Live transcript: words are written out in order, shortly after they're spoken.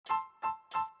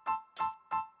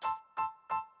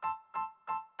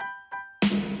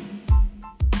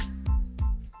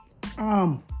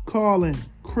I'm calling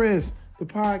Chris. The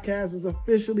podcast is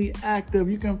officially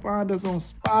active. You can find us on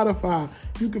Spotify.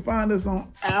 You can find us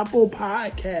on Apple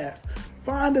Podcasts.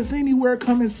 Find us anywhere.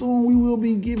 Coming soon. We will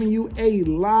be giving you a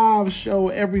live show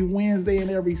every Wednesday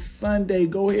and every Sunday.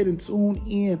 Go ahead and tune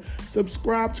in.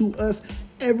 Subscribe to us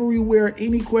everywhere.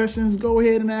 Any questions, go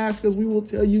ahead and ask us. We will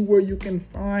tell you where you can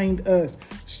find us.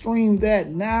 Stream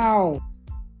that now.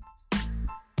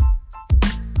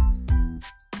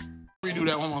 Redo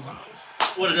that one more time.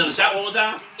 Want another shot one more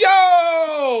time?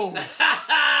 Yo!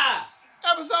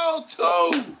 Episode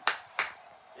 2.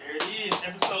 There it is,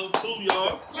 episode 2,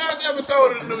 y'all. Last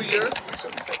episode of the new year. Make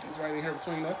sure we set these right in here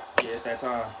between us. Yeah, it's that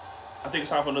time. I think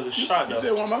it's time for another shot, though. You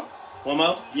said one more? One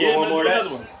more? Yeah, one more. Another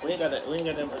one. We ain't got that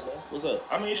much though. What's up?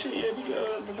 I mean, shit, yeah, we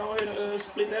can go ahead and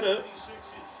split that up.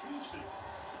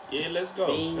 Yeah, let's go.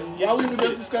 Y'all we were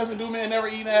just discussing do man never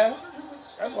eating ass.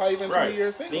 That's why you've been 2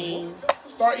 years single. Bing.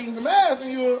 Start eating some ass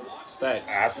and you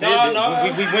Facts. I said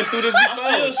that. We went through this before. I'm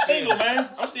still single, man.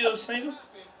 I'm still single.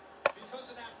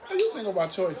 Are you single by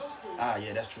choice? Ah,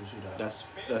 yeah, that's true, too, though. That's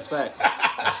facts.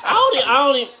 I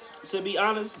only, to be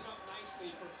honest,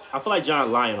 I feel like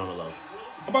John lying on the low.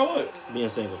 About what? Being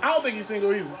single. I don't think he's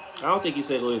single either. I don't think he's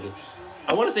single either.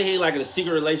 I want to say he's like in a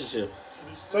secret relationship.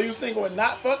 So you single and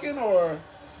not fucking or?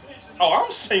 Oh, I'm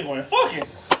single and fucking.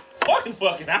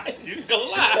 Fucking. I ain't even gonna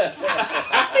lie.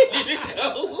 I ain't even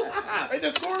gonna lie. They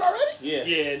just scored already? Yeah.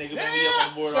 Yeah, nigga, man, we up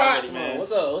on board Shot. already, man.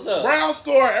 What's up? Brown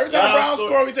score. Every time Brown score.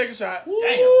 score, we take a shot. Damn.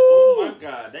 Oh, my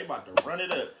God. They about to run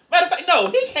it up. Matter of fact, no,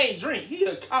 he can't drink. He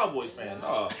a Cowboys fan.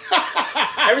 No.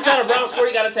 Every time a Brown score,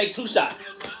 you gotta take 2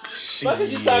 shots. What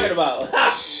is you talking about?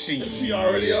 She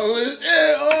already on it.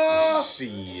 Yeah.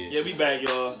 Shit. Yeah, we back,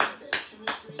 y'all.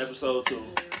 Episode 2.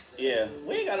 Yeah.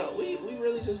 We ain't got we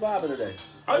really just vibing today.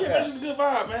 Oh, yeah, that's just a good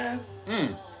vibe, man.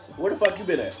 Where the fuck you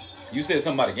been at? You said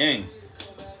something about a game.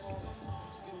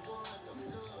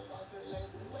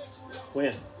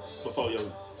 When? Before your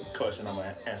question, I'm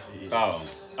going to answer it.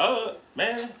 Oh.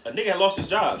 Man, a nigga had lost his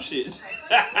job. Shit.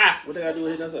 What they gotta do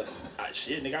with it?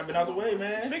 Shit, nigga, I been out the way,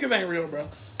 man. Niggas ain't real, bro.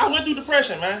 I went through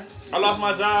depression, man. I lost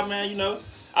my job, man, you know.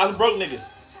 I was a broke nigga.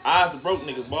 I was a broke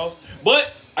nigga's boss.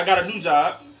 But I got a new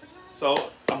job. So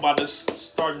I'm about to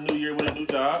start the new year with a new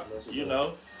job, you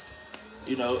know.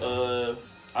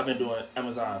 I've been doing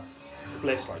Amazon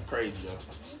Flex like crazy, yo.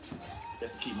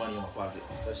 Just to keep money in my pocket.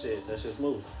 That shit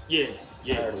smooth. Yeah.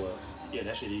 I heard it was. Yeah,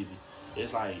 that shit easy.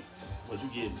 It's like, what you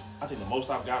get, I think the most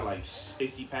I've got like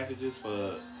 60 packages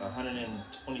for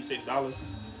 $126,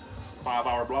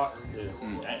 5-hour block. Yeah.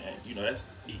 And, you know,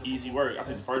 that's easy work. I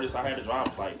think the furthest I had to drive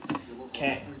was like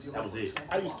Canton. That was it.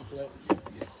 I used to flex.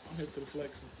 I'm hip to the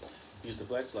flexing. Used to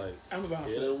flex like Amazon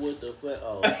hit flex. her with the flex.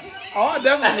 Oh. Oh, I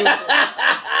definitely do.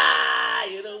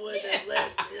 You know what that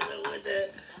flex? You know what that?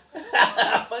 What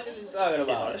the fuck is you talking Yeah,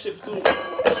 about? that shit was cool.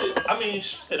 That shit, I mean,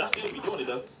 shit, I still be doing it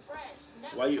though.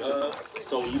 Why you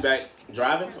so you back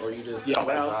driving or you just I'm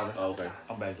back house? driving. Oh, okay.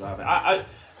 I'm back driving. I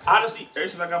honestly, ever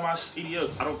since I got my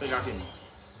EDL, I don't think I can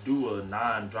do a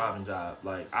non-driving job.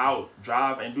 Like, I'll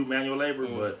drive and do manual labor,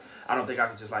 but I don't think I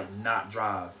can just like not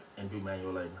drive and do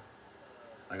manual labor.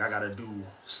 Like, I gotta do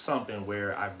something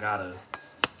where I gotta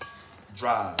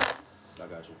drive. I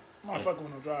got you. I'm not fucking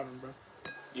with no driving, bro.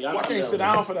 Yeah, I can't sit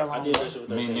down for that long. I did that shit with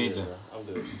Me 13 years, neither. bro. I'm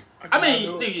good. I mean,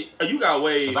 nigga, you got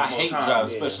way more Because I hate time. driving,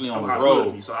 especially on the I'm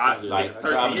road. so I, Like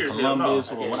 13 driving to years, Columbus,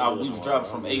 hell or when we was driving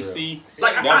from AC.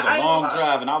 Like, That was I a ain't long gonna lie.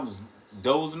 drive, and I was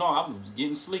dozing off. I was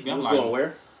getting sleepy. You I'm was like, going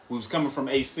where? we was coming from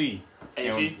AC.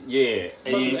 AC? And, yeah.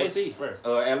 AC? Where?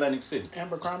 Atlantic City.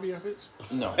 Abercrombie, if it's.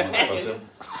 No, motherfucker.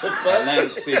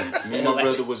 Atlantic City. Me and my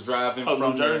brother was driving Oh,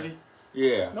 from New Jersey?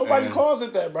 Yeah. Nobody and- calls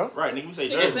it that, bro. Right, nigga, we say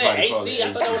They Jersey. said Everybody call AC. it I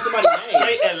thought that was AC. somebody's name.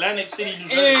 Say Atlantic City, New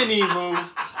Jersey. Anywho.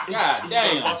 God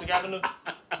damn. Baltic Avenue.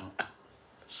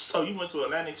 So you went to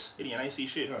Atlantic City and ain't see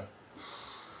shit, huh?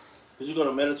 Did you go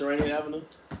to Mediterranean Avenue?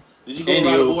 Did you go Anywho.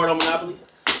 around the board on Monopoly?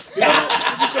 Did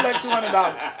you collect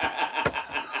 $200?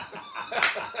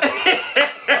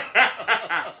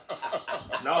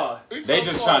 No. They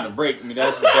just trying to break me.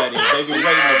 That's what that is. They been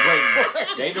waiting to break me.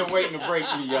 They been waiting to break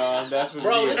me, y'all. That's what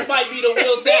Bro, it is. this might be the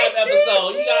Will Tab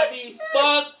episode. You got me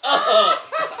fucked up.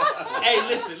 Hey,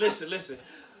 listen.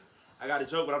 I got a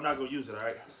joke, but I'm not gonna use it,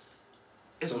 alright?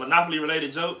 It's a Monopoly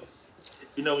related joke.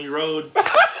 You know when you rode you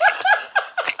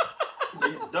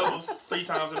hit the doubles 3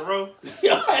 times in a row?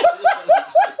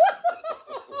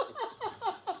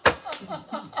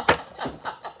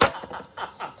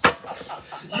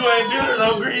 You ain't building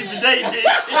no greens today, bitch.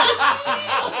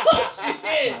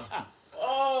 Shit.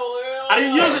 Oh, well. I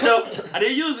didn't use it though. I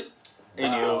didn't use it.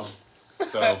 Anywho,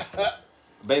 so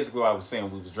basically, what I was saying,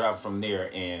 we was driving from there,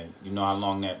 and you know how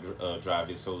long that drive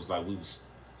is. So it was like we was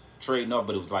trading up,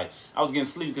 but it was like I was getting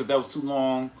sleepy because that was too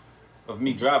long of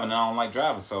me driving, and I don't like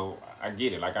driving. So I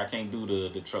get it. Like I can't do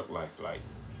the truck life, like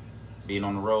being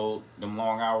on the road, them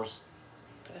long hours.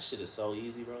 That shit is so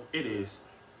easy, bro. It is.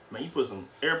 Man, you put some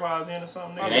AirPods in or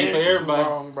something, My nigga. It ain't legs for too everybody.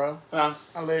 long, bro. Huh?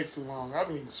 My legs too long. I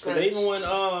mean, Cause stretch. even when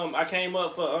I came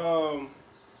up for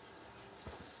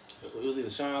it was either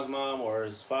Sean's mom or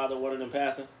his father, one of them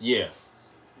passing. Yeah.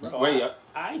 Bro, Wait,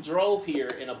 I drove here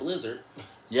in a blizzard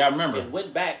yeah, I remember. and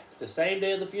went back the same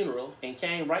day of the funeral and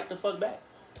came right the fuck back.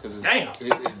 Because Damn.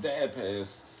 his dad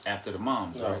passed after the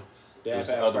moms, No. right? It Dad was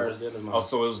passed other- first, then his mom. Oh,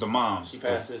 so it was the moms. She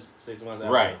passed 6 months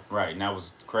after. Right, right. And that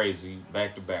was crazy,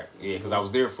 back to back. Yeah, because I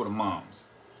was there for the moms.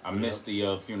 I Yep. missed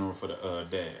the funeral for the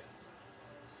dad.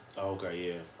 Oh, okay,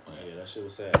 yeah. Yeah, that shit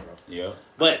was sad, bro. Yeah.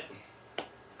 But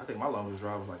I think my longest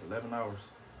drive was like 11 hours.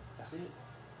 that's it.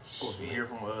 I was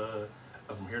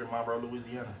from here to Monroe,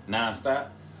 Louisiana.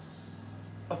 Non-stop.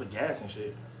 Oh, for gas and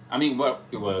shit. I mean, well,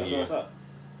 That's yeah. what's up.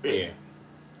 Yeah.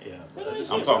 Yeah. Really? I'm Shit,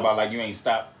 talking bro. about like you ain't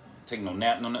stop, take no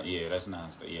nap, no nothing. Yeah, that's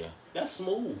non-stop. Yeah. That's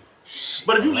smooth.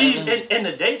 But if you leave 11? in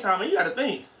the daytime, man, you gotta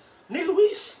think, nigga,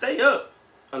 we stay up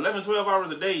 11, 12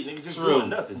 hours a day, nigga, just True, doing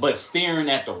nothing. but staring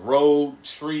at the road,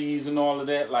 trees, and all of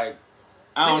that, like,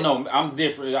 I don't know. I'm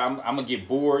different. I'm gonna get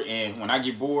bored, and when I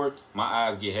get bored, my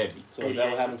eyes get heavy. So is that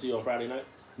what happened to you on Friday night?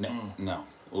 No.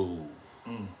 Ooh.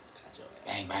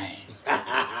 Bang bang.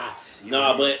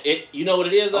 No, but you know what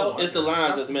it is though? Oh my It's the God. lines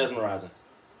Stop that's it. mesmerizing.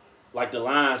 Like the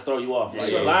lines throw you off.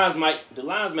 Like Yeah. the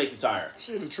lines make you tired.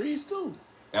 Shit, the trees too.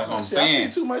 That's what I'm Shit, I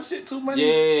saying. see too much shit, too much.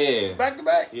 Yeah. Back to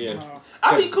back. Yeah. No,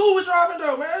 I be cool with driving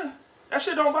though, man. That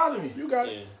shit don't bother me. you got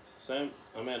Yeah. it. Same.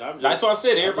 I mean, I'm just, That's what I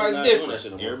said. I'm just Everybody's not doing that different.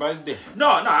 shit no more. Everybody's different. No,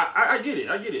 I get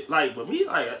it. Like, but me,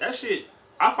 like, that shit,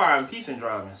 I find peace in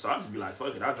driving. So I just be like,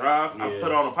 fuck it, I drive. I Yeah.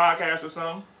 put on a podcast or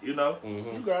something, you know?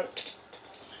 Mhm. You got it.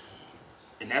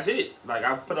 And that's it. Like,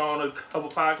 I put on a couple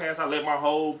podcasts. I let my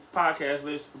whole podcast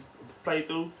list play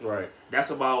through. Right.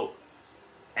 That's about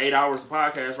 8 hours of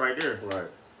podcast right there. Right.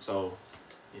 So,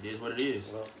 it is what it is.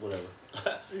 Well, whatever.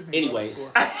 These niggas Anyways,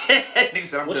 up Nigga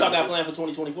said I'm what done y'all got with planned for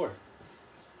 2024?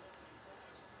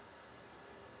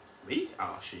 this. Me?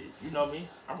 Oh, shit. You know me.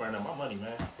 I'm running out my money,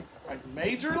 man. for. Like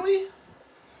majorly.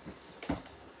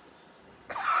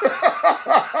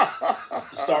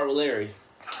 Start with Larry.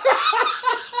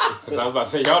 Because I was about to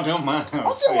say, y'all don't mind.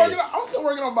 I'm still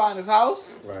working on buying this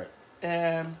house, Right.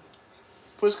 and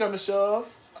push come to shove,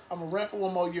 I'm gonna rent for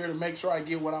one more year to make sure I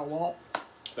get what I want.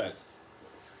 Facts.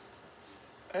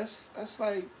 That's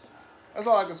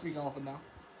all I can speak on for now.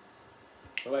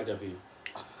 I like that for you.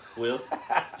 Will?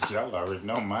 Y'all already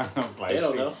know mine. I was like, They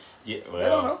don't shit. know. Yeah, I don't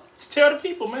well, know. Tell the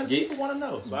people, man. The Yeah. people want to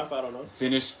know. Spotify don't know.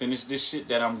 finish this shit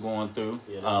that I'm going through.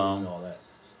 Yeah, they don't know all that.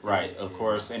 Right, of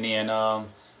course. And then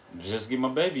just get my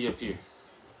baby up here.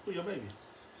 Who your baby?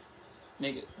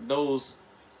 Nigga, those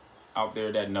out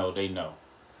there that know, they know.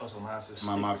 Oh, so mine's a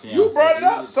My secret. fiance. You brought it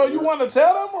up, so you want to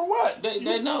tell them or what? They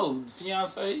know.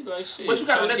 Fiance, like shit. But you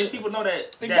gotta tryna let the get- people know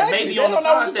that Exactly. maybe They on the don't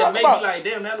know what podcast you that maybe talking about. like,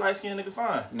 damn, that light skinned nigga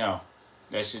fine. No,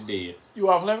 that shit did. You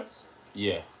off limits?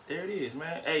 Yeah. There it is,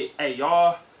 man. Hey,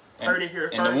 y'all heard it here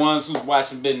And first. the ones who's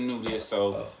watching been knew this,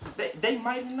 so they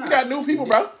might not. We got new people,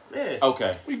 bro. Yeah.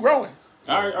 okay. We growing.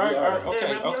 All right, Yeah,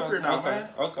 okay, man, we up here now, okay, man.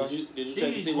 okay. Did you check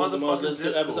to These see what's the most motherfuckers listened to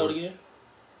Discord. episode again?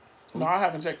 No, I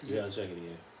haven't checked it You yet. gotta check it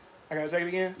again. I gotta check it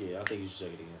again. Yeah, I think you should check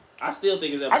it again. I still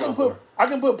think it's I episode can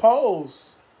 4. put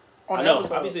polls on I the know.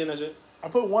 episode. I be seeing that shit. I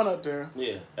put one up there.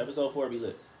 Yeah, episode 4 be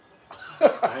lit. I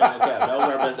ain't gonna cap. That was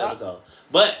our best episode.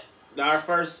 But our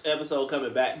first episode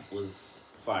coming back was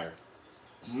fire.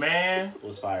 Man,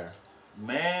 Was fire.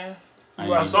 man. I I'm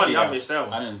didn't I'm sorry, see y'all that. missed that I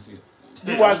one. didn't see it.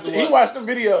 He Yeah, watched. the He one. watched them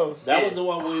videos. That Yeah. was the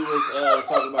one we was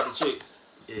talking about the chicks.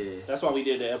 Yeah. That's why we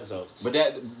did the episode. But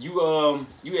that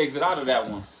you exit out of that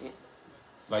one.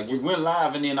 Like you went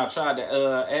live and then I tried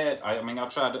to I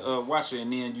tried to watch it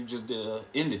and then you just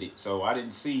ended it. So I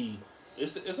didn't see.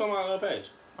 It's on my page.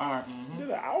 All right. We did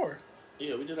an hour.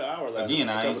 Yeah, we did an hour last Again,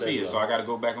 a I couple ain't see days it, so ago. I got to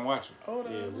go back and watch it. Oh,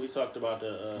 Yeah, we talked about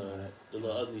the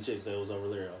little ugly chicks that was over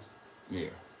there. Yeah.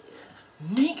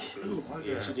 Meek. Oh my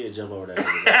Yeah, God. she did jump over that.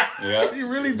 nigga. Yeah. She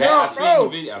really That, I jumped, seen the bro.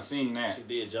 video. I seen that. She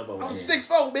did jump over I'm that.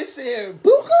 6'4", bitch. Said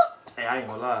Booka. Hey, I ain't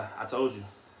gonna lie. I told you.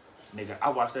 Nigga, I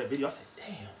watched that video. I said,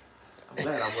 damn. I'm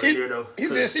glad I wasn't here though. He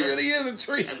said she really is a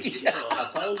tree. I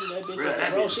told you that bitch. Bruh,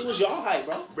 that Bro, bitch- she was y'all height,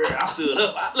 bro. Bruh, I stood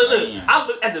up. I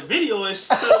looked at the video and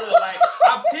stood up. Like,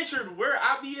 I pictured where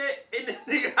I be at in this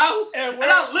nigga house. And And, where-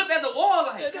 I looked at the wall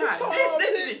like, And God, this tall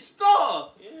this bitch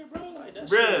tall. Yeah, bro, like that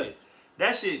Bruh, shit.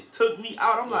 that shit took me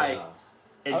out. I'm like,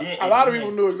 And then a lot of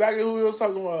people knew exactly who he was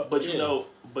talking about. But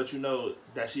you know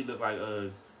that she looked like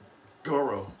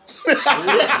Goro. She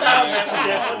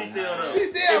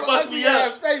did have an ugly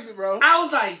ass face, bro. I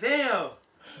was like, damn.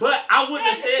 But I wouldn't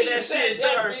have said that shit to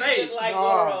her face. Like,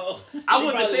 I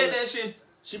wouldn't have said that shit.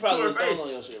 She probably to her face. on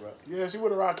your shit, bro. Yeah, she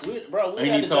would have rocked it. We And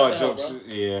had he to told jump that, jokes.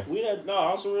 bro. Yeah. We had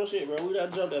on some real shit, bro. We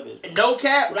had to jump that bitch. No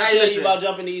cap. What I tell you about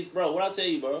jumping these, bro? What I tell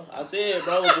you, bro? I said,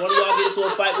 bro, if one of y'all get into a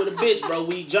fight with a bitch, bro,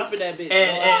 we jumping that bitch.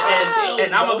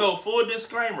 And I'm gonna go full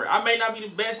disclaimer. I may not be the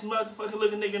best motherfucking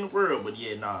looking nigga in the world, but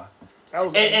yeah, nah.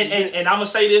 And I'm gonna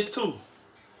say this too.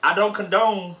 I don't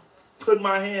condone putting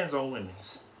my hands on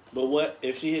women's. But what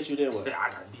if she hits you? Then what?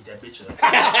 I gotta beat that bitch up.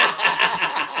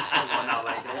 I'm going out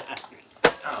like that.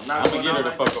 I'm gonna get her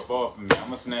the fuck up off of me. I'm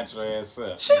gonna snatch her ass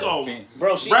up. She gon'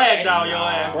 bro, she ragdoll your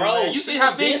ass, bro. You see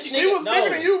how big she was bigger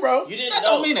than you, bro. You didn't That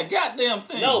don't mean a goddamn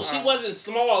thing. No, she wasn't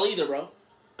small either, bro.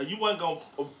 You wasn't gonna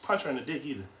punch her in the dick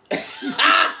either.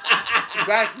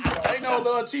 Exactly. Bro. Ain't no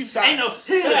little cheap shot. Ain't no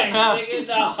Nigga, Ain't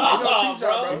no cheap shot,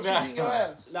 bro. bro. She beat your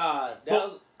ass. Nah, that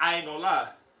was. I ain't gonna lie.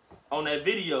 On that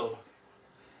video,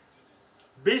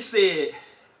 bitch said,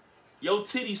 "Your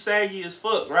titty saggy as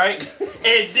fuck," right?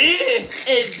 and then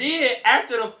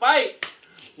after the fight,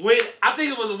 when I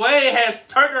think it was Wayne has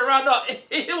turned her around. No,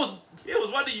 it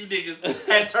was one of you niggas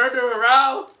had turned her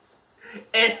around,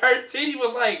 and her titty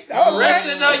was like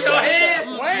resting on your head.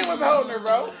 Wayne was holding her,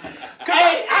 bro. Cause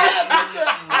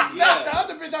I snatched the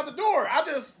other bitch out the door. I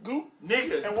just scooped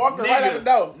and walked her right out the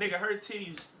door. Nigga, her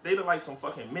titties, they look like some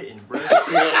fucking mittens, bro.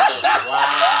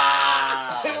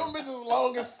 Wow. Them bitches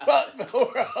long as fuck, though,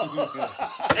 bro.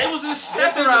 They was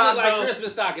accessorized, like though.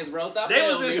 Christmas stockings, bro. Stop. They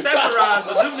was accessorized,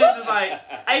 but them bitches like,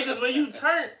 hey, cause when you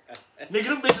turn, nigga,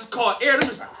 them bitches caught air. Them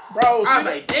bitches like, bro, I was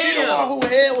like, she the damn. one whose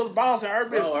head was bouncing. Her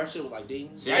bitch. Bro, her shit was like ding.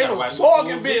 See, They I gotta was watch the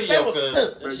walking, full bitch. video They was- because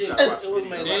That shit, it was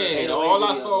made like yeah, 808 all I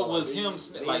video, saw bro. was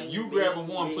him like you grabbing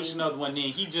one, pushing another one, then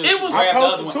he just It was- grabbed I the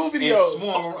other posted one 2 videos.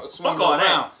 and swung Fuck all that.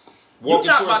 around, You walking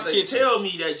not towards about the to kitchen. tell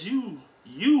me that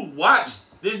you watched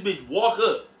this bitch walk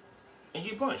up and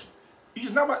get punched. You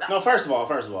just not about No, first of all,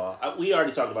 we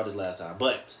already talked about this last time,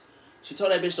 but she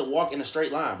told that bitch to walk in a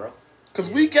straight line, bro. Cause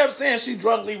we kept saying she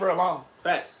drunk, leave her alone.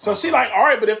 Facts. So she like, all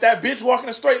right, but if that bitch walk in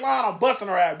a straight line, I'm busting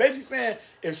her ass. Basically saying,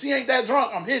 if she ain't that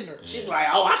drunk, I'm hitting her. She be like,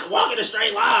 oh, I can walk in a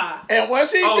straight line. And when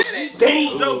she Oh, did it,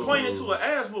 Dave Joe pointed to an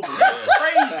ass whooping. That's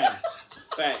crazy.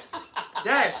 Facts.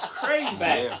 That's crazy.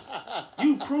 Facts.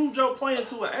 You proved Joe pointed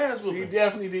to an ass she whooping.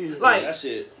 definitely did. Like, That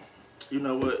shit. you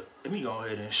know what? Let me go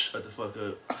ahead and shut the fuck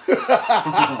up.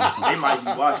 They might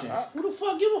be watching. Who the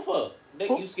fuck give a fuck?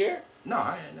 Who? You scared? No,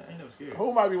 I ain't never scared.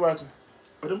 Who might be watching?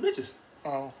 But them bitches.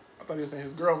 Oh, I thought he was saying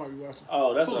his girl might be watching.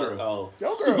 Oh, that's Who a, girl? oh.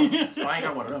 Your girl. I ain't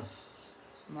got one of them.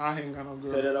 Nah, he ain't got no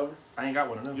girl. Say that over. I ain't got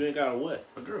one of them. You ain't got a what?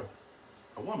 A girl.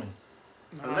 A woman.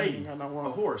 Nah, A he lady. ain't got no A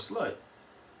one. whore. Slut.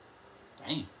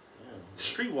 Damn.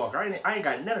 Streetwalker. I ain't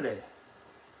got none of that.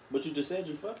 But you just said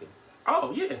you fucking.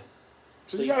 Oh, yeah.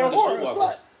 So you got a whore, a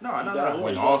slut. No. You got a whore,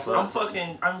 Went you off got a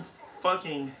I'm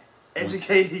fucking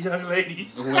educated young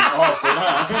ladies. Went offered,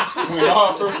 huh? Went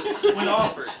offered. When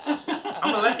offered.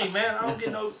 I'm a lady, man. I don't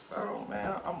get no. Oh,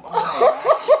 man. I'm a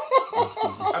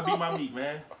I beat my meat,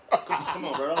 man. Come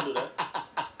on, bro. Don't do that.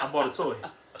 I bought a toy.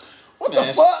 What Man,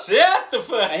 the fuck? shut the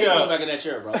fuck Hey, he going up. back in that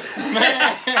chair, bro. Hate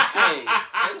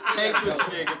this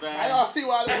nigga, I man. y'all see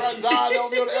why this run John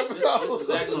don't be on the That's episode.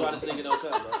 exactly why this nigga don't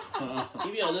come, bro.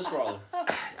 He be on this crawler.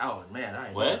 Oh, man. I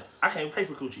ain't. What? I can't pay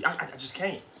for coochie. I just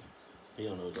can't. He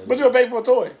don't know what that But is. you'll pay for a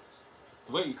toy.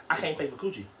 Wait. I can't pay for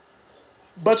coochie.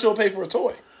 But you'll pay for a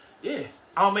toy. Yeah.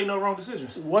 I don't make no wrong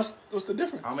decisions. What's the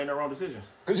difference? I don't make no wrong decisions.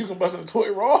 Because you can bust in a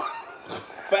toy raw.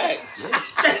 Facts.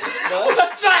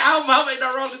 I don't make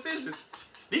no wrong decisions.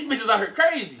 These bitches out here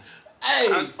crazy.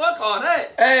 Hey. Fuck all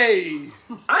that. Hey.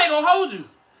 I ain't gonna hold you.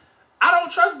 I don't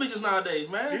trust bitches nowadays,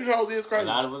 man. You know this A crazy.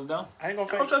 lot of us don't. I ain't gonna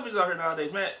I don't fake trust bitches out here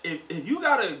nowadays, man. If you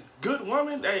got a good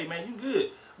woman, hey, man, you good.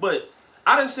 But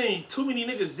I done seen too many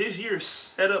niggas this year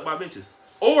set up by bitches.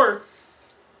 Or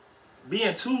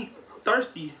being too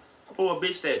thirsty for a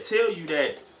bitch that tell you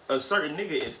that a certain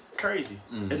nigga is crazy.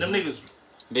 Mm-hmm. And them niggas,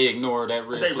 They ignore that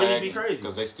red They flag. really be crazy.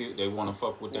 Because they want to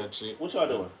fuck with that shit. What y'all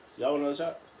doing? Y'all want another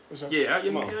shot? yeah,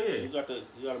 Come on. yeah. You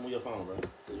gotta move your phone, bro.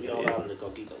 'Cause we don't Yeah. allow the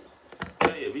coquito.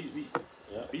 Yeah,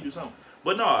 we do something.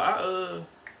 But no,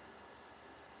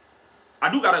 I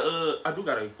do got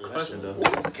a question though.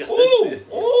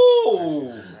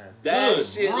 Ooh. That Good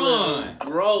shit run. looks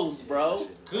gross, bro.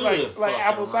 Good. like fucking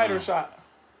apple cider run. shot.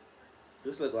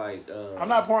 This look like I'm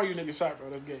not pouring you niggas shot, bro.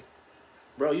 That's gay.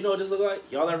 bro, you know what this look like?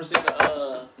 Y'all ever seen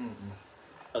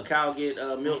a cow get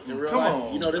milked in real Come life?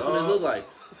 on, You know this what this dog. look like.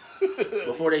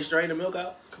 Before they strain the milk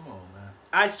out? Come on, man.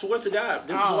 I swear to God,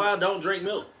 this is why I don't drink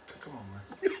milk. Come on, man.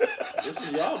 This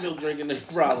is y'all milk drinking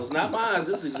problems, not mine.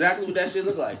 This is exactly what that shit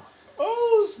look like.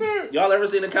 Oh shit! Y'all ever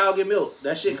seen a cow get milk?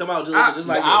 That shit come out just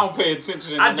like I this. don't pay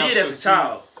attention. I did as a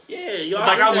child. Yeah, y'all.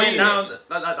 Like I drink went that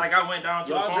down, like I went down to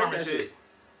the Y'all farm drink and that shit. shit.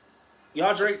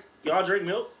 Y'all drink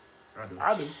milk?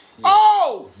 I do. Yeah.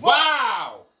 Oh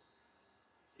Wow.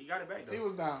 He got it back though. he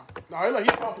was down. No, he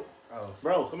fumbled. Oh,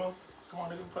 Bro, come on. come on,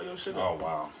 nigga, pull your shit Oh up.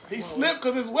 wow. He slipped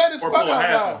because it's wet as Or fuck pull a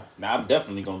half outside. one. Now I'm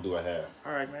definitely gonna do a half.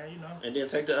 All right, man. You know. And then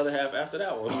take the other half after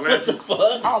that one. I'm What glad the you-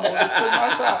 fuck? I almost just took my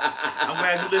shot. I'm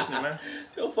glad you listening, man.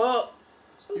 Yo, fuck.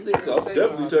 You This nigga, I'll take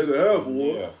definitely mine. take a half of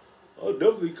one. Yeah. Oh,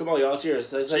 definitely. Come on, y'all. Cheers.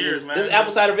 Cheers, man. This is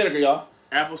apple cider vinegar, y'all.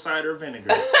 Apple cider vinegar.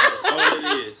 That's all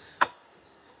it is.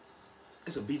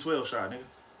 It's a B12 shot, nigga.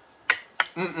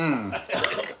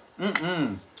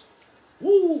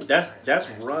 Woo. That's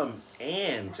rum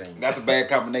and Jameson. That's a bad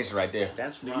combination right there.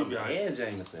 That's Nigga, rum be all right. and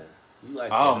Jameson. You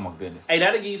like Oh Jameson. my goodness. Hey,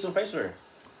 that'll give you some facial hair.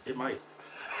 It might.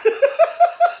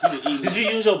 Did you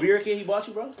use your beer kit he bought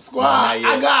you, bro? Squad, Nah, yeah.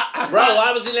 I got. Bro,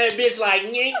 I was in that bitch like, I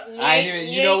ain't even.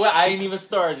 You know what? I ain't even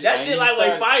started. That I ain't shit even like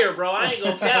started. fire, bro. I ain't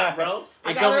gonna cap, bro.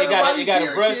 It got got a everybody's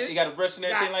brush. beer You got a kits. brush and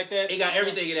everything like that. It got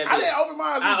everything in that I bitch. didn't open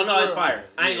mine. I don't know, it's either, fire.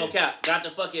 I ain't Yes. gonna cap. Got the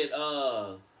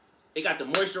fucking it got the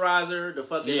moisturizer, the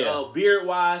fucking Yeah. beard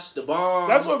wash, the balm.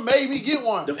 That's what made me get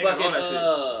one. the Nigga, all fucking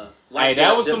that shit. Hey,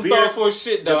 that was the some beard, thoughtful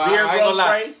shit though. The beard I ain't grow gonna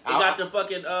lie. spray. It got the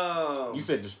fucking You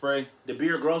said the spray? the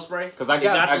beard grow spray. Cause I It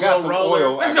got the I got little some roller.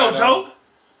 oil. Let's I go, got, Joe.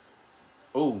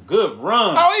 Oh, good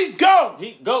run. Oh, he's gone.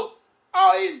 He go.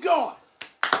 Oh, he's gone.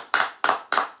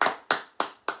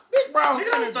 Big Brown's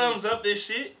Nigga, don't energy. thumbs up this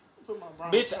shit. Put my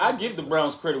Browns Bitch, I give the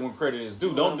Browns credit when credit is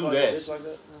due. Don't do that. Bitch like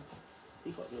that.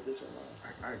 He fucked your bitch online.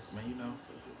 All right, man, you know.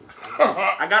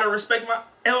 I gotta respect my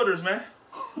elders, man.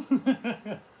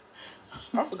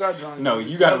 I forgot Johnny. No,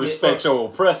 you gotta respect your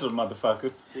oppressor,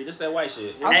 motherfucker. See, this that white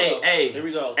shit. Hey, Here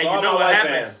we go. Hey, To all you know my what white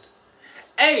happened? fans,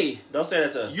 Hey, don't say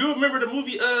that to us. you remember the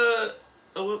movie,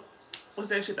 what's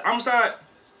that shit? The Amistad?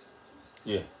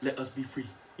 Yeah. Let Us Be Free.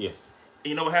 Yes.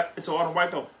 And you know what happened to all the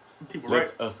white people,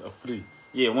 right? Let us free.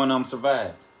 Yeah, one of them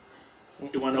survived.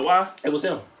 You wanna know why? It was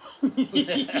him.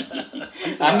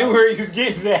 I knew where he was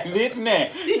getting that, bitch. Nah.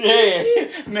 Yeah.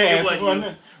 It Nah. wasn't one-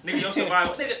 you. Nigga, your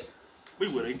survival. Nigga, we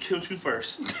would have killed you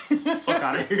first. Fuck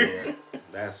out of here.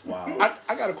 That's wild.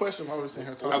 I got a question while we're sitting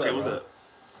here talking. Okay, what's bro? up?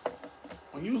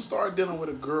 When you start dealing with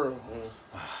a girl,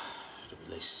 The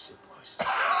relationship question.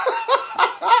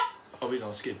 Oh, we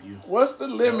gonna skip you. what's the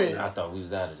limit? I thought we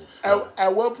was out of this.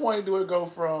 At what point do it go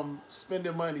from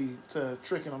spending money to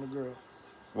tricking on the girl?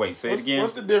 Wait, say it again.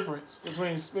 What's the difference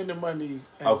between spending money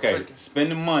and Okay, tricking?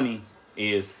 spending money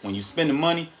is when you spending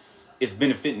money, it's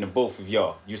benefiting to both of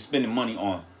y'all. You're spending money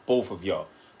on both of y'all.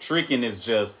 Tricking is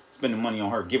just spending money on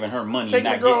her, giving her money. Taking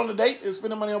not a girl get- on a date is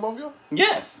spending money on both of you?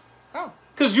 Yes, How?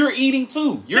 because you're eating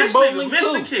too. You're This nigga bowling missed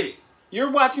too. the kick.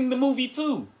 You're watching the movie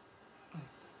too.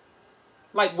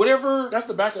 Like whatever, That's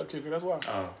the backup kicker. That's why.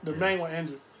 Oh, The main one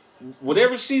injured.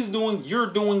 whatever she's doing, you're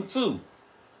doing too.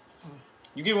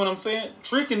 You get what I'm saying?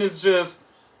 Tricking is just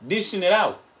dishing it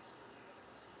out.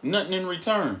 Nothing in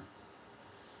return.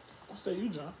 What say you,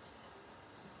 John?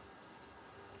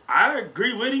 I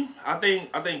agree with him. I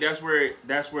think that's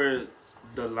where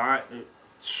the line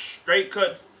straight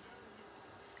cut.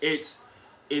 It's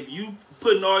if you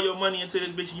putting all your money into this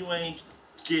bitch, you ain't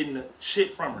getting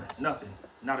shit from her. Nothing.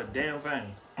 Not a damn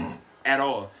thing at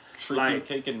all. Tricking, Like-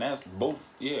 caking, that's both.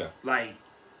 Yeah. Like,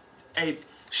 hey,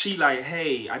 she like,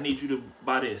 hey, I need you to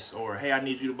buy this, or hey, I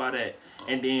need you to buy that,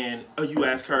 and then you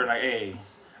ask her like, hey,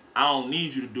 I don't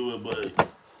need you to do it, but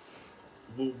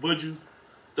would you?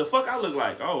 The fuck I look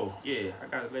like? Oh yeah, I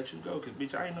gotta let you go, cause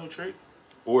bitch, I ain't no trick.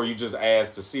 Or you just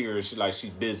ask to see her and she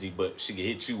busy, but she can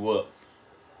hit you up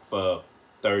for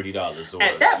 $30. Or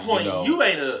At that point, know, you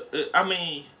ain't I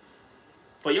mean,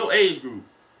 for your age group,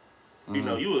 you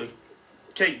know, you a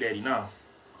cake daddy now.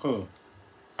 Huh.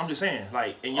 I'm just saying,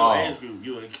 like in your Oh. age group,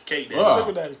 you a cake daddy. Wow.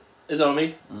 Sugar daddy. It's on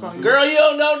me. It's on you. Girl, you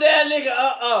don't know that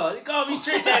nigga. They call me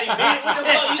Trick Daddy, bitch. What the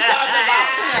fuck you talking about?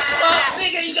 Fuck,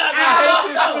 nigga, you got me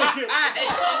fucked up. What you talking about?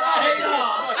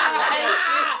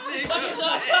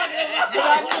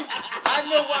 I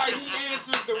know why he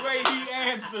answers the way he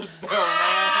answers, though,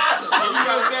 man. And he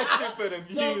does that shit for the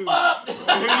views. Fuck. You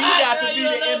got to Girl, be you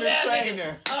the don't know that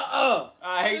entertainer. nigga. I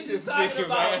hate What you this talking nigga,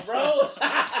 about, man. bro?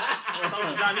 So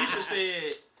Jonisha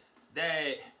said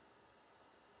that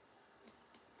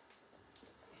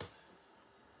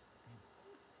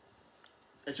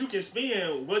you can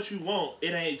spend what you want,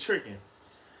 it ain't tricking.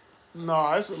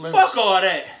 No, it's a limit. Fuck all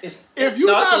that. If you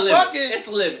not fucking, it's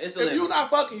a limit. It's a limit. If you not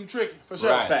fucking, you tricking for sure.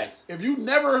 Right. Facts. If you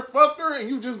never fucked her and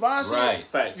you just buying shit, Right.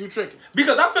 Facts. you tricking.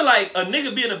 Because I feel like a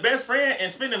nigga being a best friend and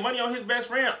spending money on his best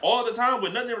friend all the time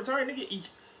with nothing in return, nigga,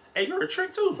 hey, you're a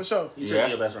trick too. For sure. You tricking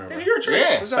your best friend, bro. Nigga, you're a trick.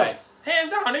 Yeah. For sure. Facts. Hands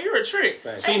down, nigga, you're a trick.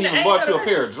 Facts. She ain't even bought you a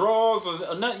pair of drawers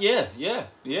or nothing.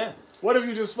 Yeah. What if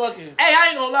you just fucking? Hey, I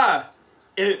ain't gonna lie.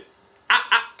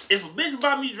 If a bitch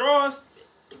buy me drawers,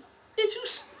 bitch, you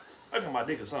sucking my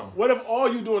dick or something. What if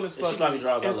all you doing is If she buy me fucking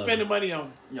drawers, I and love spending it. money on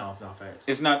it? No, not fast.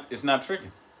 It's not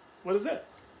tricking. What is that?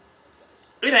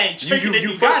 It ain't tricking if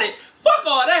you fuck- got it. Fuck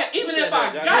all that. Even Yeah, if I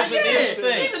that- got that's the it,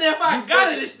 thing. even if I You got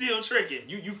fuck- it, it's still tricking.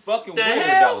 You fucking The with her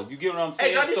hell? though. You get what I'm Hey,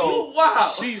 saying? God, So you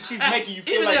wild. she's making you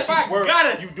feel Even like if she's I worth got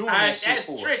it, you doing that shit that's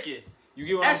for. tricking. You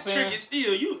get what That's I'm saying? tricking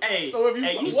still. You, hey. So if you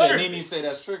hey, fuck- You you What? said tricking. Nene say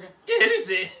that's tricking? Yeah, this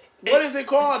is. What is it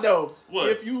called though? What?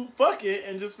 If you fuck it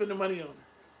and just spend the money on it.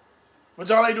 But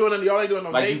y'all ain't doing no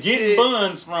Like date you getting shit.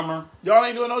 buns from her. Y'all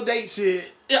ain't doing no date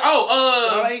shit. Yeah,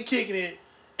 Y'all ain't kicking it.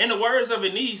 in the words of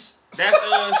Anise, that's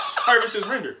services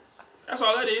rendered. That's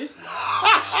all that is.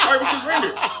 Services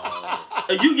rendered. Are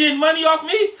you getting money off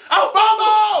me? Oh,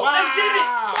 FOMO! Wow.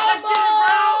 Let's get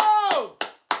it,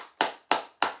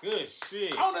 bro. Good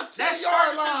shit. On the 10 That's yard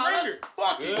services line. rendered. Let's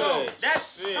fucking go. Good.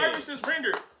 That's Shit. services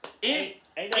rendered. Ain't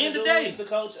that In the dude day. who used to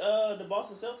coach the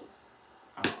Boston Celtics?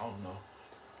 I don't know.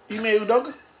 Ime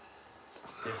Udoka?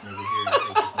 This nigga here. I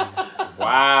hate this nigga.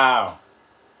 Wow.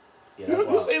 Yeah, that's You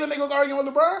wild. seen the nigga was arguing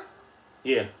with LeBron?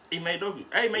 Yeah. He made Doku.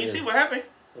 Hey, man, you Yeah. see what happened?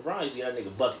 LeBron used to get that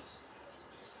nigga buckets.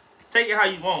 Take it how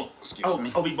you want. Excuse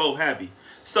me. Oh, we both happy.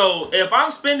 So if I'm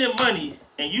spending money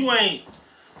and you ain't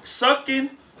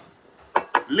sucking,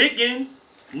 licking,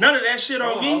 none of that shit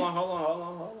on me. Hold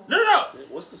on. No.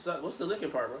 What's the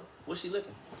licking part, bro? What's she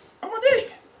licking? I'm a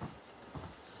dick.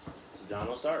 John,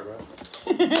 don't start, bro.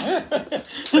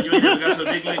 So you ain't never got your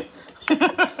dick licked? I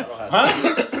don't have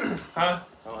sex. Huh?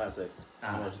 I don't have sex.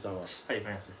 I don't know what you're talking about. Hey,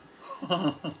 fancy.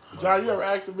 John, you ever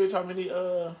asked a bitch how many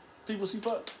people she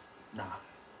fucked? Nah.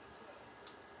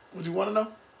 Would you want to know?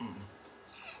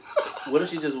 What if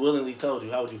she just willingly told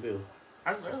you? How would you feel?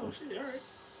 I was like, oh shit, all right.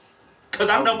 Cause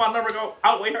I know my number go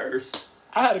outweigh hers.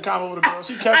 I had a comment with a girl.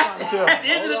 She kept trying to tell At the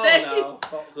me. end of the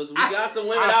day, Because we got some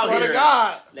women I out swear here. to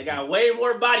God. They got way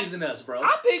more bodies than us, bro.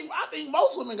 I think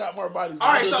most women got more bodies than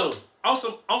all right. me. So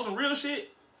too. on some real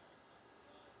shit.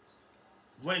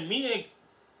 When me and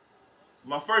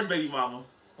my first baby mama,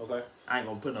 Okay. I ain't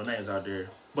gonna put no names out there,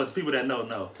 but the people that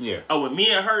know. Yeah. Oh, when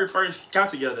me and her first got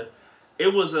together,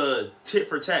 it was a tit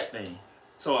for tat thing.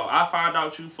 So if I find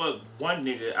out you fuck one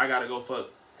nigga, I gotta go fuck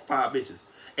 5 bitches.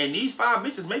 And these 5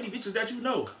 bitches may be bitches that you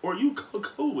know or you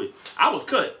cool with. I was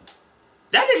cut.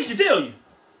 That nigga can tell you.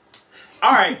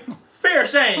 All right, fair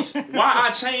exchange. Why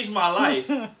I changed my life?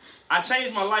 I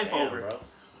changed my life Damn, over. bro.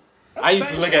 I used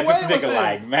to look at this Wayne was nigga saying.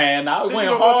 like, man, I So went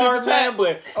you gonna go hard, tit for tat? man,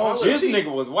 but Oh, this shit.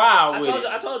 nigga was wild with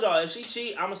I it. told y'all, if she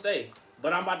cheat, I'ma stay.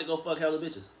 But I'm about to go fuck hella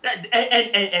bitches.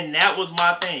 And that was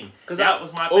my thing. 'Cause That I-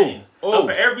 was my Oh, thing. oh.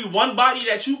 For every one body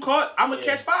that you caught, I'm gonna Yeah.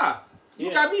 catch 5. You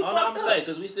got me no, fucked I'ma up. stay,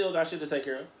 because we still got shit to take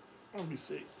care of. I'm gonna be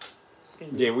sick.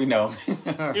 Yeah, we know.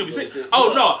 You'll be sick. He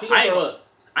Oh no, gonna I ain't grow gonna, up.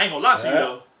 I ain't gonna lie to you Yeah.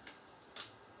 though.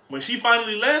 When she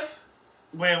finally left,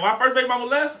 when my first baby mama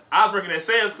left, I was working at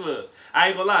Sam's Club. I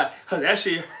ain't gonna lie, that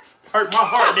shit hurt my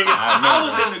heart, nigga. I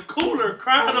was in the cooler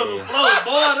crying on the floor,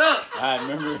 boiled up. I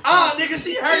remember. Oh, nigga,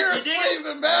 she hurt me, Tears nigga.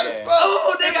 freezing bad as Yeah. fuck.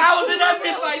 Oh, nigga, I was in that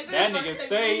bitch like this. That like, nigga I can't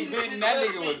stayed, believe didn't. this That bitch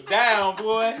nigga left was me. down,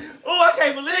 boy. Oh, I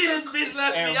can't believe this bitch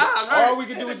left And me. I was hurt. all we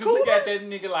could do was just look at that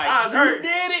nigga like, I was you hurt.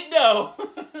 did it though.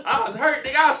 I was hurt,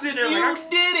 nigga. I was sitting there You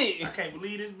like, did I it. can't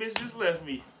believe this bitch just left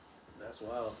me. That's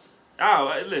wild.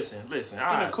 Oh, listen. In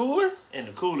I, the cooler? in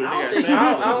the cooler, I nigga. don't, think, Sam's I,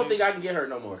 don't, Club, I don't nigga. think I can get hurt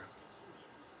no more.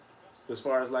 As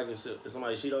far as like if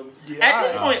somebody cheat on me. Yeah, At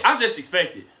this alright. point, I just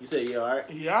expect it. You said, yeah, all right.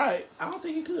 Yeah, alright. I don't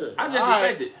think you could. I just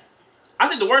Alright. expect it. I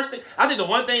think the worst thing, I think the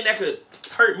one thing that could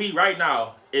hurt me right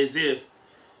now is if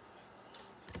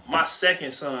my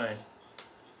second son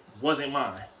wasn't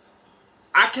mine.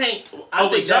 I can't. I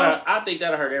with think Joe,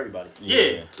 that'll hurt everybody.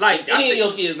 yeah, like I Any of think,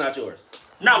 your kids not yours.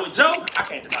 now with Joe, I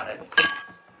can't deny that.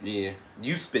 Yeah,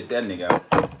 you spit that nigga out.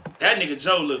 That nigga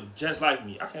Joe looked just like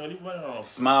me. I can't believe what on.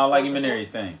 Smile like him and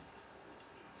everything.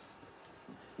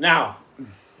 Now,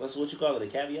 what's what you call it? A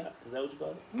caveat? Is that what you call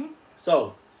it? Mhm.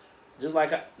 So, just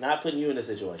like not putting you in this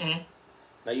situation. Mhm.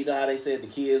 Now you know how they said the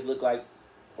kids look like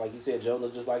you said Joe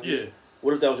looked just like you. Yeah.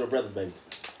 What if that was your brother's baby?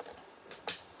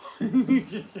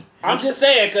 I'm just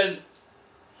saying because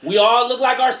we all look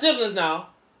like our siblings now.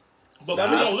 But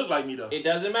Some we of don't them- look like me though. It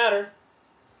doesn't matter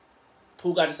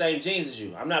who got the same genes as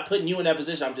you. I'm not putting you in that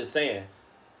position. I'm just saying,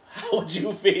 how would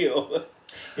you feel?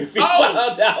 If you found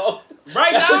out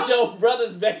right that now, was your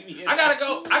brother's baby. I gotta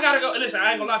go. Listen,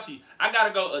 I ain't gonna lie to you. I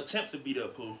gotta go attempt to beat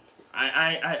up Pooh.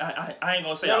 I ain't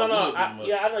gonna say I would beat him up.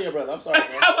 Yeah, I know your brother. I'm sorry, man.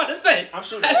 I want to say. I'm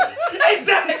shooting at you.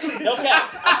 Exactly. No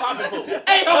cap. I'm popping Pooh.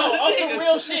 Hey, no, on some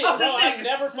real shit, bro. I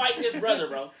never fight this brother,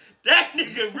 bro. That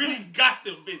nigga really got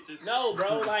them bitches. No,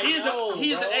 bro. Like, He's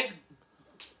an ex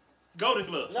Golden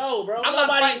Gloves. No, bro. I'm not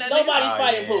fighting that nobody's nigga.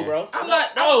 fighting Pooh, bro.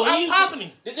 I'm popping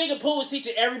him. The nigga Pooh was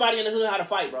teaching everybody in the hood how to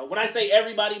fight, bro. When I say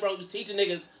everybody, bro, he was teaching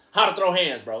niggas how to throw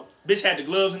hands, bro. Bitch had the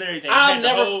gloves and everything.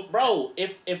 Bro,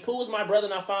 if Pooh was my brother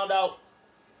and I found out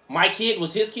my kid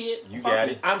was his kid, you got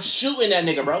it. I'm shooting that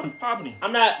nigga, bro. Popping him.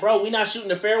 I'm not, bro, we not shooting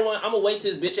the fair one. I'm gonna wait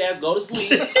till his bitch ass go to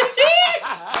sleep.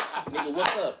 Nigga,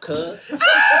 what's up, cuz?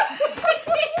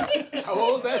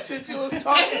 What was that shit you was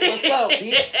talking? What's up,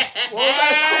 bitch? What was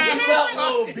that shit you What's was up,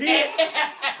 little bitch?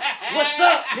 What's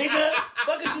up, nigga?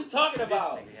 Fuck is you talking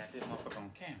about? This nigga got this motherfucker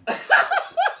on camera.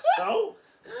 So?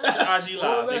 IG Live, What was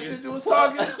that nigga. shit you was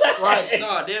talking? Right.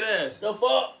 No, dead ass. The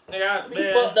fuck? Nigga, He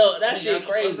man. fucked up. That Nigga, shit I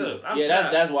crazy. fucked up. Yeah,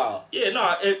 that's wild. Yeah,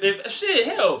 no, if shit,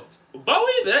 hell, Bo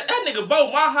either. That nigga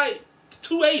Bo, my height,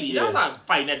 280. Yeah. I'm not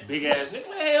fighting that big ass nigga.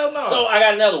 Man, hell no. So I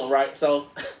got another one, right? So,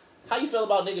 how you feel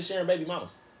about niggas sharing baby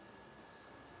mamas?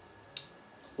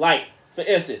 Like, for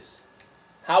instance,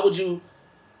 how would you?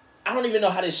 I don't even know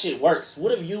how this shit works.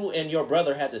 What if you and your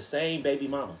brother had the same baby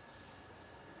mama?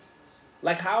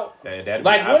 Like how? That'd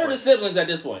Like, be what are awkward. the siblings at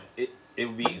this point? It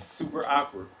would be super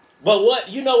awkward. But what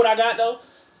you know what I got though?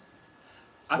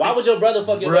 Why would your brother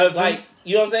fucking like?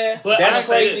 You know what I'm saying? But that's I'ma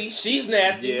say crazy. this. She's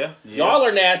nasty. Yeah. Y'all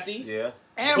are nasty. Yeah.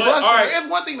 And But, busting alright. her. It's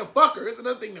one thing to fuck her. It's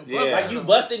another thing to bust Yeah. her. Like you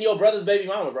busting your brother's baby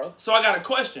mama, bro. So I got a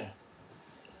question,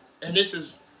 and this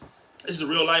is a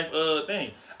real life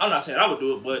thing. I'm not saying I would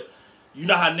do it, but you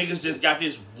know how niggas just got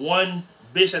this one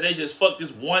bitch that they just fucked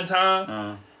this one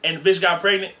time, and the bitch got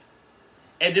pregnant,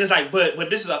 and then it's like, but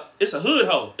it's a hood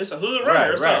hoe, it's a hood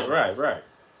runner or something. Right.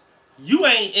 You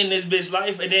ain't in this bitch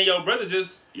life, and then your brother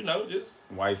just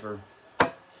Wifer.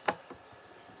 man,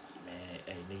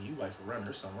 hey nigga, you wife a runner,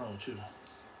 there's something wrong with you.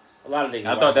 A lot of niggas.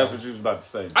 I thought that's what you was about to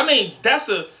say. I mean, that's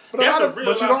a real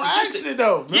But you don't life ask statistic. it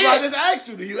though. Remember Yeah. I just asked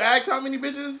you. Do you ask how many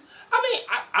bitches? I mean,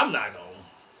 I'm not gonna.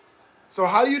 So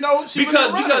how do you know she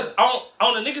Because was a runner?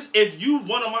 on the niggas, if you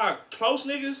one of my close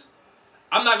niggas,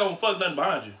 I'm not gonna fuck nothing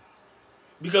behind you.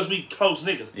 Because we close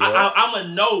niggas. Yeah. I'm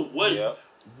gonna know Yeah.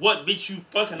 what bitch you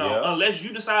fucking on, Yeah. unless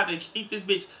you decide to keep this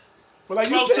bitch. But like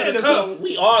close you to said, the it's cup. a,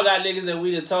 We all got niggas that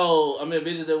we done told. I mean,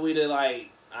 bitches that we done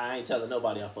like. I ain't telling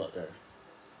nobody I fucked her.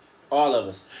 All of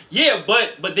us. Yeah,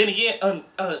 but then again,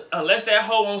 unless that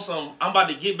hoe on some I'm about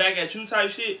to get back at you type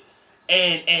shit,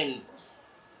 and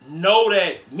know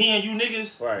that me and you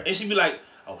niggas, Right. and she be like,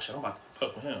 oh shit, I'm about to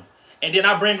fuck with him, and then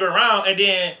I bring her around, and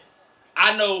then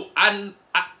I know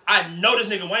this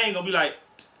nigga Wayne gonna be like,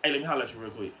 hey, let me holler at you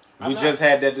real quick. We just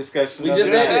had that discussion. We the just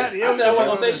other said day. this. Yeah, I we said I just wasn't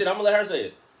gonna said say shit. I'm gonna let her say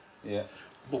it. Yeah.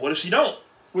 But what if she don't?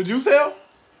 would you sell?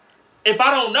 If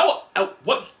I don't know,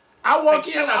 what? I walk I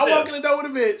in. cannot I walk tell. in the door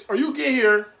with a bitch, or you get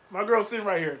here. My girl's sitting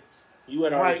right here. You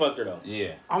had already Like- fucked her though.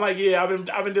 Yeah. I'm like, yeah, I've been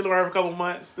dealing with her for a couple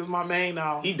months. This is my main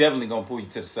now. He definitely gonna pull you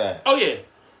to the side. Oh yeah,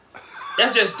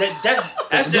 that's just that's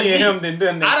just me and me. him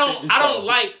done that I shit don't before.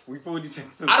 like We pulled each other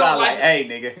to the I don't side like- like, hey,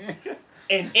 nigga.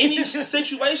 in any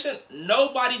situation.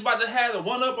 Nobody's about to have the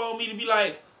one up on me to be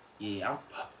like, yeah, I'm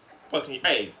fucking.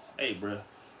 Hey, bro,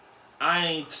 I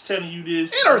ain't telling you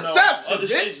this. Interception, other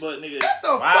bitch. shit, but nigga, What the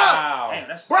Wow. damn,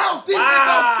 that's Browns defense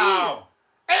Wow. fuck?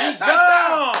 And He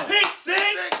touchdown. gone. pick six.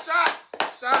 Six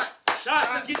shots. Shots.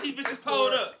 Let's get these bitches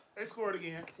pulled up. They scored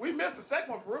again. We missed the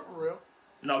second one for real.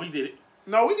 No, we did it.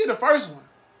 No, we did the first one.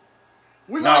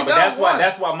 We've No, only but done that's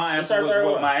one. why my It's answer our was third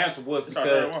what one. my answer was It's our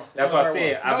because third one. that's It's why our I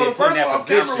said third I've No, been the putting first that one off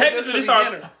camera was position. just the Technically, it's our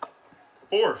beginning.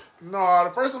 fourth. No,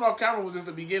 the first one off camera was just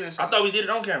the beginning I shot. thought we did it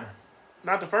on camera.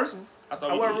 Not the first one. I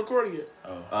thought I we wasn't did. recording it.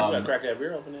 Oh. You gotta Um, crack that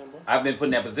beer open there, bro. I've been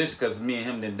putting that position because me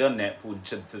and him done that, pulled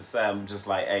each other to the side. I'm just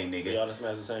like, hey, See, nigga. y'all done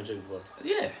smashed the same chick before.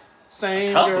 Yeah.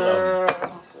 Same couple of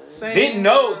girl. Same Didn't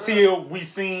know girl. till we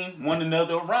seen one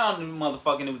another around the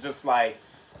motherfucking. It was just like,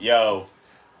 yo.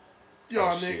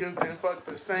 Y'all Oh, shit. niggas didn't fuck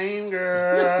the same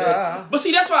girl. But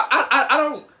see, that's why I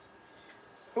don't.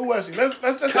 Who was she? Let's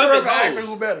hit her Covet up and ask her hoes.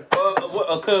 who better.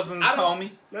 A cousin's I don't-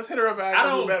 homie. Let's hit her up and ask I her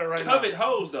who don't better right covet now.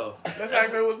 hoes though. Let's ask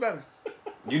her who was better.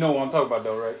 You know what I'm talking about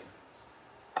though, right?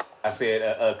 I said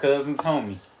a cousin's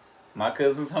homie. My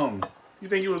cousin's homie. You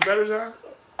think you was better, John?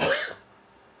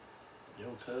 Your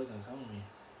cousin's homie.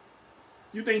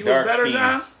 You think you Dark was better, skin.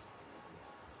 John?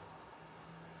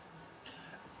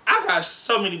 I got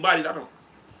so many bodies. I don't.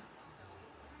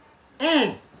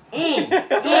 Do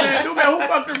man, who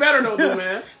fucked her better though, do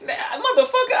man?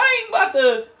 Motherfucker, I ain't about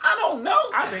to. I don't know.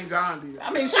 I think John did.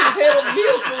 I mean, she was head over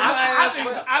heels for my I ass.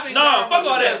 think No, John fuck was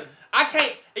all better. that. I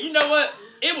can't. You know what?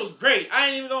 It was great. I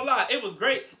ain't even gonna lie. It was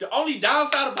great. The only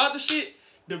downside about the shit,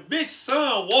 the bitch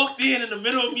son walked in the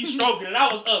middle of me stroking, and I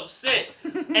was upset.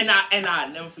 And I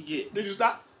never forget. Did you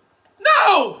stop?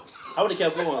 No, I would have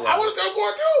kept going. I would have kept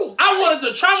going too. I wanted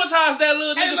to traumatize that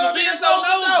little Hey, nigga little for being nigga, so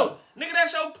no. nosy. Nigga,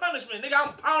 that's your punishment. Nigga,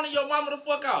 I'm pounding your mama the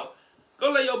fuck out. Go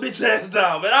lay your bitch ass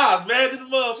down. But I was mad to the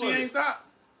motherfucker. She ain't stopped.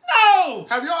 No.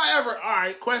 Have y'all ever? All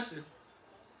right, question.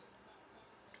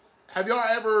 Have y'all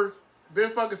ever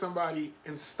been fucking somebody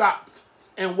and stopped?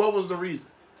 And what was the reason?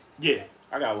 Yeah.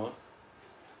 I got one.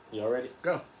 You all ready?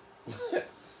 Go.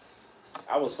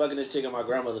 I was fucking this chick at my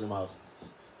grandmother's house.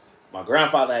 My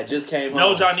grandfather had just came home.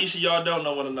 No, Johnisha, y'all don't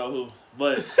want to know who.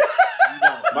 But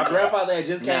My grandfather had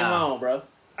just came home, bro.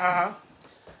 Uh-huh.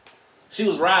 She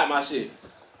was riding my shit.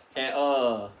 And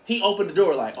he opened the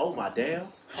door like, oh my damn.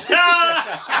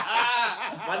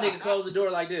 My nigga closed the door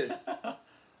like this.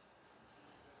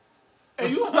 And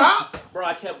you stopped? Bro,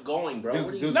 I kept going, bro.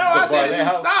 What do you- No, I said you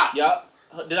stopped. Yup.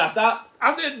 Did I stop?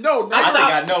 I said no. I Never. think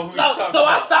I know who you're No, talking so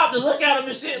I about. stopped to look at him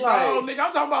and shit like, No, nigga,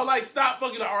 I'm talking about like stop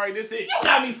fucking. All right, this it. you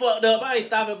got me fucked up. I ain't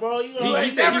stopping, bro. You know You what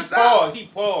ain't He said never he stopped. paused. He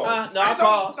paused. No, I ain't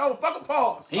talking- paused. No, fucking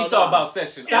pause. He Oh, talked no. about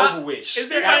session Stop. over with. Is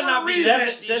there He might ever not a be reason?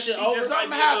 that. Session He over. just might Something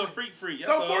be a little happened. freak.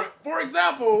 So for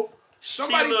example,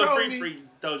 somebody she a little told freak me.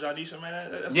 though, Johnisha, man.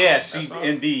 That's Yeah, all. she That's all.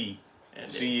 indeed. And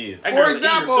She is. that For girl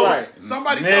example, eat her Right.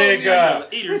 somebody Nigga.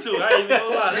 told me. Eat her too. I ain't even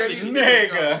gonna lie. Here That these bitch,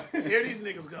 niggas Nigga. go. Here these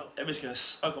niggas go. that bitch can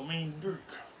suck a mean dick.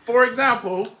 For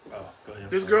example, Oh, go ahead.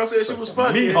 this girl said she was Me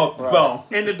fucking, off the bone.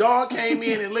 and the dog came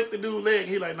in and licked the dude's leg.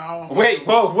 He like, no, I don't fuck Wait,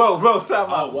 no more. whoa, time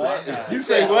Oh, out. what? You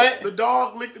say what? The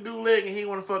dog licked the dude's leg and he didn't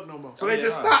want to fuck no more. So Oh, they yeah,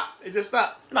 just nah. stopped. They just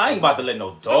stopped. No, I ain't about to let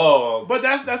no dog. But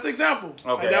that's the example. Okay,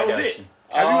 Like, that I was got it. you.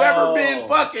 Have you ever been Oh.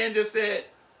 fucking and just said,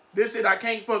 this it, I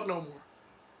can't fuck no more?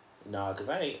 Nah, cause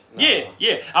I ain't. Nah.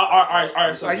 Yeah. All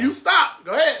right. So, Like, you stop.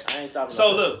 Go ahead. I ain't stopping. so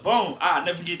no look, boom. I'll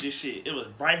never forget this shit. It was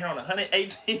right here on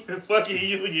 118th fucking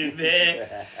Union, man.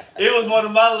 It was one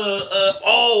of my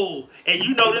little, and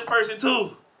you know this person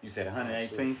too. You said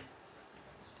 118?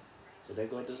 Did they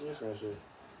go into this restaurant shit?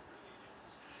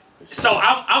 So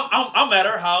I'm at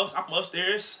her house. I'm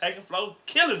upstairs, second floor,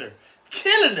 killing her.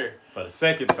 For the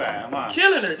second time, huh?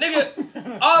 Killing her,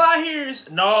 nigga. All I hear is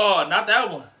no, not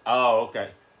that one, Oh,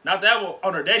 okay. not that one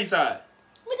on her daddy side.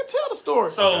 Nigga, tell the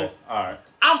story. So Okay. All right.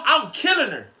 I'm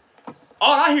killing her.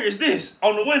 All I hear is this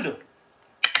on the window.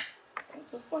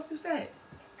 What the fuck is that?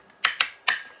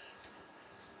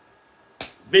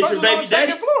 Bitch, Fuck your was on baby the second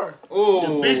daddy. floor. Ooh.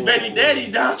 The bitch baby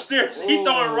daddy downstairs. He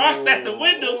throwing rocks at the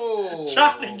windows, Ooh.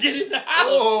 trying to get in the house.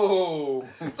 Oh.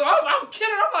 So I'm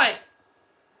killing her. I'm like,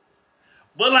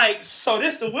 but like, so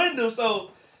this the window.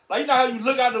 So like, you know how you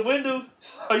look out the window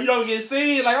so you don't get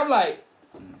seen. Like I'm like,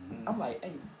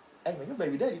 hey man, your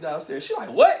baby daddy downstairs. She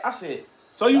like, what? I said,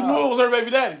 So you knew it was her baby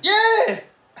daddy? yeah.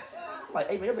 I'm like,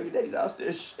 hey man, your baby daddy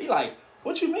downstairs. She like,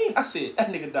 what you mean? I said, that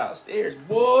nigga downstairs,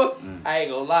 boy. I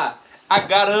ain't gonna lie. I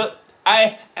got up. I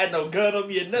ain't had no gun on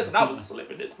me or nothing. I was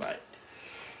slipping this night.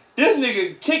 This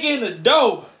nigga kick in the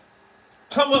door,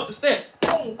 come up the steps.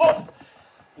 Boom, boom.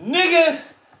 Nigga,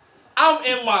 I'm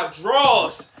in my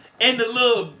drawers in the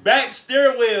little back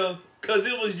stairwell because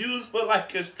it was used for like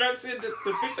construction to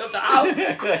pick up the house.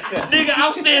 Nigga,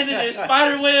 I'm standing in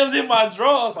spider webs in my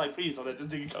drawers. Like, please don't let this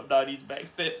nigga come down these back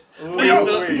steps. Please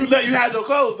don't. You had your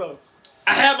clothes though.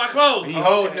 I had my clothes. He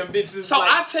holding them bitches. So like,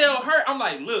 I tell her, I'm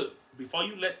like, look, before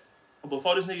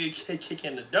this nigga kick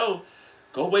in the door,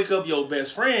 go wake up your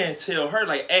best friend. Tell her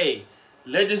like, hey,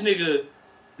 let this nigga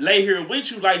lay here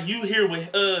with you like you here with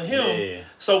him. Yeah.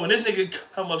 So when this nigga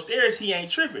come upstairs, he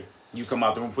ain't tripping. You come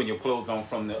out the room putting your clothes on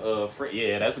from the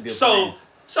yeah, that's a good So plan.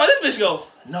 so this bitch go,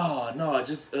 no,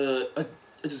 just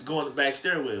go in the back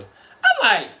stairwell. I'm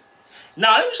like,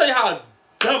 nah, let me show you how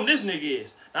dumb this nigga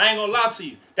is. I ain't gonna lie to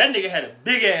you. That nigga had a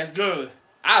big ass gun.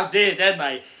 I was dead that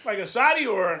night. Like a shotty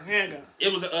or a handgun?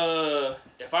 It was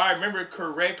if I remember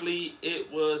correctly,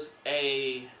 it was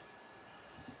a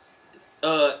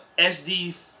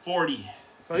SD-40.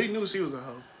 So he knew she was a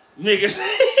hoe. Niggas.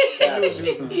 He had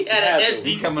an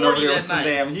He SD-40 coming over there that with some night.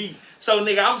 damn heat. So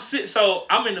nigga,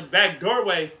 I'm in the back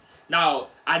doorway. Now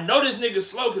I know this nigga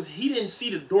slow because he didn't see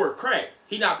the door cracked.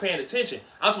 He not paying attention.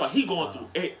 I'm talking about he going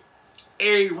through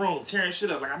every room, tearing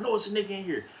shit up. Like, I know it's a nigga in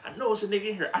here.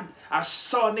 I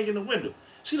saw a nigga in the window.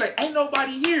 She like, ain't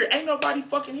nobody here. Ain't nobody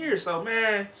fucking here. So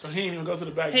man, So he didn't even go to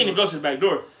the back he didn't door. go to the back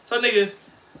door. So nigga,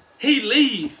 he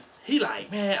leave. He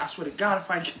like, man, I swear to God, if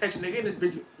I catch a nigga in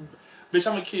this bitch,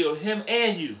 I'm gonna kill him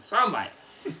and you. So I'm like,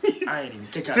 I ain't even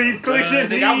think I Teeth clicking,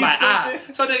 nigga, I'm knees like,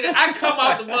 clicking. So nigga, I come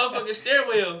off the motherfucking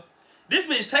stairwell. This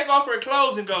bitch take off her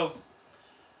clothes and go,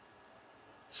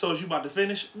 so is you about to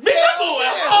finish? Bitch, I'm going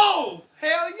home.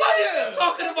 Hell What are you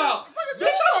talking about? Bitch, I'm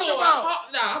talking going about?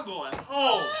 home. Nah, I'm going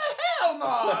home. Hell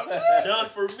no. Done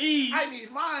for me. I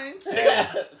need mine.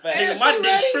 Nigga, my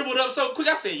dick shriveled up so quick.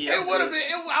 I said, yeah. It would have been.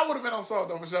 I would have been on salt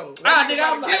though for sure. Nigga,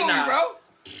 I'm kill like, me, bro.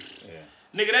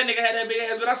 Nigga, that nigga had that big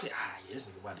ass, but I said, yeah, this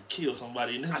nigga about to kill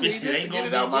somebody, and this I need bitch this ain't to get gonna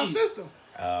it be out my me. system.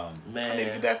 Man, I need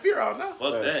to get that fear out now.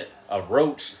 Fuck that. A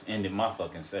roach ended my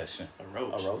fucking session. A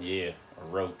roach. A roach? Yeah, a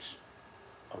roach.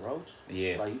 A roach?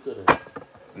 Yeah. Like you could have.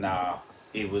 Nah,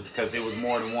 it was because it was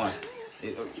more than one.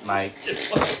 Like,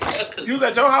 You was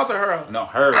at your house or her house? no,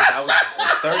 hers. I was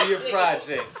at 30th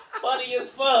Projects. Funny as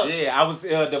fuck. Yeah, I was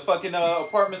the fucking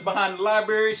apartments behind the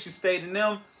library. She stayed in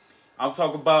them. I'm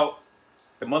talking about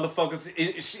the motherfuckers.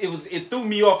 It threw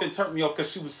me off and turned me off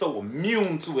because she was so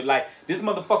immune to it. Like this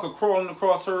motherfucker crawling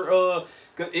across her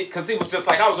because it was just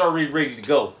like I was already ready to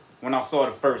go when I saw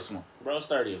the first one. Bro, it's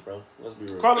 30th, bro. Let's be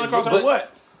real. Crawling across her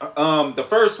what? The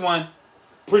first one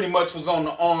pretty much was on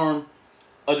the arm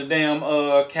of the damn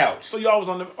couch. So y'all was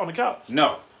on the couch?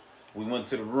 No. We went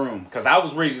to the room because I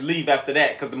was ready to leave after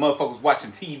that because the motherfucker was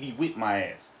watching TV with my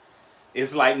ass.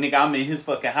 It's like, nigga, I'm in his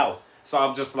fucking house. So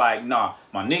I'm just like, nah,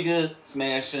 my nigga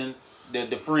smashing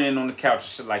the friend on the couch and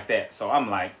shit like that. So I'm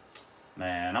like,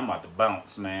 man, I'm about to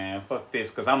bounce, man. Fuck this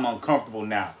because I'm uncomfortable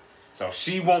now. So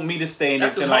she want me to stay and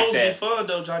everything like that. Be fun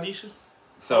though, Johnisha.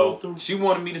 So she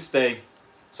wanted me to stay.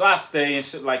 So I stay and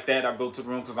shit like that. I go to the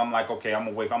room because I'm like, okay, I'm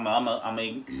away.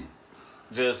 I'm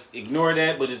just ignore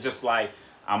that. But it's just like,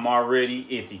 I'm already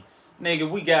iffy. Nigga,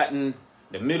 we got in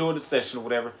the middle of the session or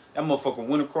whatever. That motherfucker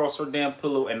went across her damn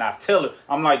pillow and I tell her,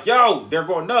 I'm like, yo, there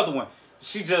go another one.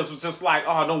 She just was just like,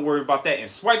 oh, don't worry about that. And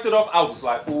swiped it off. I was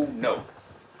like, ooh, no.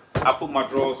 I put my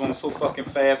drawers on so fucking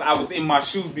fast. I was in my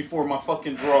shoes before my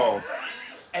fucking drawers.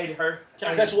 Ain't her. Can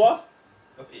I cut you off?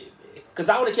 Because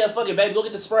I would have kept fucking, baby. Go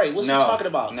get the spray. What you talking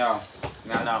about? No.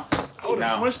 I would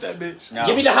have smushed that bitch. No.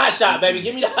 Give me the hot shot, baby.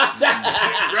 Give me the hot shot.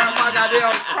 Grab my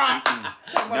goddamn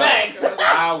crop. Max.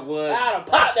 I was. I'd have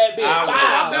popped that bitch. I was-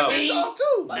 Wow. That bitch off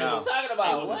too. What No. are you talking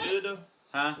about? Was What? it good though?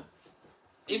 Huh?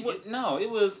 It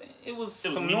was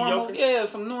some mediocre? normal. Yeah,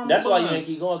 some normal. That's why you buns. didn't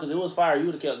keep going, because it was fire. You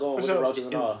would have kept going with the sure. roaches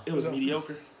and all. It was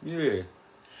mediocre. Yeah.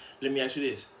 Let me ask you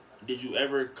this: did you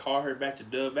ever call her back to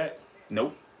dub back?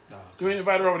 Nope. No. You ain't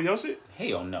invite her over to your shit?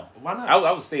 Hell no. Why not?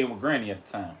 I was staying with Granny at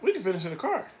the time. We can finish in the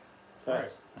car.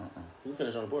 Facts. You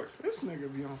finish on the porch. This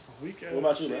nigga be on some weak ass What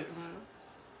about you, shit, man?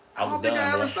 I don't think I done,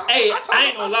 ever bro. stopped. Hey, told I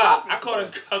ain't him gonna stopped lie. it. I caught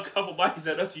a couple bodies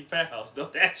at Auntie Pat House. Though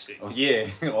that shit. Oh yeah,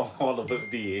 all of us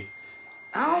did.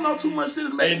 I don't know too much shit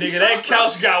to make Hey me nigga, stop, that bro.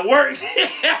 couch got work.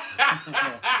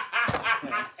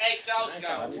 That couch Nice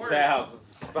got house. work. That house was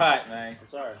the spot, man. I'm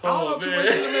sorry. I don't know Oh, too man.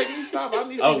 much shit to make me stop. I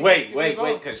need Oh some wait, get this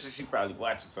on. because she probably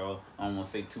watching, so I don't want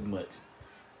to say too much,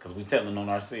 because we telling on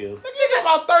ourselves. Nigga, you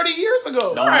talking about 30 years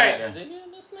ago. Don't Right. matter.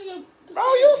 This nigga. Bro,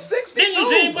 you 62. Didn't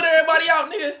Eugene put everybody out,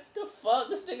 nigga? The fuck?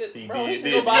 This nigga. He bro, did, he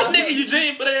did. go buy This nigga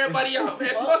Eugene put everybody out, man.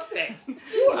 Fuck that.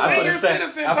 You a senior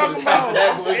citizen talking about that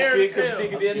I'm bullshit scared because to nigga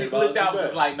tell. then nigga looked out was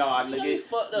just like, nah, You nigga,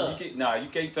 fucked up. you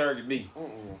can't target me.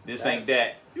 This That's- ain't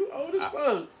that. You old as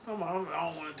fuck. Come on, I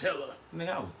don't want to tell her. Nigga,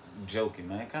 I was joking,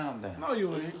 man. Calm down. No,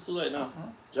 you ain't. It's too late now.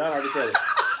 John already said it.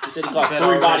 He said he caught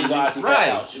 3 bodies on IT Right.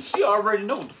 couch. She already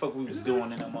know what the fuck we was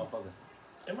doing in that motherfucker.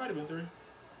 It might have been 3.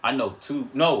 I know 2.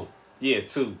 No. Yeah,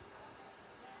 2.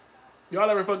 Y'all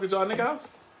ever fucked at y'all nigga house?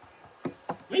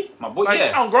 Me? My boy, Like,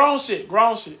 yes. on grown shit.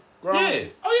 Grown yeah.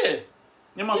 shit. Oh yeah.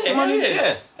 In my Yeah, 20s, yeah.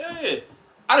 yes. Yeah.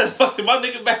 I done fucked in my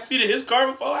nigga backseat of his car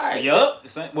before. All right. Yup.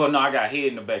 Well, no, I got head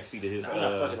in the back seat of his. I'm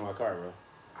not fucking in my car, bro.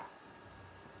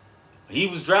 He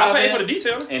was I driving, paid for the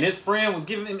detail. and his friend was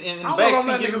giving him in the I don't know back if I'm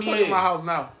seat letting giving niggas me fuck in head. my house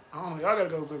now. I don't know. Y'all gotta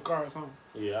go to the car or something.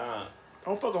 Yeah,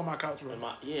 Don't fuck on my couch, bro.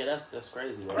 yeah, that's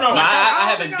crazy, bro. No, No, I don't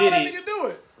haven't think did I'll it let nigga do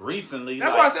it. recently.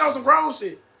 That's like, why I said on some grown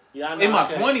shit. Yeah, I know, in my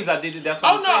okay. 20s, I did it. That's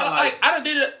what Oh I'm no, saying. like I done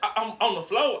did it on the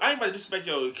floor. I ain't about to disrespect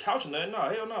your couch or nothing. No,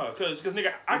 hell no. Cause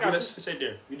nigga, I got a sister sit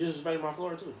there. You disrespected my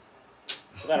floor too.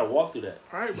 I gotta walk through that.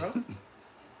 All right, bro.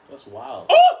 That's wild.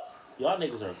 Oh! Y'all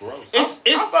niggas are gross. It's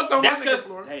I fucked on my that's nigga 'cause-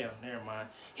 floor. Damn, never mind.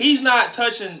 He's not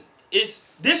touching. This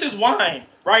is wine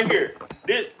right here.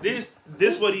 This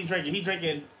what he drinking. He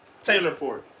drinking Taylor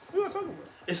Port. What you talking about?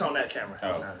 It's on that camera. Oh.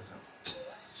 It's not, it's on.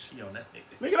 She on that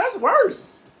nigga. Nigga, that's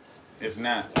worse. It's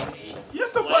not.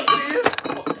 Yes, the fuck it is.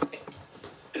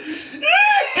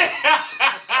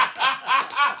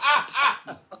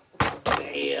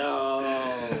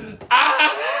 Damn.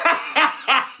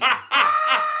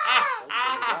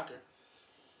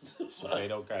 She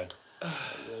said okay.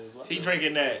 He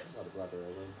drinking that.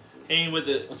 He ain't with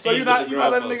the. So you gonna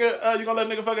let a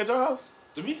nigga fuck at your house?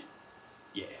 To me?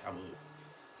 Yeah, I would.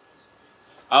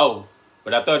 Oh,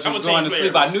 but I thought you was going to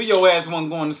sleep. I knew your ass wasn't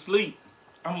going to sleep.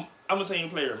 I'm a team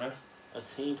player, man. A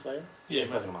team player? Yeah,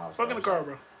 fucking in my house. Fuck in the car,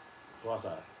 bro. Go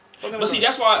outside. But see,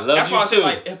 that's why I said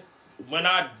like when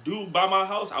I do buy my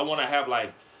house, I want to have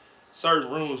like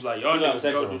certain rooms. Like y'all niggas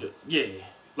go do the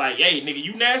Like, hey, nigga,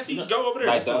 you nasty? Go over there.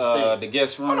 Like the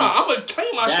guest room. Hold on, I'm gonna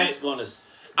clean my shit.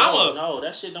 No,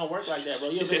 that shit don't work like that, bro.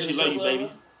 You ever said she love you,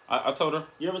 baby. I told her.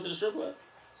 You ever been to the strip club?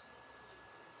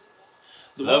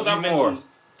 The ones I've been to,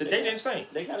 they didn't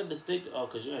stink. They got a distinct. Oh,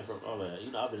 cause you ain't from. Oh man,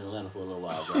 you know I've been in Atlanta for a little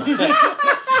while, bro.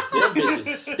 Them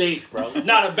bitches stink, bro.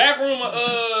 Now the back room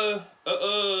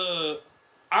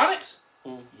Onyx.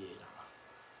 Yeah,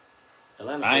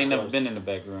 Atlanta. I ain't never been in the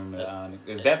back room at Onyx.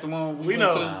 Is that the one we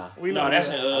went to? We know. That's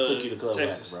in I took you to club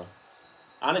Texas, bro.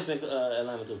 Onyx in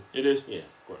Atlanta too. It is. Yeah,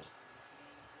 of course.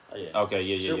 Oh yeah. Okay,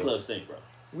 yeah. Strip club stink, bro.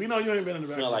 We know you ain't been in the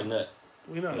back. Smell like nut.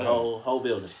 We know. The whole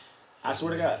building. I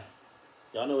swear to God.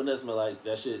 Y'all know what nut smell like?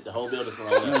 That shit. The whole building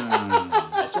smell like nut.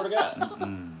 I swear to God.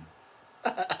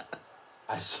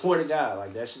 I swear to God,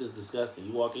 like that shit is disgusting.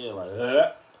 You walk in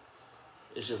like,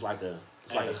 it's just like a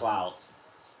cloud.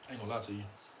 I ain't gonna lie to you.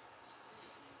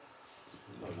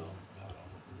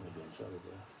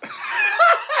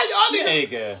 Y'all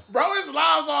niggas, bro, his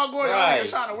lives all going. Y'all niggas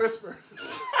trying to whisper.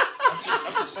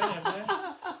 I'm just saying, man.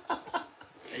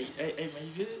 Hey, man,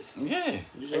 you good? Yeah.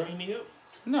 You sure you need help?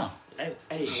 No.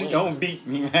 Hey, she don't beat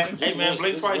me, man. Hey, man,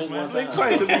 blink twice, man. Blink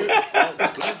twice.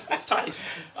 Twice.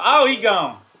 Oh, he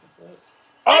gone.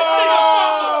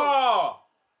 Oh!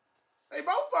 They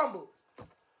both fumbled.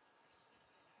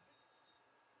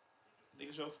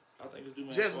 I think it's due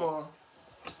man. Jets ball.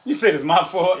 You said it's my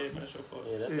fault. Yeah, man, it's your fault.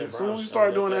 Yeah, that's as soon as you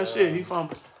start doing that shit, he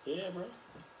fumbled. Yeah, bro.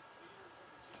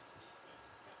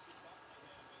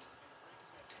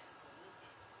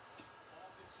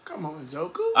 Come on,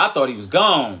 Joku. I thought he was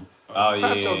gone. Oh,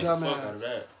 Clap yeah. your dumb Fuck out of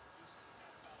ass.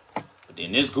 that. But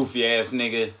then this goofy ass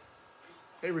nigga.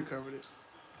 They recovered it.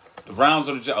 The Browns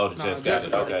or the Jets? Oh, the Jets got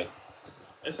it. Okay.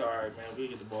 It's all right, man. We'll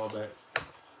get the ball back.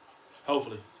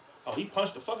 Hopefully. Oh, he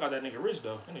punched the fuck out of that nigga Rich,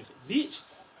 though. That nigga said, bitch.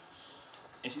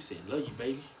 And she said, love you,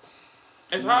 baby.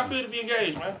 That's how I feel to be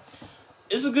engaged, man.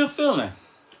 It's a good feeling.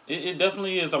 It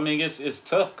definitely is. I mean, it's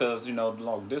tough because, you know,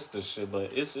 long distance shit,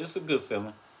 but it's a good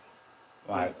feeling.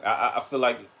 Like, I feel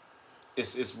like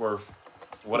it's worth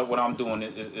what I'm doing.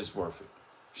 It's worth it.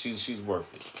 She's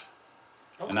worth it.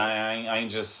 Okay. And I ain't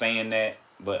just saying that,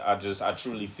 but I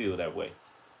truly feel that way.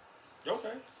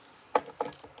 Okay.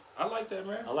 I like that,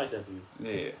 man. I like that for you.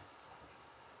 Yeah.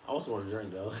 I also want to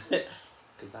drink though,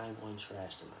 cause I ain't going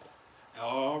trash tonight.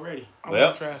 Already. I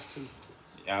want trash too.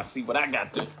 Y'all see what I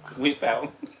got to whip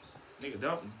out. Nigga,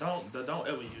 don't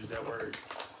ever use that word.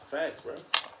 Facts, bro.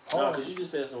 No, cause you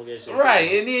just said some gay shit. Right,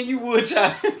 too. And then you would try.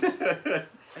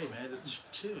 Hey man,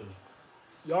 just chill.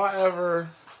 Y'all ever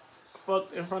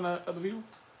fucked in front of other people?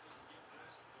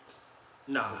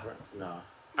 Nah.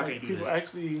 I can't do people that.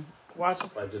 actually watching?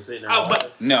 Like just sitting there.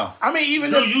 But no. I mean, even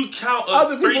do you count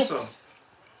a threesome?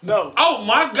 No. Oh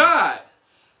my God.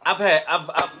 I've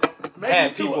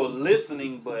had people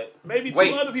listening, but maybe two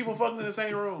other people fucking in the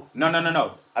same room.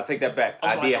 No. I take that back.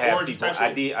 I did have people.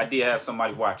 I did have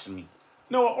somebody watching me.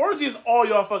 No, an orgy is all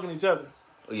y'all fucking each other.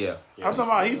 Yeah. I'm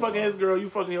talking about he fucking his girl, you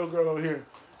fucking your girl over here.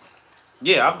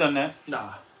 Yeah, I've done that.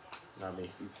 Nah. Not me.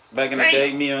 Back in the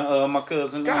day, me and my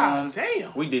cousin, God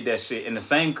damn, we did that shit. And the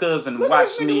same cousin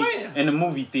watched me in the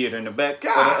movie theater, in the back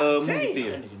of the movie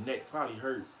theater. That nigga neck probably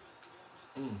hurt.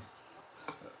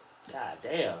 God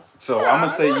damn. So I'm gonna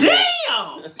say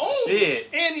damn. Shit.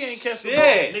 And he ain't catch the ball.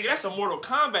 Nigga, that's a Mortal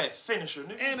Kombat finisher,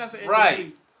 nigga. And that's an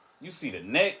right. You see the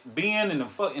neck bend and the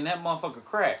fuck and that motherfucker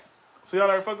crack. So y'all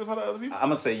ever fucked in front of other people? I'm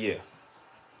gonna say yeah.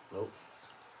 Nope.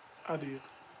 I did.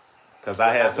 Cause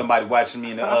I had somebody watching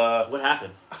me in the What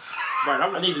happened? Right,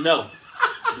 I need to know.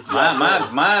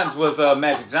 Mine was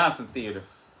Magic Johnson Theater,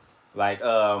 like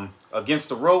Against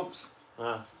the Ropes,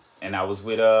 and I was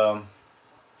with You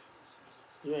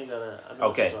ain't gotta. I know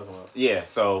okay. What you're talking about. Yeah,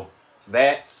 so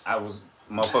that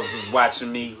motherfuckers was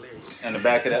watching me in the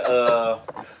back of the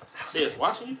They was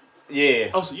watching you?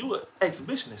 Yeah. Oh, so you an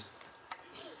exhibitionist?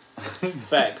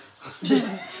 Facts.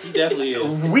 He definitely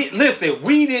is.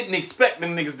 We didn't expect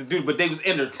them niggas to do it, but they was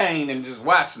entertained and just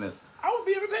watching us. I would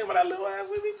be entertained by that little ass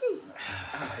with me too.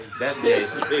 That's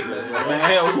it.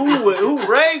 Man, who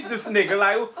raised this nigga?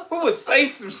 Like, who would say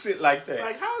some shit like that?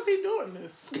 Like, how is he doing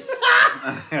this?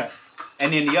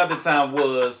 And then the other time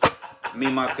was me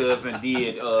and my cousin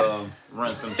did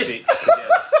run some chicks together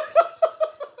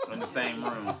in the same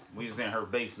room. We was in her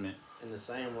basement. In the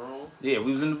same room? Yeah,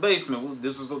 we was in the basement.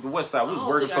 This was the west side. We was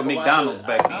working for I could McDonald's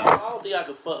back then. I don't think I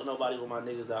could fuck nobody with my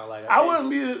niggas down like I wouldn't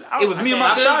be. It was me and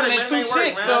my cousin and two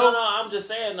chicks. No, I'm just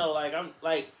saying though. Like I'm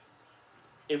like,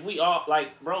 if we all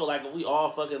like, bro, like if we all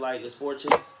fucking like, it's 4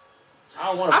 chicks. I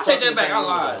don't want to. I take that back. I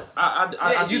lied.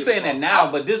 I you saying that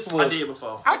now, but this was I did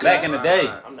before. back in the day.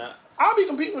 I'm not. I'll be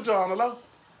competing with y'all on the low.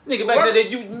 Nigga, back in the day,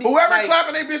 whoever like,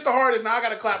 clapping they bitch the hardest, now I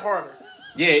gotta clap harder.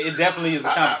 Yeah, it definitely is a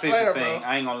competition playing, thing. bro.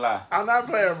 I ain't gonna lie. I'm not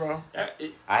playing, bro.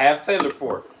 I have Taylor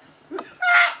Port.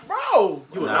 Bro,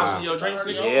 You announcing your drinks,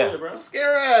 nigga? Yeah. Bro.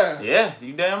 scare ass. Yeah,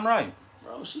 you damn right.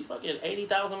 Bro, she fucking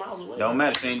 80,000 miles away. Don't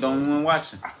matter. She ain't the only one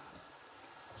watching.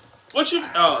 What you?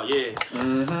 Oh yeah.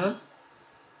 Mm-hmm.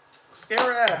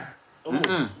 Scare ass.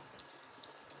 Mm-mm.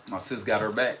 My sis got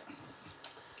her back.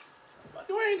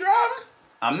 You ain't driving?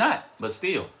 I'm not, but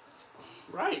still.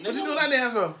 Right. What you doing that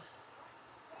dance for?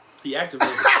 He activated.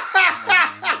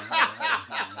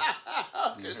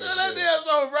 What you doing that dance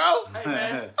for, bro? Hey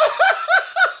man.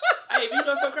 Hey, you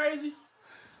know so crazy?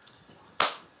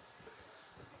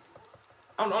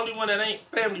 I'm the only one that ain't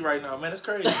family right now, man. That's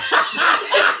crazy.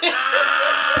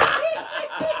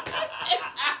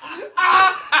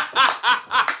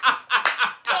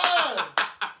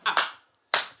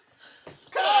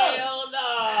 Hell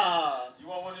no. You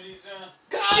want one of these, John?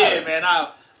 Yeah, man.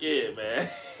 Yeah, man.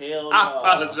 Hell no. I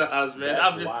apologize, man.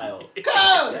 That's wild. Cuz.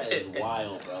 That is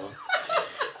wild, bro.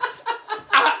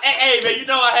 Hey, man, you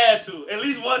know I had to. At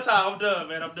least one time. I'm done,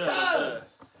 man. I'm done.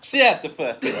 She had to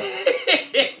fuck. My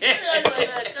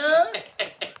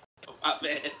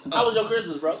bad. How was your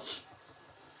Christmas, bro?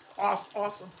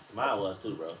 Awesome. Mine was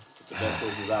too, bro. It's the best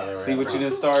Christmas I've ever See had. what you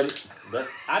done started? Best,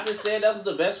 I just said that was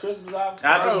the best Christmas I've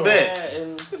I just ever bet. had.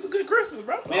 And It's a good Christmas,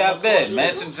 bro. Yeah, I Almost bet. 20 years.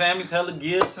 Matching jammies, hella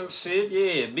gifts and shit.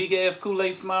 Yeah, big ass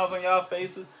Kool-Aid smiles on y'all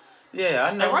faces. Yeah,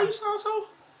 I Hey, know. why you sound so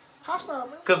hostile,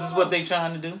 man? Because it's what they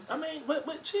trying to do. I mean,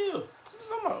 but chill.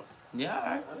 What's up, bro? Yeah, all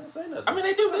right. I didn't say nothing. I mean,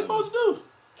 they do what they supposed to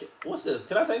do. What's this?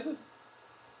 Can I taste this?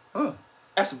 Huh.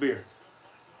 That's a beer.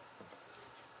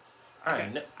 I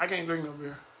ain't I can't drink no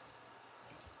beer.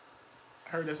 I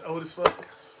heard that's old as fuck.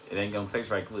 It ain't gonna taste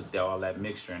right with all that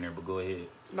mixture in there, but go ahead.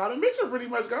 Nah, the mixture pretty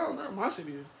much gone. Now. My shit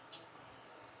is.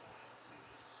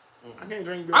 I can't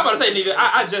drink beer. I'm about to say, nigga,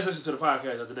 I just listened to the podcast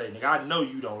the other day, nigga. I know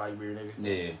you don't like beer, nigga.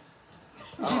 Yeah.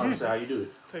 I don't understand how you do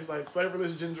it. Tastes like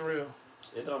flavorless ginger ale.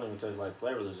 It don't even taste like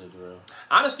flavorless ginger ale.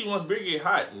 Honestly, once beer get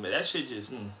hot, man, that shit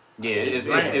just, Yeah,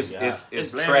 It's it's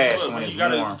bland trash as fuck, when man. it's You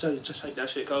gotta warm. take that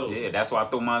shit cold. Yeah, that's why I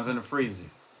throw mine in the freezer.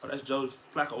 Oh, that's Joe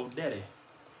Flacco old daddy.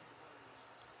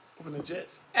 Open the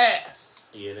Jets. Ass.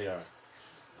 Yeah, they are.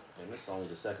 And this is only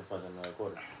the second fucking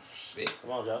quarter. Shit.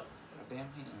 Come on, Joe. Damn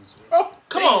hands. Oh,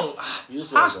 Come on. You High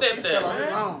supposed step to. that, fell on his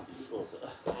man. own. You supposed to.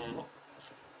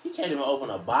 He can't even open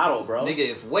a bottle, bro. Nigga,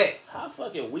 it's wet. How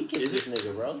fucking weak is this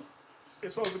nigga, bro?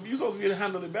 It's supposed to be. You supposed to be able to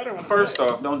handle it better when First it's wet.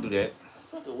 off, don't do that.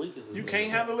 How fucking weak is this You nigga?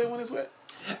 can't handle it when it's wet.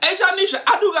 Hey, Janisha,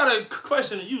 I do got a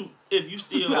question to you if you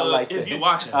still, I like if that. you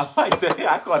watching. I like that.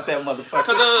 I caught that motherfucker.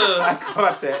 Cause I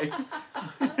caught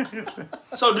that.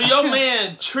 so do your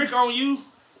man trick on you?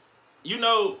 You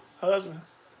know, Husband.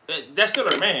 that's still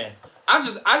her man. I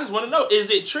just want to know,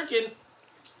 is it tricking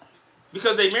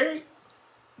because they married?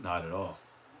 Not at all.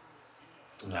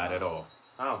 Not at all.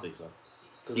 I don't think so.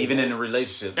 Even in a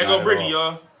relationship. There not go at Brittany,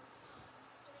 all. y'all.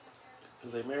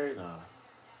 Because they married? Nah.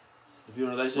 If you're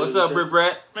in a relationship, What's with up, a Brit chick-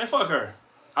 Brat? Man, fuck her.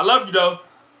 I love you though.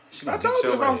 She I gonna told beat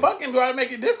you if your I'm ass. fucking, do I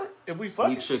make it different? If we We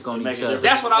fucking. trick on You make each it other. different.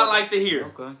 That's what I like to hear.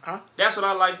 Okay. That's what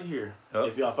I like to hear. Yep.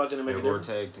 If y'all fucking to make a We're a difference.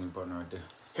 tag team partner right there.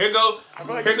 Here go, I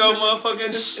feel like here it's a go, different- motherfucking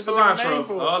it's a different name cilantro.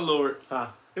 for it. Oh Lord. Huh?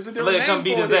 It's a So different let him come name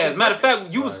beat for his it if ass. we Matter of fucking.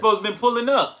 fact, you was supposed to been pulling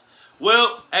up.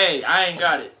 Well, hey, I ain't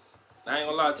got it. I ain't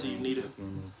gonna lie to you, Nita.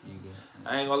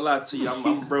 I ain't gonna lie to you.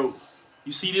 I'm broke.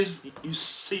 You see this? You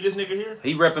see this nigga here?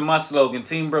 He repping my slogan,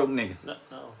 Team Broke Nigga. No.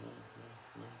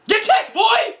 Get kicked,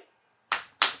 boy!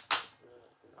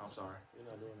 I'm sorry. You're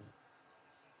not doing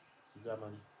it. You got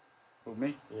money. Who,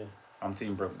 me? Yeah. I'm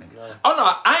Team Broke Nigga. No. Oh no,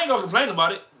 I ain't gonna complain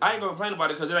about it. I ain't gonna complain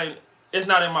about it because it's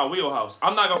not in my wheelhouse.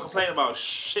 I'm not gonna complain about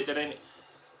shit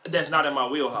that's not in my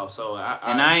wheelhouse. So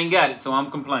I ain't got it, so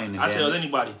I'm complaining. I damn tell it.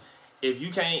 anybody, if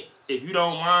you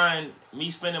don't mind me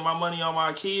spending my money on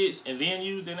my kids and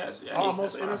then that's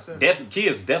Almost that's fine. innocent.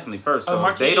 Kids definitely first. So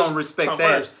My if they kids don't respect come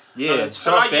that, first. yeah,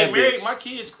 Until I chalk get that married, bitch. my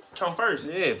kids come first.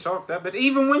 Yeah, chalk that. But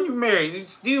even when you married, you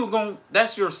still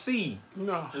that's your seed.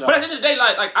 No. But at the end of the day,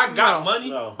 like I got money,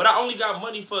 No. but I only got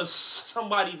money for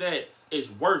somebody that is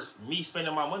worth me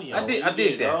spending my money on. I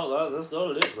did that. No, let's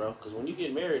go to this, bro. Because when you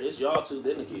get married, it's y'all two,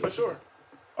 then the kids. For sure.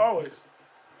 Always.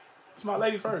 It's my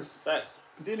lady first. Facts.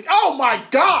 Then oh my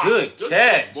God. Good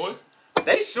catch. boy.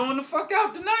 They showing the fuck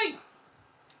out tonight.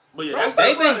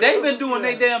 But yeah, they've been doing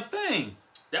their damn thing.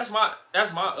 That's my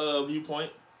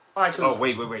viewpoint. Like,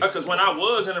 wait. Because when I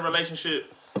was in a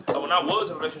relationship,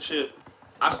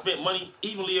 I spent money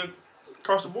evenly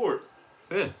across the board.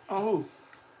 Yeah. On who?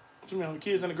 What you mean, on the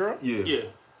kids and the girl? Yeah.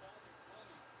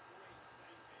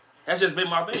 That's just been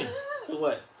my thing.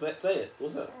 What? Say it.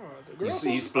 What's up?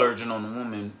 He's splurging on the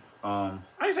woman. I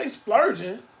ain't say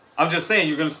splurging. I'm just saying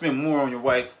you're gonna spend more on your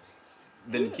wife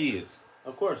than the kids.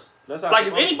 Of course. That's how. Like,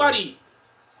 if anybody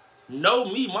know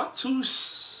me, my 2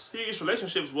 serious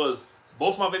relationships was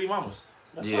both my baby mamas.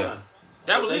 That's fine.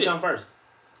 That was they it. come first.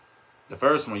 The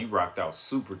first one you rocked out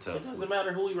super tough. It doesn't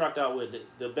matter who we rocked out with.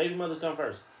 The baby mothers come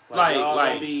first. Like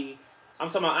gonna be. I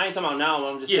ain't talking about now.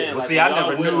 I'm just saying. Well, like, see, I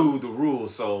never knew the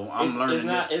rules, so I'm learning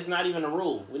It's not even a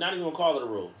rule. We're not even gonna call it a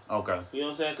rule. Okay. You know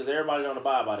what I'm saying? Because everybody don't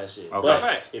abide by that shit. Okay.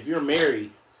 But if you're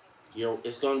married,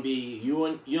 it's gonna be you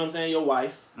and you know what I'm saying, your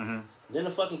wife, then the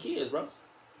fucking kids, bro.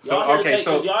 Y'all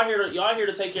here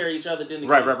to take care of each other. Then the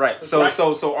kids. Right.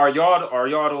 So are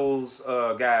y'all those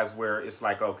guys where it's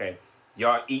like, okay,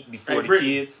 y'all eat before the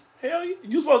kids? Hell,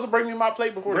 you supposed to bring me my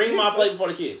plate before the kids. Bring my plate before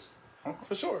the kids.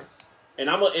 For sure. And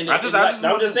I'm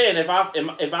just saying, if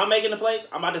I'm making the plates,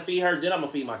 I'm about to feed her, then I'm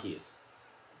gonna feed my kids.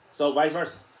 So vice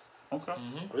versa. Okay.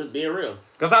 I'm just being real.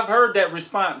 Because I've heard that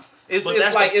response. It's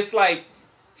like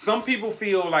some people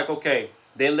feel like, okay,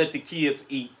 they let the kids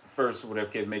eat first or whatever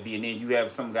case may be, and then you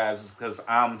have some guys because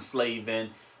I'm slaving,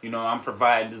 I'm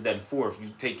providing this, that, and fourth. You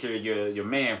take care of your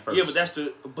man first. Yeah,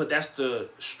 but that's the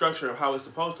structure of how it's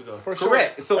supposed to go. For sure.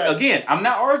 Correct. So again, I'm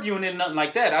not arguing in nothing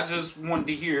like that. I just wanted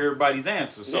to hear everybody's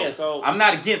answer. So I'm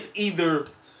not against either,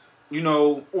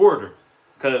 order.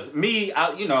 Cause me,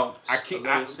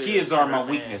 kids are my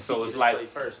weakness. So it's like,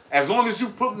 as long as you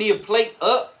put me a plate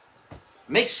up,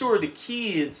 make sure the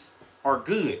kids are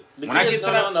good.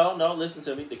 No, listen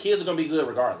to me. The kids are gonna be good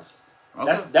regardless.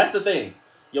 Okay. That's the thing.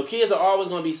 Your kids are always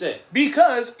gonna be set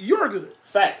because you're good.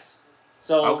 Facts.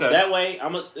 So that way,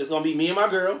 it's gonna be me and my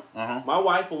girl, my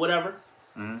wife or whatever.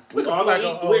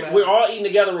 We're all eating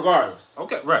together regardless.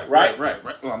 Okay, right.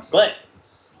 Oh, I'm sorry. But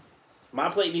my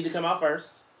plate need to come out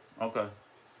first. Okay.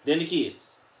 Then the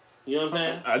kids. You know what I'm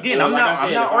saying? Again, I'm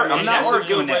not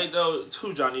arguing that. Though,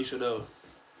 too, Janisha, though.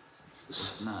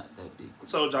 It's not that big.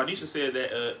 So Janisha said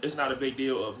that it's not a big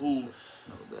deal of who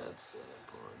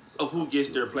gets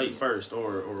their plate first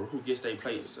or who gets their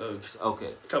plates a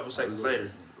couple seconds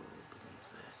later.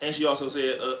 And she also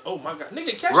said, "Oh my God,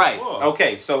 nigga, catch the ball."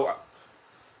 Okay, so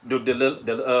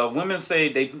the women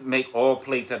say they make all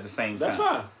plates at the same time. That's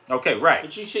fine. Okay, right.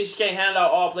 But she can't hand out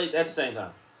all plates at the same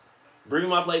time. Bring me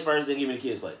my plate first, then give me the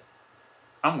kids' plate.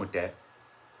 I'm with that.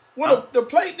 Well, the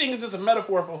plate thing is just a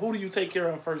metaphor for who do you take care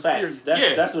of first. Facts.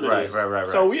 That's what it is. Right.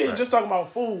 So we ain't just talking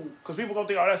about food because people gonna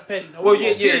think, oh, that's petty. No, well,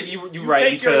 you right.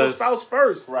 Take care of your spouse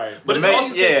first, right? But it's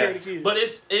also take care of the kids. But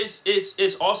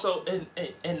it's also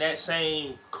in that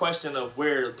same question of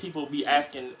where people be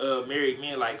asking married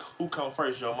men like, who come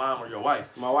first, your mom or your wife?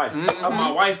 My wife.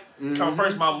 My wife come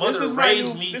first. My mother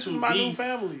raised me to be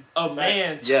family. A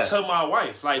man to my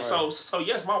wife. Like so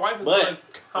yes, my wife is gonna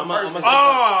come first.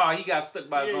 He got stuck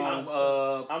by his own.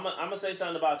 I'm gonna say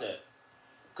something about that,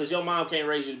 cause your mom can't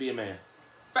raise you to be a man.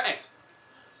 Facts.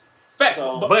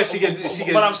 So, but she can.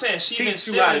 But I'm saying she teach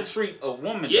you how to treat a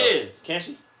woman. Yeah, though. Can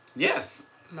she? Yes.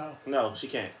 No, she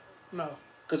can't. No.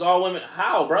 Cause all women,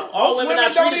 how, bro? All women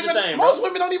not treated the same. Most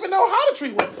women don't even know how to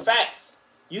treat women. Facts.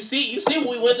 You see what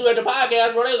we went through at the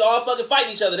podcast, bro. They was all fucking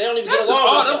fighting each other. They don't even get along.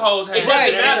 All them hoes it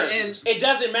doesn't matter. It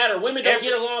doesn't matter. Women don't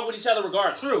get along with each other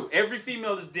regardless. True. Every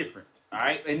female is different. All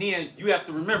right, and then you have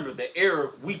to remember the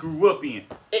era we grew up in.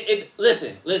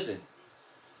 Listen.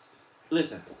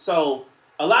 So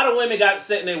a lot of women got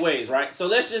set in their ways, right? So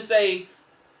let's just say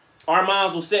our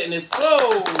moms were setting this.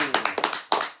 Whoa!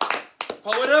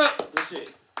 Pull it up. Good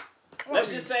shit. Let's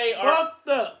just say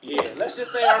let's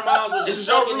just say our moms were just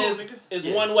stuck in this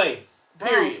one way.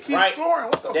 Period. Keep right?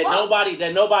 scoring. What the that fuck?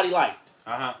 nobody liked.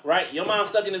 Right. Your mom's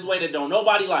stuck in this way that don't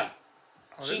nobody like.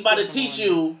 She's about to teach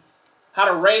you how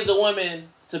to raise a woman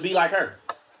to be like her.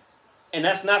 And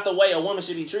that's not the way a woman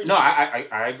should be treated. No,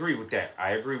 I agree with that.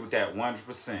 I agree with that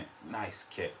 100%. Nice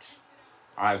catch.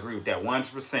 I agree with that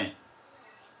 100%.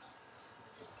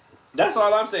 That's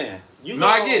all I'm saying.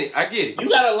 I get it. You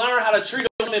gotta learn how to treat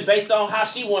a woman based on how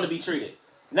she want to be treated.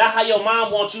 Not how your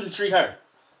mom wants you to treat her.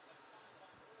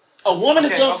 A woman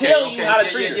is gonna tell you how to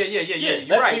treat her. Yeah.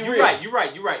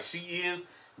 You're right. She is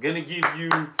gonna give you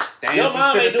the answers your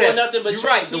mom to the ain't test. Doing nothing but you're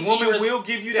right. The woman will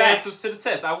give you the answers to the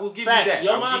test. I will give you that.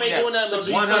 Your mom ain't doing nothing but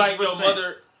you feel like your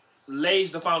mother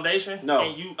lays the foundation. No.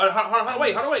 And you hold on,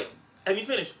 wait. Have you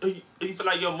finished? You feel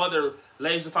like your mother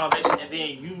lays the foundation and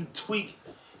then you tweak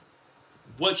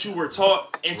what you were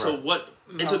taught into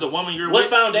into the woman you're with. What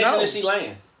foundation is she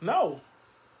laying? No.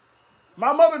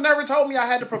 My mother never told me I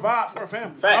had to provide for a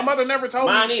family. Facts. My mother never told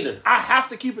Mine me either. I have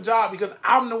to keep a job because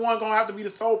I'm the one going to have to be the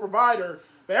sole provider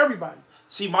for everybody.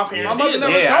 See, my parents My mother did.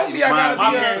 never told me I got to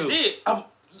My be parents a did. Along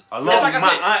Just like with I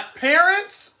my said, aunt.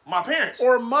 parents my parents.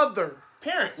 or mother.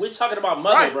 Parents. We're talking about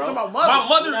mother, Right, bro. talking about mother. My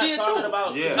mother We're not did talking too.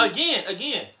 about- Yeah.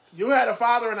 Again. You had a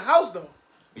father in the house though.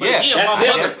 But Yeah, again, That's my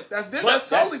different. mother. That's different. But That's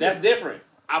totally That's different. different.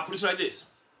 I'll put it like this.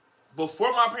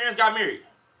 Before my parents got married,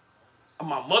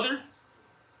 my mother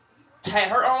had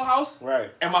her own house.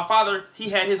 Right. And my father, he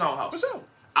had his own house. For sure.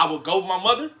 I would go with my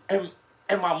mother, and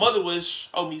my mother would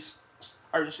show me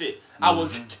certain shit. I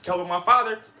would go with my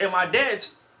father, and my dad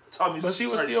taught me But she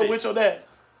was certain still shit. with your dad.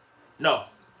 No.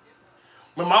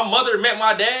 When my mother met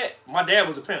my dad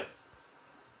was a pimp.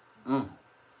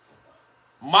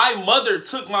 My mother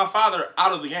took my father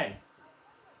out of the game.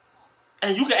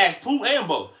 And you can ask Pooh and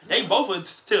Bo. They both would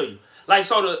tell you. Like,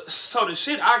 so the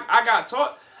shit I got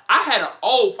taught, I had an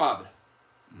old father.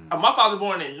 My father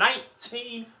born in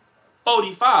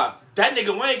 1945. That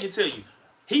nigga Wayne can tell you.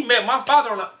 He met my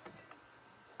father on the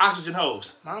oxygen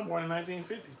hose. Mine born in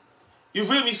 1950. You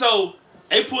feel me? So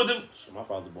they pulled them. Shit, my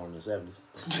father born in the 70s.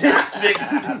 This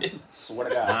nigga. Swear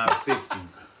to God.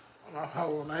 60s. My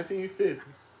father was 1950.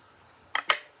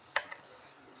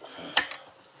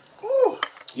 Ooh.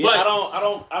 Yeah, But- I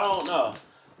don't know.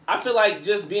 I feel like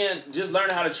just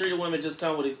learning how to treat a woman just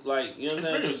come with it, like, you know what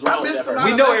I'm saying? Just I grow with missed that a lot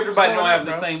person. We know lessons everybody growing don't up, have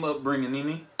the bro. same upbringing,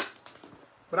 Nene.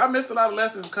 But I missed a lot of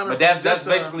lessons coming But from that's just,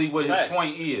 basically what his facts.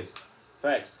 point is.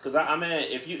 Facts, because I mean,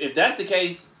 if that's the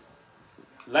case,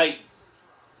 like,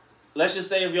 let's just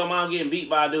say if your mom getting beat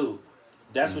by a dude,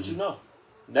 that's what you know.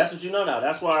 That's what you know now.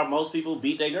 That's why most people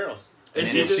beat their girls. And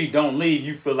It's then if either- she don't leave,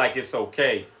 you feel like it's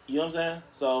okay. You know what I'm saying?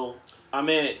 So I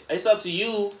mean, it's up to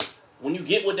you when you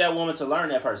get with that woman to learn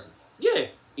that person. Yeah.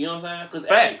 You know what I'm saying? Because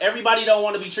Facts. everybody don't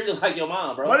want to be treated like your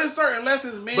mom, bro. But it's certain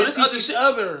lessons men But it's teach other each shit.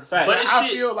 other. Facts. But But it's I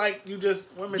shit- feel like you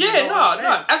just women. Yeah, just don't no.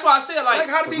 understand. That's why I said Like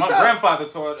how to be My tough. grandfather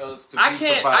taught us to I be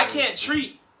can't providers.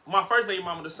 treat my first baby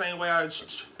mama the same way I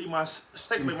treat my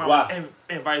second baby mama Why?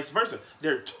 and vice versa.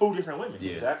 They're two different women.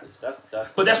 Yeah. Exactly. That's.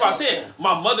 But that's why I what I'm said saying.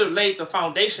 my mother laid the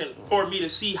foundation for me to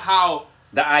see how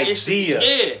The it should- idea.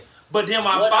 Yeah. But then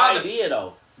my What father idea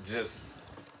though? Just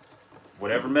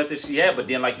whatever method she had. But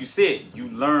then, like you said, you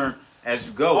learn as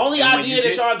you go. Only And when idea you that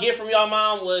get- y'all get from y'all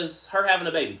mom was her having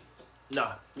a baby.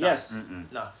 Nah. Yes.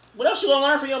 Nah. What else you gonna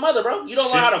learn from your mother, bro? You don't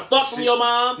Shit. learn how to fuck from Shit. your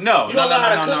mom. No, You don't no, learn no, how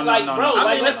to no, cook no, like, no, bro. no. I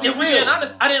Like, mean, let's if be we being real.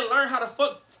 honest, I didn't learn how to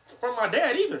fuck from my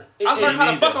dad either. It- I learned how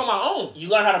to neither. fuck on my own. You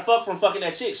learn how to fuck from fucking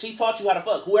that chick. She taught you how to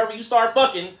fuck. Whoever you start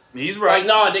fucking, He's right. like,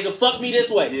 nah, nigga, fuck me this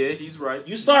way. Yeah, he's right.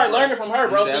 You start learning from her,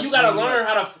 bro. He's So you gotta absolutely learn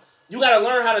right. how to. You gotta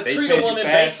learn how to They treat tell a you woman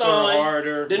faster, based on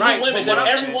harder. the new Right, women. but what Because I'm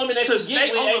every saying, woman that to you stay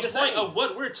get with on ain't the the point same. of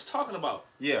what we're talking about.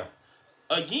 Yeah.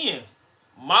 Again,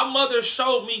 my mother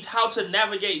showed me how to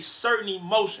navigate certain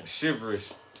emotions.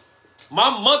 Shiverish.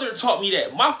 My mother taught me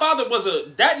that. My father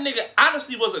that nigga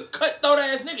honestly was a cutthroat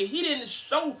ass nigga. He didn't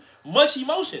show much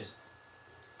emotions.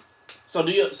 So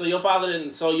your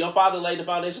father laid the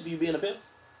foundation for you being a pimp.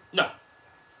 No.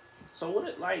 So what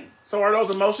it like? So are those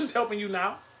emotions helping you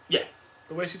now? Yeah.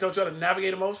 The way she taught you how to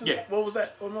navigate emotions? Yeah. What was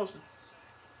that? What emotions?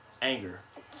 Anger,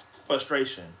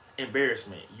 frustration,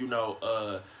 embarrassment,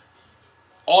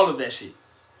 all of that shit.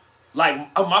 Like,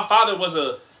 my father was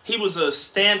a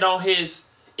stand on his,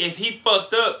 if he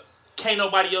fucked up, can't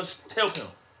nobody else help him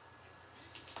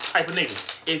type of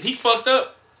nigga. If he fucked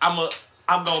up, I'm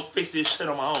gonna fix this shit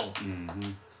on my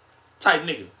own type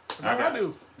nigga. That's all I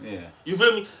do. Yeah. You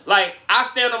feel me? Like, I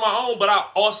stand on my own, but I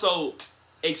also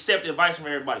accept advice from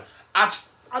everybody. I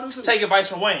I do too. take advice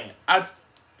from Wayne. I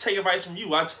take advice from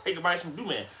you. I take advice from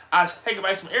Du-Man. I take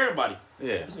advice from everybody.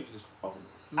 Yeah. This nigga just fucking.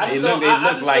 I just, It don't, look- it I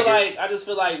look just like feel it. like I just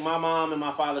feel like my mom and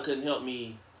my father couldn't help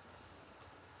me.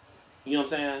 You know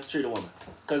what I'm saying? Treat a woman.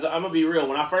 Cause I'm gonna be real.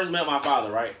 When I first met my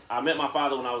father, right? I met my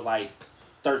father when I was like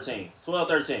 12,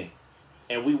 13.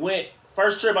 And we went,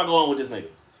 first trip I go on with this nigga.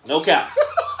 No cap.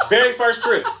 Very first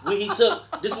trip. He took,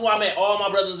 this is where I met all my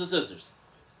brothers and sisters.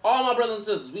 All my brothers and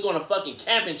sisters. We going on a fucking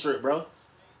camping trip, bro.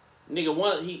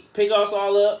 Nigga, he pick us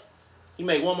all up. He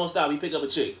make one more stop. He pick up a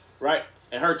chick, right?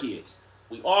 And her kids.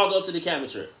 We all go to the camping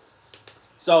trip.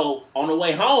 So, on the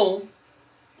way home,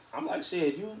 I'm like,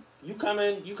 shit, you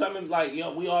coming, like,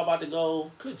 yo, we all about to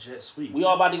go. Good jet sweet. We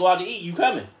all about to go out to eat. You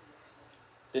coming?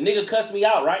 The nigga cussed me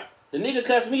out, right? The nigga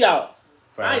cussed me out.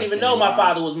 I didn't even know my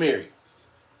father was married.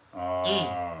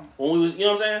 When we was, you know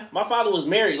what I'm saying? My father was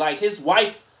married. Like, his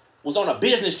wife was on a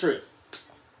business trip.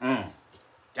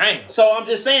 Damn. So I'm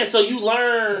just saying, so you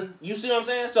learn, you see what I'm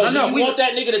saying? So No, do you want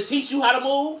that nigga to teach you how to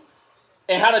move?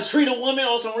 and how to treat a woman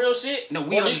on some real shit. No,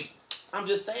 I'm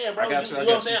just saying, bro. I got You you. know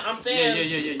what I'm saying? I'm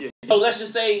saying. Yeah. So let's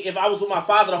just say if I was with my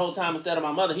father the whole time instead of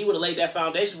my mother, he would have laid that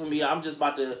foundation for me. I'm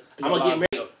gonna get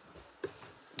married.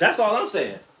 That's all I'm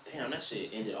saying. Damn, that shit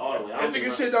ended all the way. That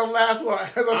nigga shit don't last long.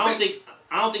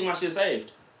 I don't think my shit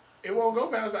saved. It won't go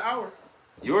past an hour.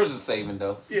 Yours is saving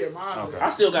though. Yeah, mine's. Okay. I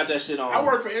still got that shit on. I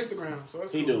work for Instagram, so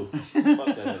that's He cool. do. Fuck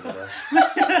that nigga, bro.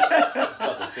 I'm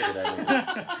fucking sick of that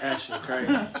nigga. That shit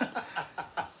crazy.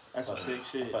 That's some sick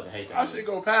shit. I fucking hate that. I should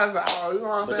go past the hour. You know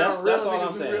what I'm saying? That's all niggas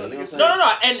I'm do saying, real you know niggas what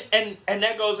I'm shit. No, and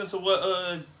that goes into what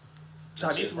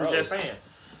Jadisa was just saying.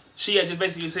 She had just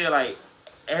basically said like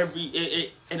and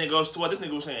it goes to what this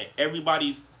nigga was saying.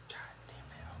 Everybody's goddamn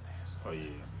hell, man. Oh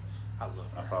yeah, I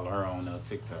love her. I follow her on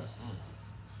TikTok.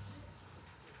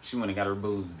 She went and got her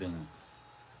boobs done.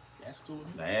 That's cool.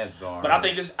 The ass are. But I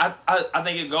think I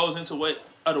think it goes into what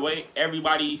the way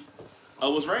everybody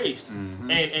was raised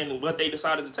and what they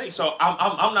decided to take. So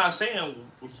I'm not saying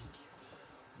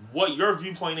what your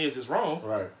viewpoint is wrong.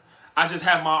 Right. I just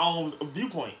have my own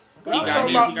viewpoint. But I'm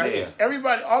talking about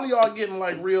everybody, all of y'all getting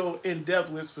like real in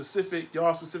depth with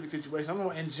y'all specific situation. I'm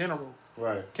going in general.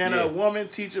 Right. Can a woman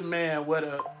teach a man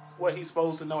what he's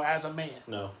supposed to know as a man?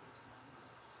 No.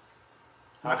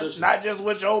 Not just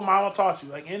what your mama taught you,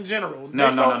 like in general. No.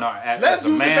 Let's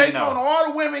use it based on all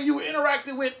the women you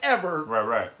interacted with ever.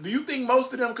 Right. Do you think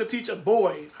most of them could teach a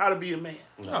boy how to be a man?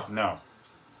 No.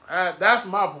 That's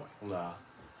my point. Nah.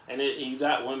 And you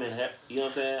got women, you know what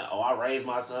I'm saying? Oh, I raised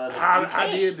my son. I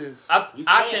did this.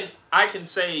 I can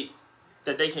say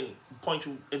that they can point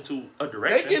you into a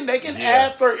direction. They can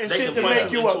add certain shit to make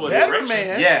you a better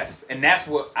man. Yes, and that's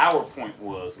what our point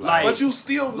was. Like, but you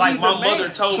still need like my the mother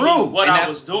man. told me what I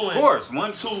was doing. Of course, to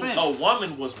 1%. a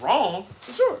woman was wrong.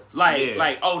 For sure.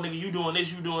 Like, oh nigga, you doing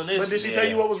this, you doing this. But did she tell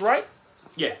you what was right?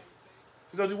 Yeah.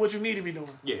 She told you what you need to be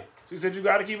doing. Yeah. She said you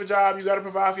got to keep a job, you got to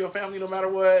provide for your family no matter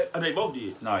what. And they both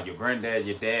did. No, your granddad,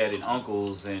 your dad, and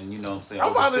uncles, and you know what I'm saying. My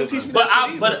father didn't teach me but that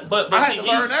shit either. But I had see, to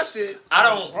learn that shit. I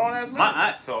don't. Grown ass man. My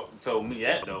aunt told me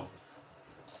that though.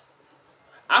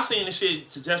 I seen the shit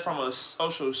just from a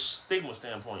social stigma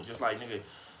standpoint. Just like, nigga,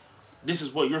 this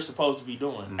is what you're supposed to be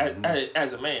doing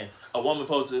as a man. A woman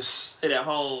supposed to sit at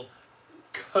home,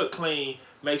 cook clean,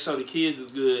 make sure the kids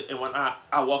is good, and when I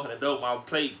walk in the door, my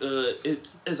plate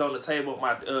is on the table.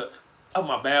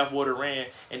 My bath water ran,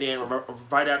 and then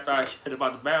right after I hit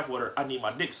about the bath water, I need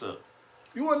my dick sucked.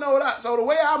 You wanna know what so the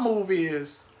way I move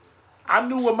is, I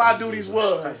knew what my duties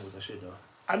was.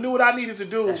 I knew what I needed to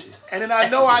do, and then I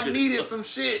know I needed some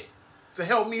shit to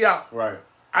help me out. Right.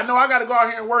 I know I got to go out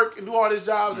here and work and do all these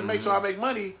jobs and make sure I make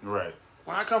money. Right.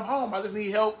 When I come home, I just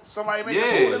need help. Somebody make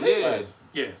food at least. Right.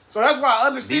 Yeah. So that's why I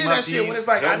understand that shit when it's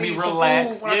like I need some food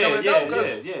when I come in the door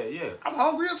because I'm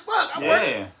hungry as fuck.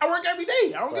 I work every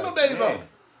day. I don't get no days off.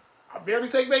 I barely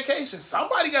take vacation.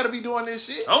 Somebody got to be doing this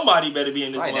shit. Somebody better be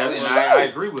in this motherfucker. I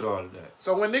agree with all of that.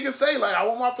 So when niggas say like I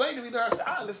want my plate to be done,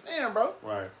 I understand, bro.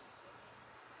 Right.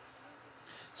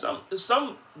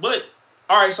 But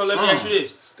all right. So let me ask you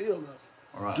this: Still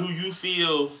though. All right. do you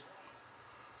feel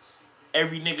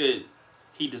every nigga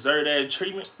he deserved that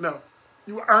treatment? No,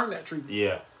 you earn that treatment.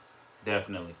 Yeah,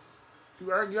 definitely. You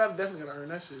definitely gotta earn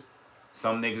that shit.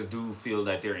 Some niggas do feel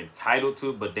that they're entitled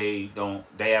to it, but they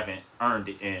haven't earned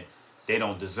it, and they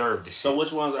don't deserve the shit. So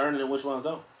which ones earn it and which ones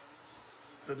don't?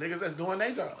 The niggas that's doing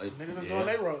their job. Niggas that's doing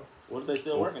their role. What if they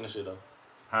still working the shit though?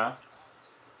 Huh?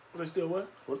 They still what?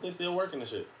 What if they still working the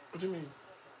shit? What you mean?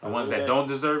 The ones that don't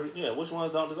deserve it? Yeah, which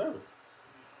ones don't deserve it?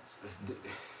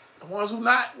 The ones who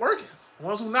not working. The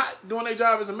ones who not doing their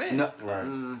job as a man. No.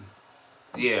 Right.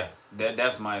 Yeah,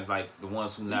 that's my like the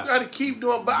ones who not. You gotta keep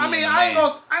doing, but I mean, I ain't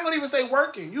gonna even say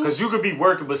working. Because you could be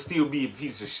working but still be a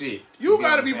piece of shit. You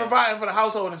gotta be providing for the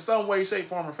household in some way, shape,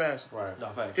 form, or fashion. Right. No,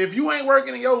 facts. If you ain't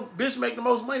working and your bitch make the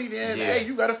most money, then hey,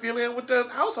 you gotta fill in with the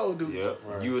household dudes. Yep.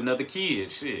 Right. You another kid,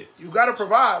 shit. You gotta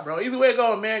provide, bro. Either way it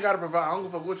goes, man gotta provide. I don't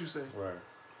give a fuck what you say. Right.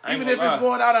 Even if it's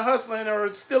going out and hustling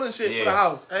or stealing shit for the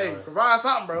house, hey, provide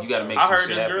something, bro. You gotta make. I some heard shit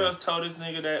this happen. girl told this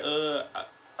nigga that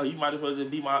you might as well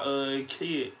just be my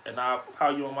kid and I'll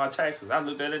pile you on my taxes. I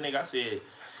looked at that nigga, I said,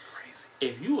 that's crazy.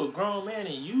 If you a grown man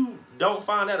and you don't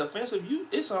find that offensive,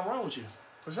 it's something wrong with you.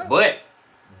 For sure. But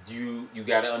you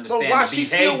gotta understand why the she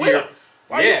still with behavior. him?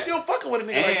 Why you still fucking with a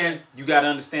nigga like that? And you gotta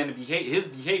understand the his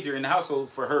behavior in the household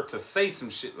for her to say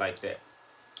some shit like that.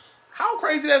 How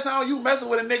crazy that sound? You messing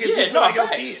with a nigga? Yeah, you feel like your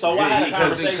facts. kid. So I had a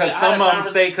conversation. Because some of them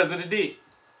stay because of the dick.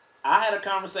 I had a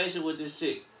conversation with this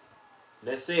chick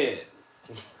that said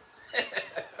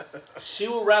she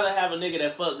would rather have a nigga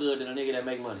that fuck good than a nigga that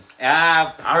make money. I've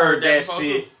heard that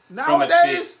shit.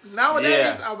 Nowadays,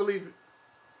 I believe it.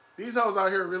 These hoes out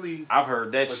here really. I've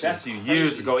heard that shit a few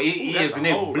years ago. It is, and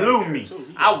it hold blew right me. too.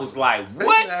 I was like,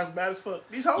 what? Ass bad as fuck.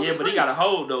 These hoes. Yeah, but he got a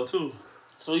hold though too.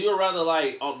 So you'd rather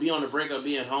like be on the brink of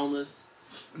being homeless?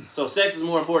 So sex is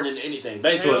more important than anything.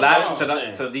 Basically, To a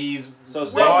lot to these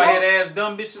bald head ass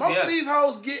dumb bitches. Most of these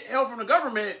hoes get help from the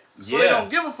government, so they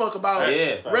don't give a fuck about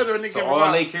whether a nigga. So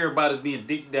all they care about is being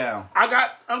dicked down. I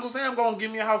got Uncle Sam gonna give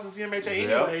me a house in CMHA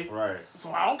anyway, right?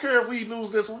 So I don't care if we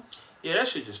lose this one. Yeah, that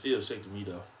shit just still sick to me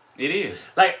though. It is.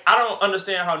 Like I don't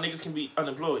understand how niggas can be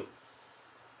unemployed.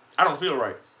 I don't feel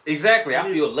right. Exactly.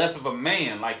 I feel less of a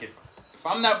man. Like if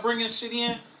I'm not bringing shit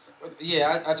in.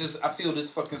 Yeah, I feel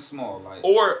this fucking small, like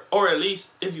or at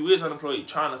least if you is unemployed,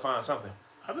 trying to find something.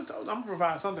 I just told I'm gonna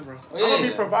provide something, bro. Yeah. I'm gonna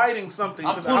be providing something.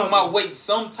 I'm to the pulling my household. weight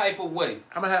some type of way.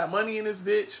 I'm gonna have money in this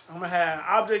bitch. I'm gonna have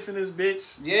objects in this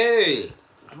bitch. Yeah,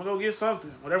 I'm gonna go get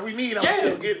something. Whatever we need, I'm gonna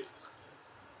still get it.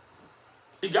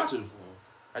 You got to.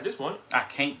 At this point, I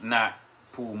can't not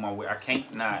pull my weight. I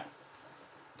can't not.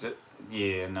 Just,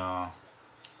 yeah, no.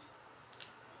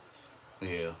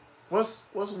 Yeah. What's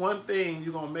one thing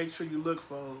you gonna make sure you look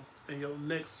for in your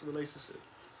next relationship?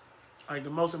 Like the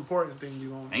most important thing you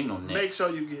gonna make sure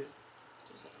you get.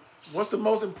 What's the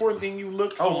most important thing you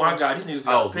look for? oh my god, these niggas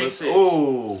got pick six.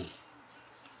 Oh.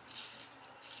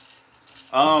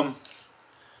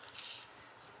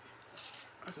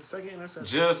 That's the second interception.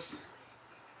 Just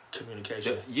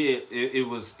communication. Yeah, it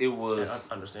was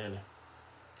understanding.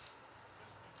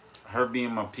 Her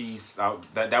being my piece.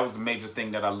 That was the major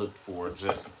thing that I looked for.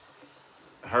 Just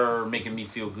her making me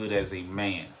feel good as a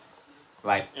man.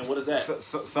 Like, and what is that?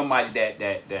 Somebody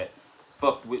that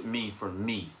fucked with me for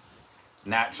me,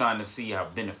 not trying to see how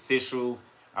beneficial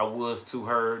I was to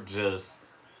her. Just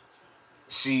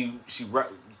she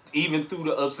even through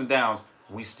the ups and downs,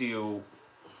 we still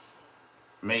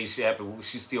made shit happen.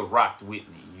 She still rocked with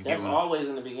me. That's always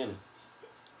in the beginning.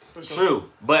 True,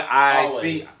 but I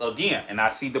see again, and I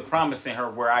see the promise in her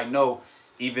where I know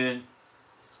even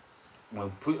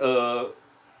when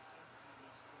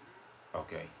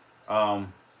okay.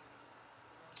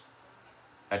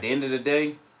 At the end of the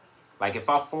day, like if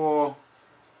I fall,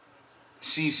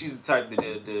 she's the type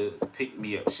to pick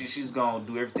me up. She's gonna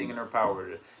do everything in her power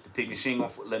to pick me. She ain't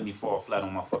gonna let me fall flat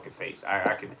on my fucking face.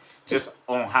 I can just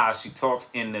on how she talks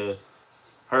in her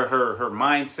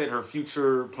mindset, her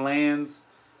future plans.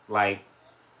 Like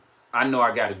I know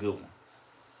I got a good one.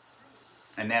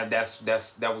 And that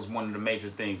was one of the major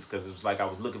things because it was like I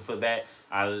was looking for that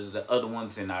out of the other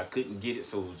ones and I couldn't get it,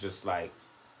 so it was just like.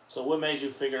 So what made you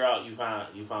figure out you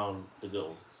found the good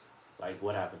one? Like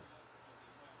what happened?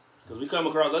 Because we come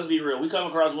across, let's be real, we come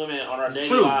across women on our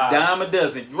daily lives. Dime a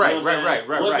dozen. Right, you know right.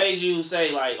 What made you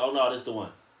say like, oh no, this the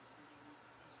one?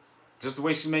 Just the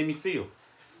way she made me feel.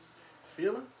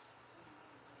 Feelings?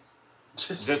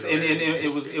 Just and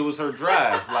it was her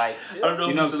drive. Like I don't know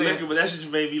you if know it's the liquor, but that shit just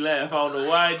made me laugh. I don't know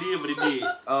why it did, but it did.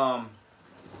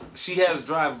 She has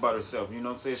drive about herself, you know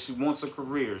what I'm saying? She wants a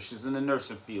career. She's in the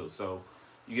nursing field, so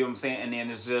you get what I'm saying? And then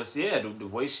it's just, the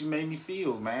way she made me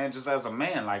feel, man, just as a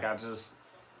man, like I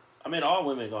mean, all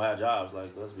women gonna have jobs,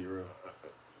 like, let's be real.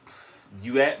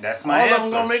 That's my answer. All of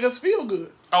them gonna make us feel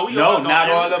good. Oh, no, not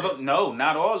all of them. No,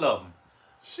 not all of them.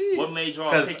 Shit. What made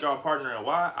y'all pick your partner and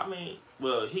why? I mean,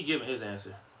 well, he giving his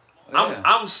answer. Yeah.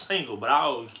 I'm single, but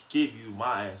I'll give you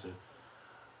my answer.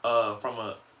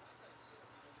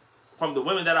 From the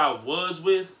women that I was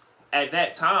with at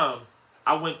that time,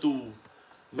 I went through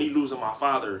me losing my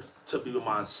father to be with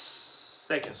my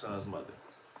second son's mother.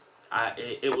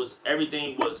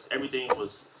 Everything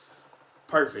was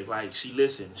perfect. Like she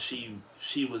listened,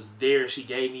 she was there. She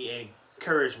gave me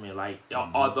encouragement. Like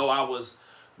although I was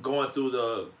going through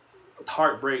the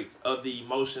heartbreak of the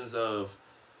emotions of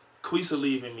Quisa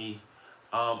leaving me,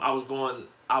 I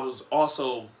was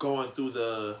also going through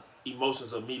the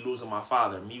emotions of me losing my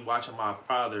father, me watching my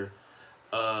father.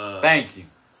 Thank you.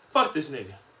 Fuck this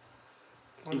nigga.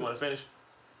 You want to finish?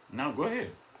 No, go ahead.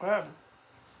 What happened?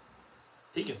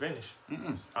 He can finish.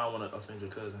 I don't want to offend your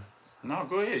cousin. No,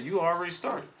 go ahead. You already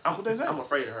started. What they say? I'm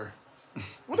afraid of her.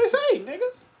 What they say,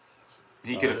 nigga?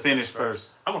 He could have finished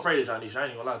first. I'm afraid of Johnny. I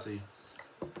ain't gonna lie to you.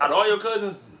 Out of all your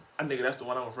cousins, nigga, that's the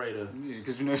one I'm afraid of. Yeah,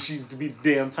 because you know she used to be the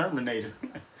damn Terminator.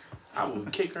 I will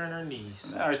kick her in her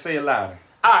knees. All right, say it louder.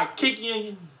 I kick you in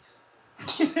your knees.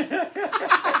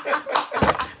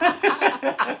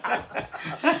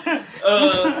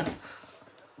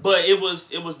 But it was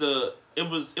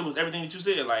everything that you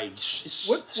said. Like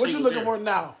what you looking for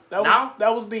now? That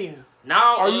was then.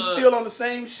 Now are you still on the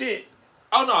same shit?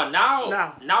 Oh no, now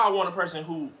I want a person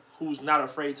who's not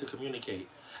afraid to communicate.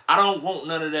 I don't want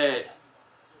none of that.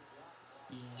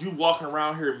 you walking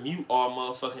around here mute all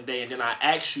motherfucking day, and then I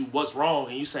ask you what's wrong,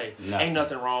 and you say ain't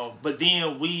nothing wrong. But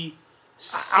then we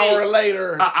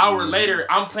an hour later,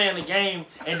 I'm playing the game,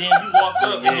 and then you walk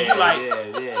up and then you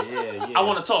like, I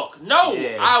want to talk. No,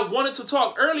 I wanted to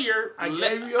talk earlier. I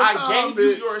gave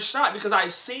you your shot because I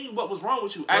seen what was wrong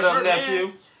with you.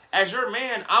 As your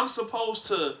man, I'm supposed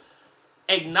to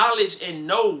acknowledge and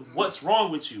know what's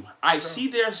wrong with you. I see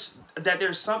there's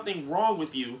something wrong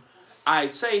with you. I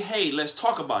say, hey, let's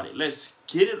talk about it. Let's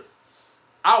get it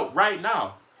out right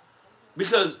now.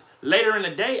 Because later in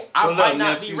the day, I might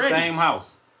not be ready. Same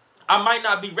house. I might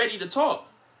not be ready to talk.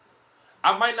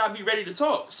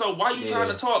 So why you trying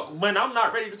to talk when I'm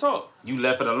not ready to talk? You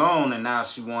left it alone, and now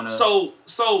she wanna. So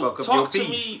talk to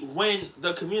me when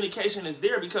the communication is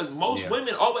there, because most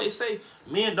women always say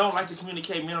men don't like to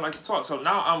communicate, men don't like to talk. So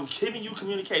now I'm giving you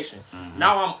communication. Mm-hmm.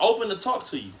 Now I'm open to talk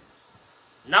to you.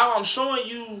 Now I'm showing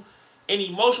you an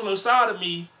emotional side of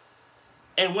me,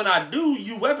 and when I do,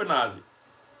 you weaponize it.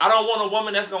 I don't want a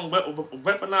woman that's gonna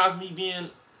weaponize me being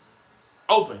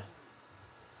open.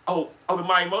 Open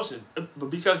my emotions. But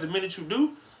because the minute you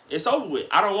do, it's over with.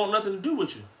 I don't want nothing to do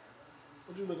with you.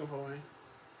 What you looking for, Wayne?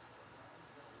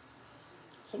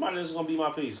 Somebody that's gonna be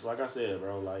my piece. Like I said,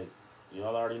 bro. Like,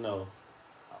 y'all already know.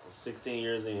 I was 16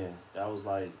 years in. That was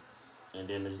like, and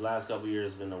then these last couple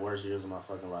years been the worst years of my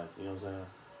fucking life. You know what I'm saying?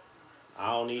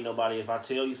 I don't need nobody if I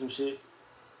tell you some shit.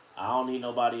 I don't need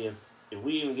nobody if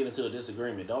we even get into a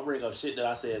disagreement. Don't bring up shit that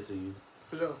I said to you.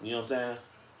 For sure. You know what I'm saying?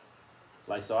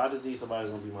 Like, so I just need somebody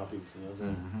that's gonna be my piece. You know what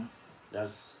I'm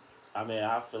saying?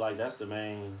 Mm-hmm. I feel like that's the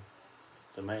main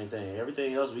thing.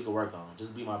 Everything else we can work on.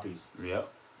 Just be my piece. Yep.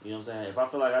 You know what I'm saying? If I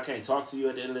feel like I can't talk to you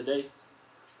at the end of the day,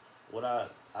 I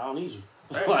don't need you.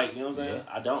 Like, you know what I'm saying?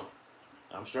 Yeah. I don't.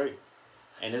 I'm straight.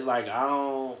 And it's like I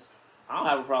don't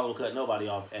have a problem with cutting nobody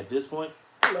off at this point.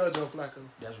 I love Joe Flacco.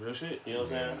 That's real shit. You know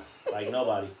what I'm saying? Like,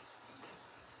 nobody.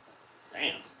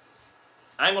 Damn.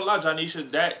 I ain't gonna lie,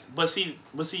 Janisha, but see,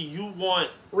 you want...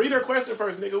 Read her question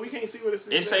first, nigga. We can't see what it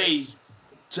says. It say,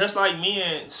 just like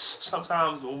men,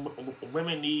 sometimes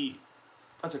women need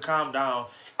to calm down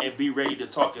and be ready to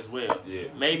talk as well. Yeah.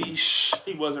 Maybe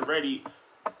she wasn't ready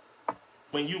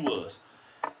when you was.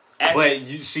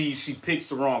 She picks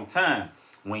the wrong time.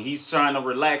 When he's trying to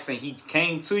relax and he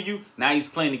came to you, now he's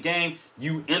playing the game,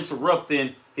 you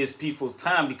interrupting his people's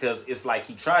time because it's like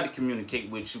he tried to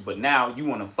communicate with you, but now you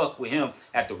want to fuck with him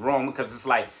at the wrong, because it's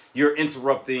like you're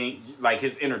interrupting like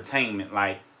his entertainment.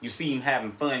 Like, you see him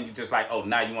having fun, you just like, oh,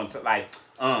 now you want to like,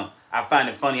 I find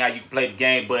it funny how you play the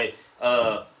game, but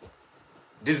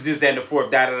this, that, and the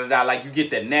fourth, da. Like, you get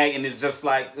that nag, and it's just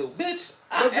like, bitch.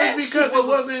 But just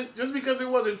because it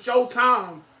wasn't your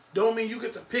time, don't mean you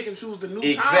get to pick and choose the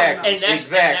new time. And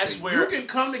that's where you can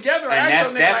come together.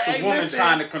 And that's the woman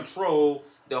trying to control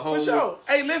the whole. For sure.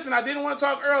 Hey, listen, I didn't want to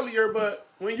talk earlier, but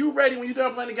when you ready, when you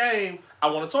done playing the game, I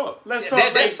want to talk. Let's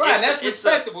talk. That's fine. That's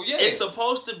respectable. Yeah. It's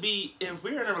supposed to be. If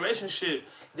we're in a relationship,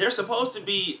 there's supposed to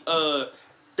be.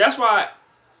 That's why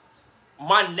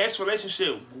my next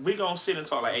relationship, we gonna sit and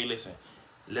talk. Like, hey, listen,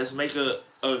 let's make a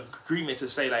agreement to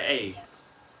say like, hey,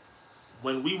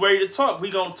 when we ready to talk, we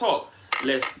gonna talk.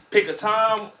 Let's pick a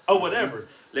time or whatever.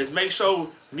 Let's make sure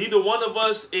neither one of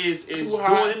us is doing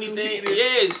anything.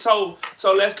 Yeah, so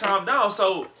let's calm down.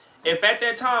 So if at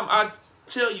that time I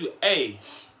tell you, hey,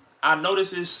 I notice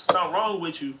there's something wrong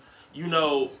with you, you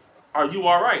know, are you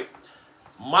all right?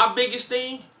 My biggest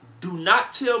thing, do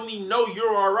not tell me no,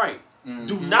 you're all right. Mm-hmm.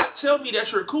 Do not tell me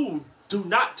that you're cool. Do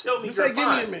not tell me you're fine. Just say, give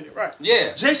me a minute, right?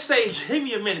 Yeah. Just say, give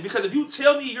me a minute. Because if you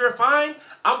tell me you're fine,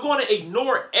 I'm going to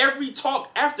ignore every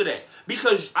talk after that.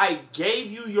 Because I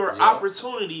gave you your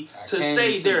opportunity to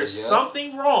say there's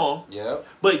something wrong. Yep.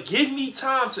 But give me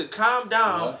time to calm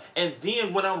down. And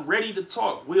then when I'm ready to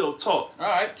talk, we'll talk. All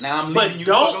right. Now I'm leaving you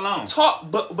fuck alone.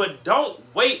 But don't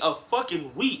wait a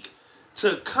fucking week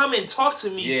to come and talk to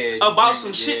me about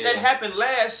some shit that happened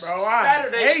last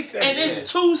Saturday. I hate that and shit.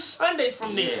 it's 2 Sundays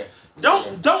from there.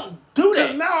 Don't do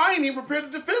that. Now I ain't even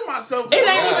prepared to defend myself. It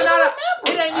ain't even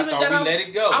that let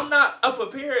it go. I'm not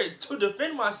prepared to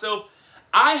defend myself.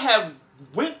 I have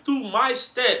went through my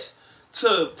steps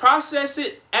to process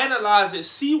it, analyze it,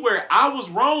 see where I was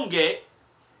wrong at,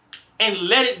 and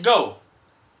let it go.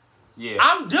 Yeah.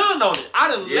 I'm done on it. I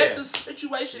done let the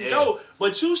situation go,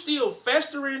 but you still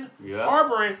festering,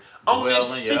 harboring on this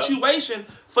situation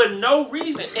for no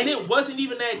reason, and it wasn't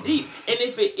even that deep. And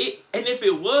if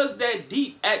it was that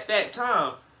deep at that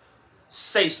time,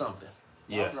 say something.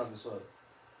 Yes.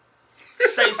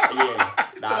 say something. Yeah.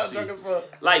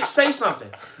 Like, say something.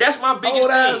 That's my biggest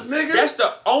thing. Nigga. That's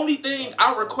the only thing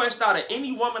I request out of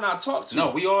any woman I talk to. No,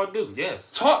 we all do.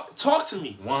 Yes. Talk to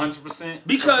me. 100%.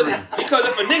 Because if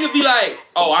a nigga be like,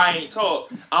 oh, I ain't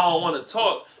talk, I don't want to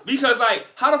talk. Because, like,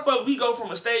 how the fuck we go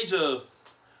from a stage of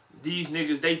these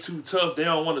niggas, they too tough, they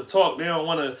don't want to talk, they don't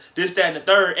want to this, that, and the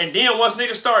third. And then once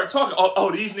niggas start talking,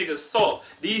 oh, these niggas soft,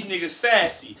 these niggas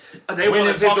sassy. They when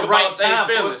want is to talk it the right time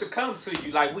for for us to come to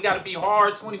you? Like, we got to be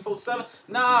hard 24/7?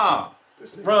 Nah.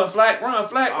 Run flag, run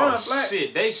flag, run flag.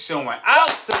 Shit, they showing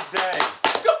out today.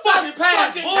 Good fucking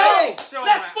pass, boy. Let's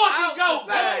fucking go.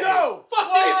 Let's go.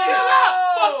 Fuck these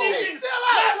niggas. Fuck these niggas.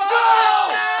 Let's go.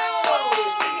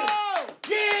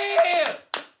 Yeah.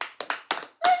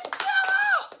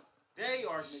 They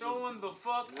are showing the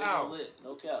fuck out. Lit.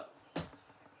 No cap.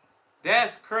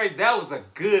 That's crazy. That was a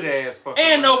good ass fucking.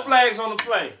 And no flags on the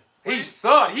play. He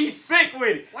saw it. He's sick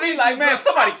with it. He like, man,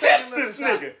 somebody catch this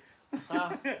nigga.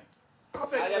 Huh? I'll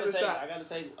take another shot. I gotta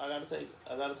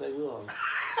take Will on.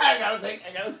 I gotta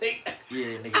take.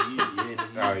 Yeah, nigga,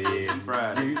 Oh yeah,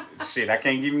 fried. Shit, I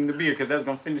can't give him the beer because that's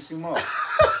gonna finish him off.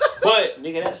 But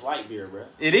Nigga, that's light beer, bro.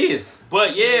 It is.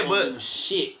 But yeah, Do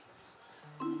shit.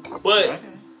 But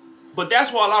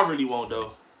that's all I really want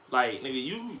though. Like,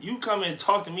 nigga, you come and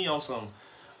talk to me on some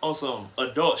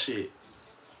adult shit.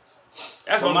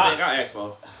 That's the only thing I ask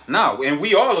for. No, and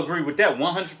we all agree with that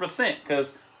 100%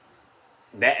 because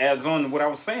that adds on to what I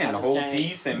was saying, the whole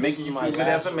piece and making you feel good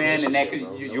as a man, and that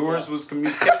yours was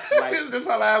communication. Like, this is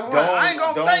my last one. I ain't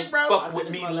gonna fake, bro. Fuck with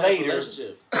me later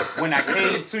when I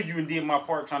came to you and did my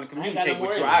part trying to communicate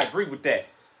with you. I agree with that.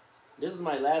 This is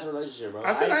my last relationship, bro.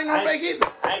 I said I ain't gonna fake either.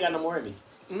 I ain't got no more in me.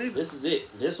 Neither. This is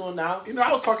it. This one now. You know, I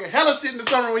was talking hella shit in the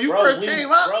summer when you first came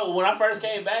up. Bro, when I first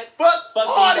came back, fuck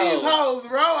all these these hoes,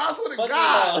 bro. I swear to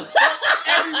God. Fuck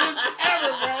every bitch ever,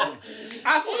 bro.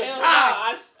 I swear to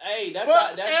God. Hey, that's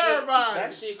fuck everybody.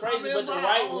 That shit crazy, but the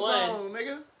right one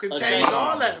nigga, could change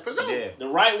all that for sure. Yeah. The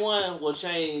right one will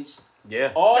change.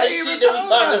 Yeah. All that shit that we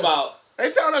talking about. They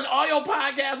telling us all your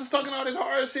podcasts is talking all this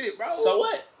hard shit, bro. So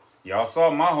what? Y'all saw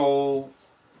my whole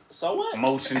So what?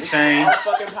 emotion change.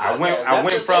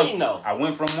 I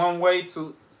went from one way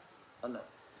to another.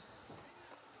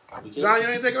 John, you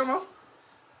ain't taking them off?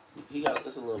 He got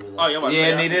this a little bit. Oh,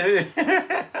 yeah, needed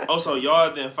it. Oh, so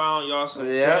y'all then found y'all some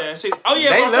good ass chicks. Oh yeah,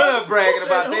 they bro, love bragging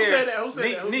about theirs. Who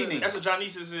said that? Nene. That's what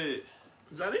Johnisa said.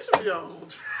 Johnisa be on.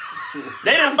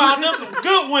 They done found them some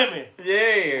good women.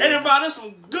 Yeah. They done found them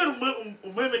some good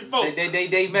women folk.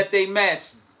 They met their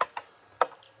matches.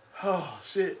 Oh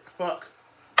shit! Fuck.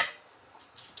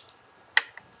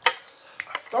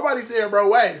 Somebody said, bro,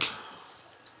 wait.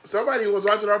 Somebody was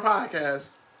watching our podcast.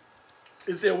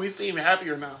 It said we seem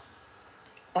happier now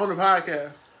on the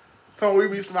podcast. So we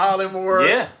be smiling more.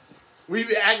 Yeah. We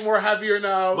be acting more happier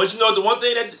now. But you know the one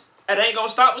thing that ain't gonna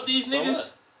stop with these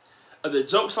niggas are the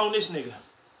jokes on this nigga.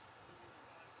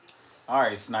 All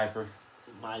right, Sniper.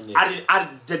 My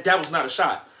nigga. That was not a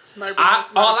shot. Sniper.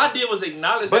 All I did was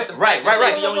acknowledge but, that. Right.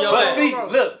 On your But ass. see,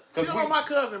 look. She on my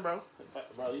cousin, bro.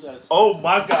 Bro, you gotta. Oh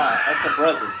my God. That's a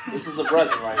present. This is a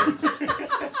present right here.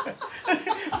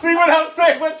 See what I'm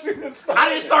saying? What you didn't start? I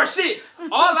didn't start shit. All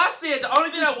I said, the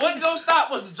only thing that wasn't gonna stop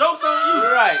was the jokes on you.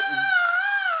 Right.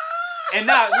 And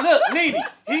now, look, Nene,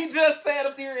 he just sat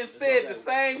up there and said the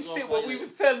same shit what we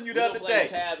was telling you the other day.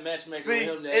 See,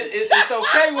 it's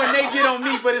okay when they get on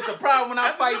me, but it's a problem when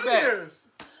I fight back.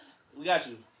 We got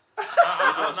you.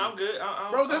 I'm good.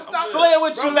 Bro, just stop. Slayer,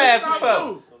 what you laughing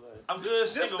for? I'm good.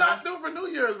 Just stop doing for New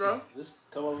Year's, bro. Just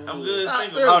come over. I'm good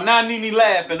single. Oh, now Nene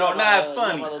laughing. Oh, now it's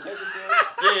funny.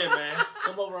 Yeah, man.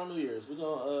 Come over on New Year's. We're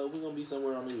gonna be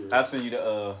somewhere on New Year's. I'll send you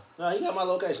the No, he got my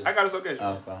location. I got his location.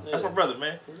 Okay. Yeah. That's my brother,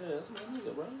 man. Yeah, that's my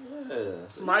nigga, bro. Yeah.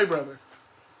 It's my brother.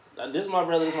 This my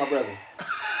brother. This my brother.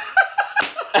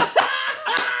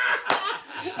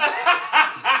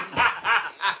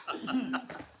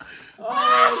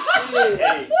 Oh shit!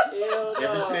 Hell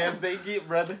no. every chance they get,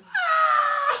 brother.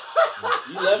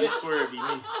 You love it? I swear it be me.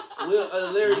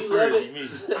 Larry, you love it? Me.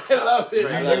 I love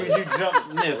it. You jumped.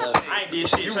 Listen, I ain't did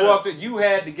shit. you walked it. You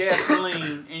had the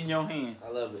gasoline in your hand. I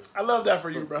love it. I love that for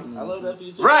you, bro. I love that for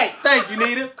you too. Right. Thank you,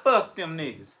 Nita. Fuck them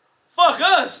niggas. Fuck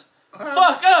us.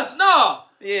 Fuck us. No.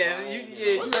 Yeah,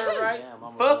 you heard right.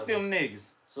 Damn, Fuck them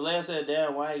niggas. Solange said,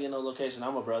 "Damn, why ain't get no location?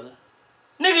 I'm a brother."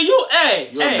 Nigga, you, hey.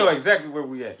 You know exactly where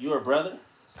we at. You a brother?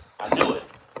 I knew it.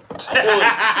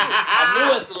 I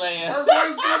knew it, Solange. Her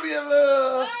voice gonna be a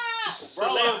little.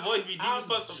 Solange's voice be deep as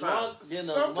fuck sometimes.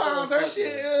 Sometimes her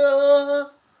shit.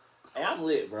 Hey, I'm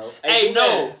lit, bro. Hey,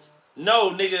 no. No,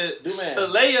 nigga,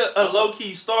 Saleya a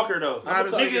low-key stalker, though.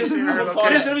 Nigga, listen,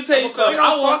 let me tell you something.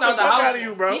 I walked out the house.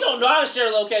 You, bro. He don't know how to share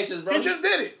locations, bro. He just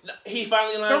did it. He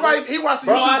finally learned. He watched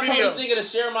the YouTube video. Bro, I told this nigga to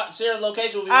share his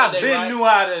location with me I one day, been knew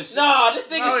how to. No, this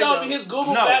nigga showed me his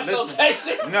Google Maps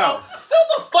location. No. So what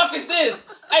the fuck is this?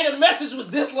 Hey, the message was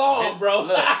this long, bro.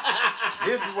 Look,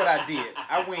 this is what I did.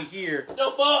 I went here. The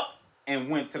fuck? And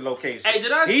went to location. Hey,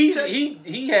 did I? He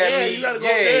had me. You gotta go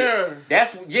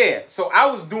there. So I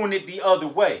was doing it the other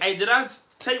way. Hey, did I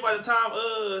tell you by the time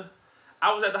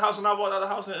I was at the house and I walked out of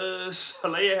the house and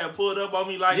Saleya had pulled up on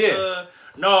me like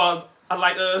no, I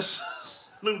like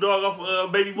Snoop Dogg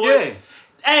off Baby Boy. Yeah.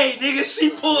 Hey, nigga,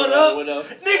 she pulled up.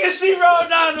 Nigga, she rolled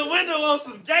down the window on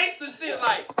some gangster shit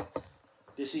like.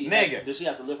 Did she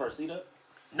have to lift her seat up?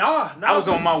 No. I was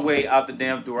on my way out the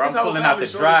damn door. I'm pulling out the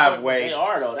driveway. They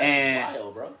are though. That's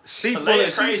wild, bro. She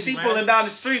pulling down the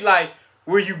street like,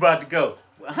 where you about to go?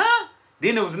 Huh?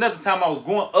 Then there was another time I was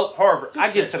going up Harvard. I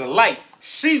get to the light.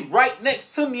 She right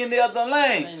next to me in the other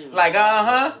lane. Like,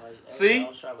 see?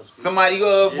 Somebody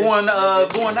going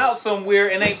out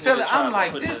somewhere and ain't telling. I'm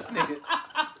like, this nigga.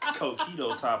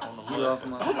 Coquito top on the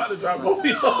motherfucker. I'm about to drop both of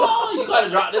y'all. Oh, you gotta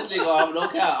drop this nigga off, no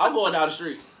cap. I'm going down the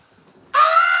street.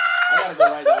 I gotta go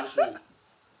right down the street.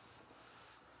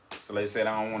 So they said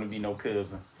I don't want to be no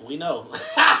cousin. We know.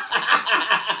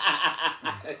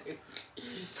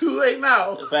 It's too late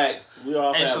now. Facts. We are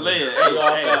all family. Saleya, we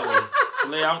all family.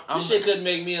 Saleya, This shit couldn't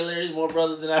make me and Larry's more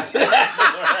brothers than I could.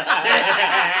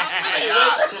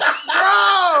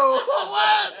 Bro,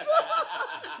 what?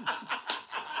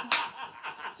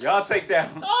 Y'all take that.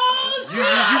 Oh shit!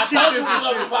 You keep this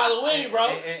with you. Father Wayne, bro.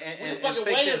 And we fucking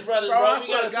take Wayne's that. brothers, Bro, bro. I We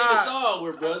swear gotta to sing a God. song.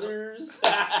 We're brothers.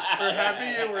 We're happy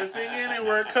and we're singing and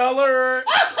we're colored.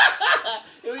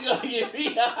 Here we go. Get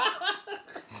me.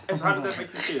 So how does that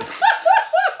make you feel?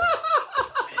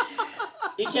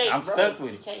 He can't. I'm stuck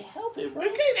with it. He can't help it, bro.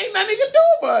 Ain't nothing he can do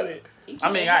about it.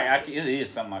 I mean, it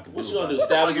is something I can do. What you gonna do? about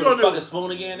Stab fuck us you with a gonna do? fucking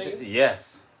spoon again, nigga? it.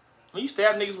 Yes. When you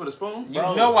stab niggas with a spoon? You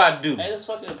Bro. know I do. Hey, this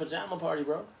fucking pajama party,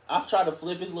 bro. I've tried to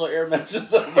flip his little air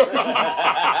mattress over.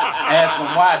 Ask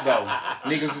him why though.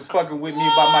 Niggas was fucking with me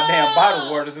about my damn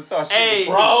bottle waters and thought shit Hey,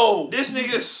 was bro. This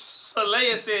nigga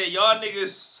Saleya said, y'all niggas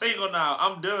single now.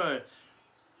 I'm done.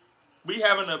 We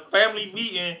having a family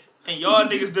meeting and y'all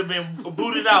niggas done been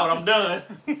booted out. I'm done.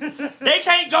 They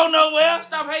can't go nowhere.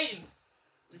 Stop hating.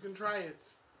 You can try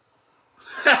it.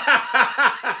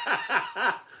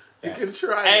 You can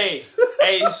try it.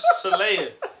 Hey,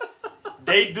 Saleya.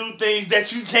 They do things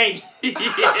that you can't.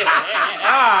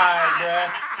 Alright,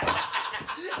 bruh.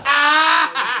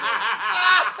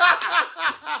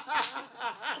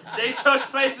 They touch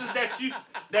places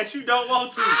that you don't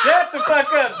want to. Shut the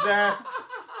fuck up, John.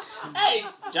 Hey,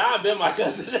 John been my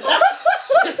cousin.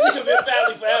 This nigga been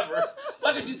family forever.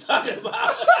 Fuck is you talking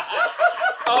about?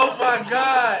 Oh my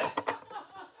God.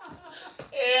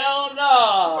 Hell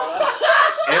no.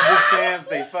 Every chance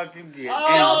they fucking get.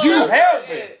 Oh, and you that's help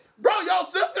it. Bro, y'all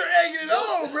sister egging it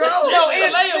on, bro. No, it's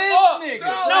this Saleya fault. nigga.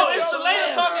 No, it's it's your Saleya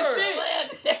man. talking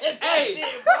shit. Hey,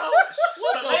 shit, bro. What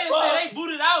the Saleya fuck? said they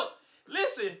booted out.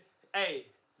 Listen, hey,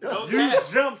 no You cap.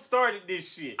 jump started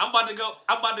this shit. I'm about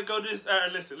to go this.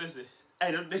 Listen.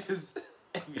 Hey, them niggas.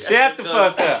 Shut the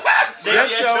fuck up. They Shut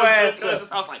be at your ass cousin's up.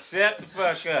 house like, Shut the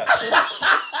fuck up.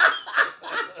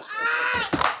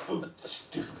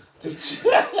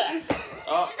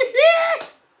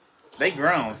 They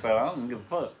grown, so I don't give a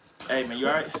fuck. hey man, you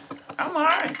alright? I'm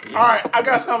alright. All right, I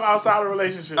got something outside of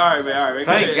relationship. All right, man.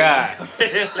 Thank God.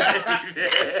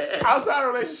 Outside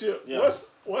of relationship, Yeah.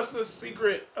 what's the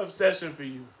secret obsession for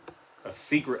you? A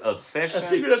secret obsession? A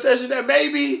secret obsession that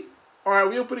maybe, all right,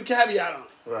 we'll put a caveat on it.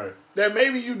 Right. That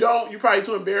maybe you're probably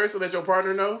too embarrassed to let your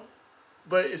partner know,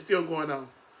 but it's still going on.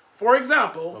 For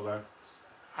example, Okay.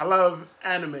 I love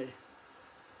anime.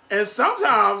 And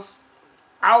sometimes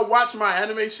I'll watch my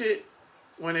anime shit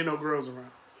when ain't no girls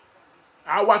around.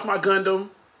 I'll watch my Gundam.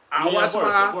 I'll watch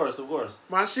of course.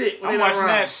 my shit when I'm they not watching around.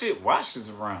 that shit. Watches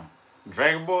around.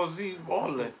 Dragon Ball Z,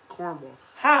 all that. Cornball.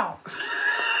 How?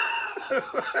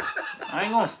 I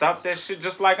ain't gonna stop that shit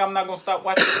just like I'm not gonna stop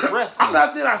watching wrestling. I'm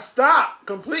not saying I stop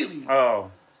completely. Oh,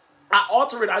 I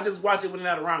alter it. I just watch it when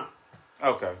they're not around.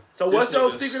 okay. So what's your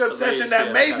secret obsession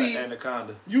that maybe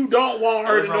Anaconda. you don't want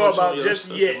her to What's wrong know with about your just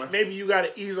sister, yet? man? Maybe you got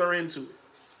to ease her into it.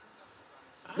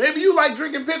 Maybe you like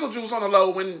drinking pickle juice on the low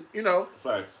when,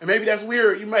 Facts. and maybe that's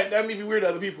weird. That may be weird to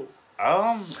other people.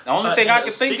 The only thing I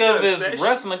can think secret of is obsession?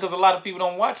 wrestling because a lot of people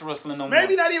don't watch wrestling no more.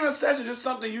 Maybe not even a session, just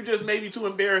something you just maybe too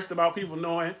embarrassed about people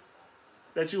knowing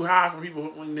that you hide from people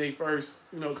when they first,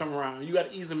 come around. You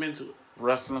got to ease them into it.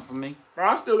 Wrestling for me. Bro,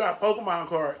 I still got Pokemon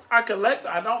cards. I collect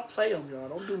them. I don't play them, y'all.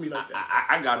 Don't do me like that.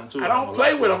 I got them too. I don't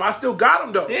play with them. I still got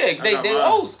them though. Yeah, they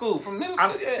old school from middle school.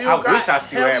 I wish I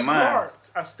still had mine.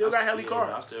 I still got Heli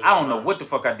cards. I don't know what the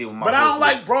fuck I did with my. But I don't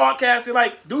like broadcasting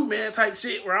like man type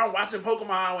shit where I'm watching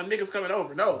Pokemon when niggas coming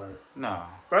over. No.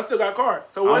 But I still got cards.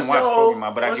 So what's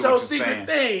your secret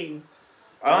thing?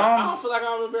 I don't feel like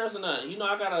I'm embarrassing nothing. You know,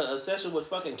 I got a session with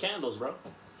fucking candles, bro.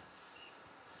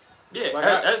 Yeah,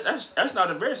 like that's not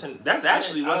embarrassing. That's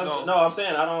actually what's going on. No, I'm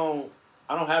saying I don't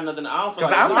have nothing. I don't feel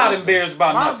like I'm not embarrassed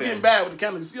about nothing. Mine's getting bad with the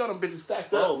candles. You see all them bitches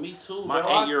stacked up? Oh, me too, My bro.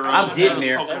 8-year-old. I'm getting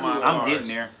there. I'm getting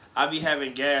there. I be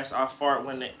having gas. I fart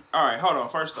when they. All right, hold on.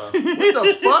 First off, what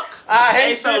the fuck? I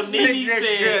hate so this Nene nigga.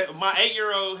 said my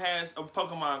 8-year-old has a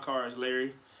Pokemon cards,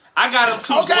 Larry. I got them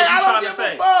too. Okay, I don't give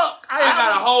a fuck. I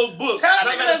got a whole book. Tell that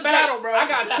nigga let's battle, bro. I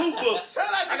got 2 books. Tell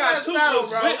that nigga let's battle,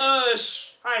 bro. With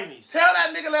Heinies. Tell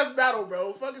that nigga let's battle,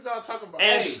 bro. Fuck is y'all talking about?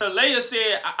 And Shalea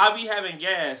said I be having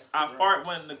gas. I fart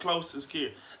when the coast is clear.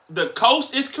 The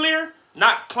coast is clear.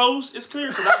 Not close is clear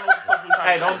because I don't know what the fuck you talking about.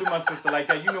 Hey, don't do my sister like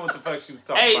that. You know what the fuck she was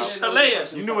talking about. Hey,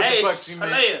 Shalea. You know what the fuck she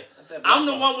meant. Shalea. I'm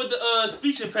the one with the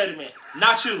speech impediment,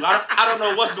 not you. I don't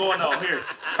know what's going on here.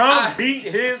 Come beat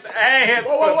his ass.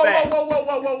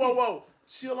 Whoa.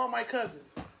 Chill on my cousin.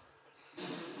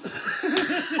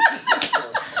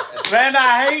 Man,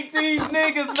 I hate these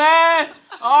niggas, man.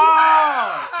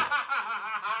 Oh.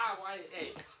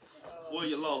 Well,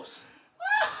 you lost.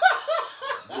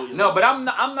 No, but I'm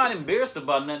not embarrassed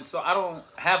about nothing, so I don't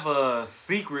have a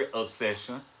secret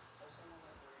obsession.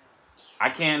 I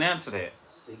can't answer that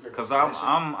because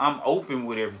I'm open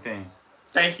with everything.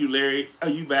 Thank you, Larry. Are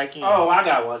you back in? Oh, I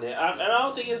got one there. I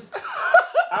don't think it's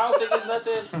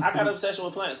nothing. I got an obsession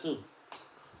with plants too.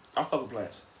 I'm fucking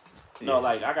plants. No,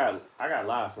 like I got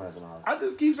live plants in my house. I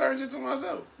just keep certain shit to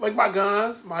myself, like my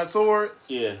guns, my swords.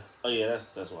 Yeah. Oh yeah,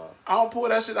 that's wild. I don't pull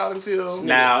that shit out until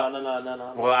now.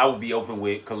 No. Well, I would be open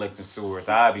with collecting swords.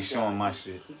 I'd be showing my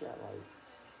shit. He got like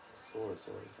swords.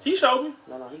 He showed me.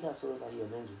 No, he got swords like he a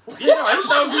ninja. Yeah, he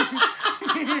showed me.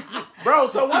 Bro,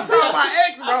 so one time my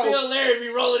ex, bro. I feel Larry be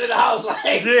rolling in the house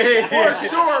like for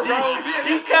sure, bro.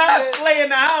 He cosplay in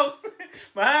the house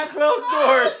behind closed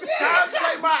doors.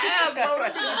 Cosplay my ass, bro.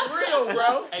 That bitch is real,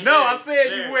 bro. Hey, No, Larry, I'm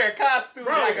saying Larry. you wear a costume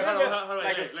Bro, like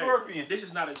Larry, a scorpion. This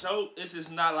is not a joke. This is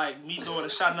not like me throwing a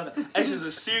shot. Nothing. This is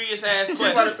a serious ass You about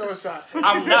to question. throw a shot.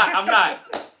 I'm not.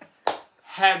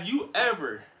 Have you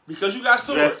ever, because you got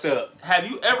swords, Dressed up. have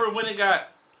you ever went and got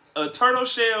a turtle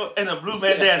shell and a blue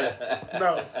bandana?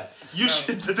 No. You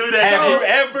should do that. Have shit. you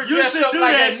ever You dressed should up do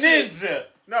like that a shit. ninja?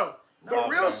 No. But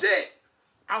real Okay. shit.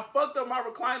 I fucked up my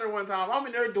recliner one time. I'm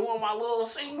in there doing my little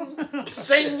sing, and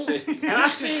I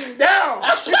sing down.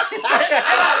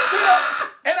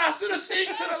 and I should have sing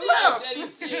to the left. Said he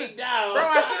sing down. Bro,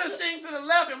 I should have sing to the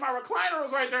left, and my recliner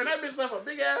was right there, and that bitch left a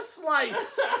big ass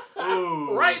slice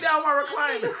Ooh. right down my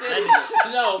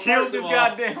recliner. No, Killed first this of all,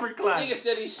 goddamn nigga recliner.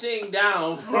 said he sing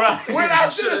down. Right. When I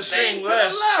should have sing to the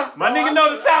left. My bro. nigga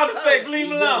know the sound effects. Leave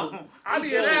him alone. I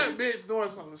be in that bitch doing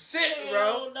some shit, bro.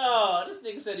 Hell no, this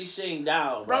nigga said he shing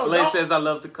down, bro. Bro, Slay don't- says I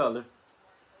love the color.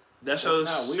 That's your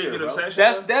not weird, secret bro.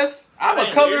 obsession. That's I'm That a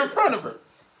ain't color weird. in front of her.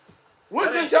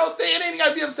 What's just your thing? It ain't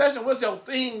gotta be obsession. What's your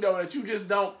thing though that you just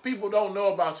people don't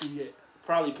know about you yet?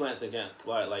 Probably plants and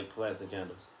like plants and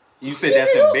candles. You said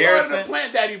that's You started a embarrassing.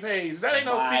 Plant Daddy page. That ain't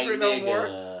no My secret no nigga. more.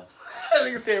 That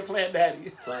nigga said Plant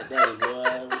Daddy. Plant daddy,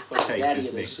 boy. We fucking Take daddy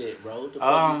this in this nigga. shit, bro. What the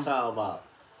fuck you talking about?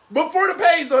 But for the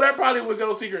page though, that probably was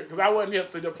your secret because I wasn't hip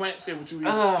to the plant shit with you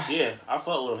either. Yeah, I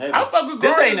fuck with him heavy. I fuck with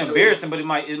This gardens, ain't too. embarrassing, but it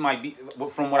might be.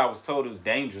 From what I was told, it was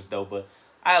dangerous though. But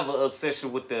I have an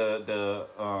obsession with the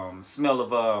smell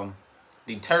of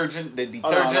detergent. The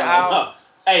detergent aisle.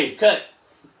 Hey, cut.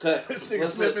 This nigga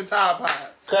Let's sniffing Tide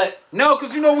Pods. Cut. No,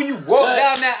 because you know when you walk Cut.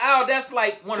 down that aisle, that's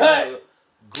like one Cut. of the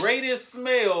greatest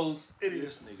smells. It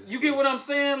is. You get what I'm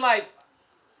saying? Like,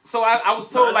 so I was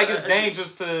told like it's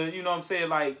dangerous to, you know what I'm saying?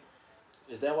 Like,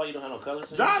 Is that why you don't have no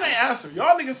colors? John ain't answer.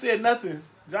 Y'all niggas said nothing.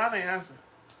 John ain't answer.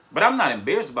 but I'm not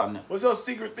embarrassed about nothing. What's your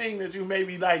secret thing that you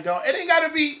maybe like don't? It ain't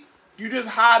gotta be. You just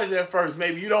hide it at first.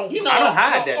 Maybe you don't. You know, I don't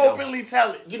hide that though. openly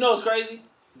tell it. You know what's crazy?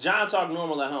 John talk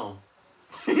normal at home.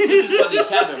 He be fucking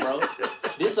capping, bro.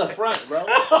 This a front, bro.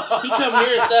 He come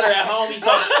here and stutter at home. He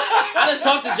talk. I done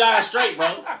talk to John straight,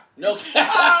 bro. No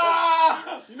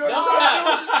cap. You know No what cap.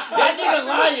 I'm That nigga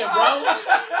lying,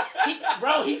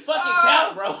 bro. He fucking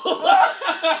cap, bro.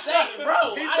 Say it,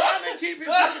 bro. He trying to keep his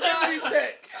disability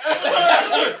check.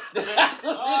 That's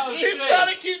what He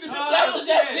trying to keep the That's what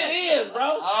that shit is,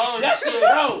 bro. Oh, that shit,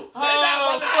 bro.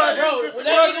 fuck, Bro, this when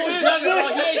that nigga was shit. younger,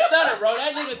 bro, he ain't stutter, bro.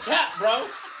 That nigga cap, bro.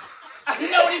 You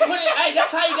know what he put in? Hey,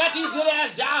 that's how he got these good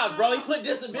ass jobs, bro. He put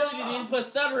disability, then he put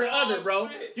stuttering other, bro.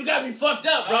 You got me fucked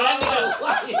up, bro. That nigga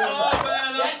lying, bro. Oh,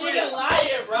 man, That nigga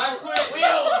lying, bro. I quit. Will,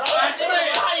 bro. That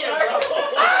nigga lying, bro.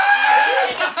 That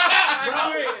nigga cap, bro.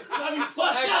 You got me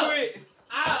fucked up.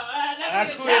 That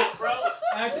nigga cap, bro.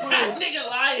 I quit. That nigga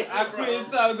lying, bro. I quit. It's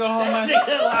time to go home, man. That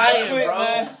nigga lying, I quit, bro.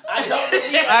 man. I don't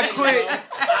believe that I nigga, quit. bro.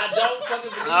 I don't fucking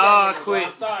believe that Oh, I nigga, quit. bro.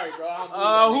 I'm sorry, bro. I don't believe that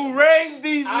Oh, nigga. who raised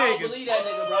these I don't niggas? believe that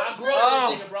nigga, bro. I grew up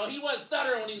with this nigga, bro. He wasn't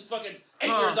stuttering when he was fucking 8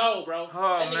 years old, bro.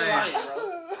 Oh, that nigga man. lying,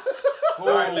 bro.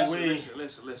 All right, Holy.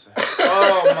 listen.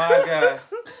 Oh my God.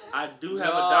 I do have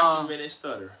a documented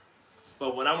stutter.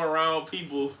 But when I'm around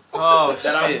people Oh,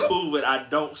 that I'm shit. cool with, I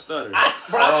don't stutter. I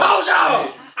told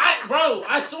y'all.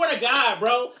 I swear to God,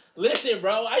 bro. Listen,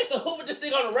 bro. I used to hoop with this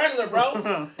nigga on the regular, bro.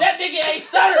 That nigga ain't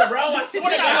stutter, bro. I swear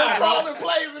to God, bro. Calling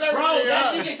plays and everything. Bro,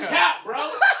 that nigga cap,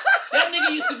 bro. That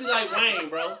nigga used to be like Wayne,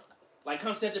 bro. Like,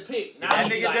 come set the pick. Now That he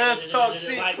be nigga like, does talk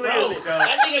shit like, clearly, bro, though.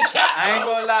 That nigga cap, bro. I ain't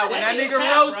gonna lie. When that nigga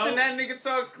cap, roasting, bro. that nigga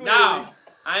talks clearly. Nah,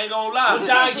 I ain't gonna lie. When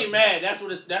y'all get mad,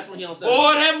 that's when he don't stutter.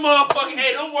 Boy, that motherfucking,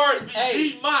 hey, them words be Hey.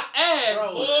 beat my ass,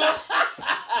 Bro. boy.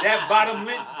 That bottom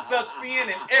lip sucks in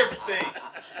and everything.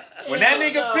 When that Hell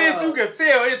nigga no. piss, you can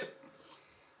tell it's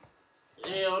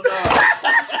Hell no.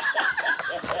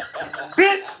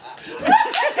 bitch.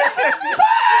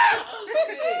 Oh,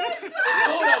 shit. It's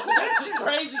cool, though, because that's too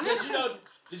crazy, because, you know,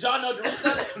 did y'all know Drew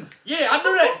stutter? Yeah, I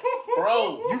knew that.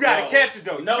 Bro. You gotta bro. catch it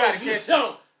though. You No, gotta you catch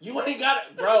don't. You ain't got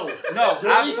it, bro. No, I'm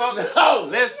Doris- talking. No,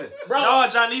 Listen, bro. No,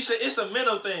 Janisha, it's a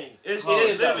mental thing. It's It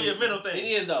is, literally though. a mental thing. It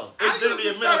is though, I It's used literally to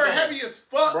a mental stutter thing. heavy as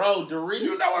fuck. bro. Doris,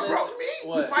 You know what listen- broke me?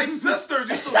 What? My sisters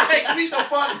used to take me the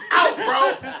fuck out,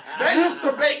 bro. They used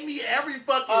to bake me every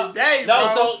fucking day,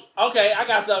 no, bro. so okay, I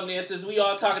got something there. Since we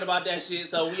all talking about that shit,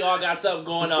 so we all got something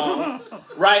going on,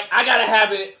 right? I got a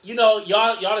habit. You know,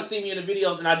 y'all have seen me in the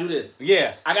videos, and I do this.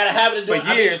 yeah. I got a habit of doing.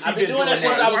 For years, I've he been doing that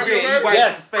doing since that. I was He a did. baby. wipes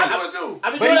Yes, his face. I do it too.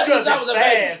 I've been But doing he that does since I it was a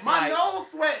baby. fast. My like,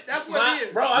 nose sweat. That's what it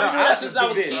is. Bro, I've been No, doing I that since just I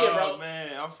was do a this. kid, bro. Oh, man,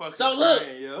 I'm fucking So look,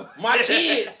 crying, yo. my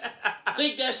kids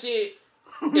think that shit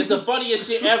is the funniest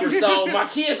shit ever. So my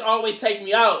kids always take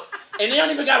me out, and they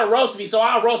don't even gotta roast me. So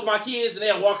I'll roast my kids, and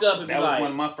they'll walk up and be that was like, one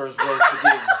of my first roasts to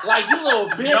get. "Like you little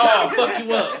bitch, I'll fuck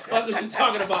you up. Fuck what you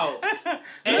talking about?"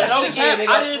 And That's no the cap, kid,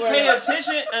 nigga, I I didn't swear pay to God.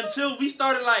 attention until we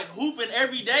started like hooping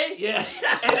every day. Yeah.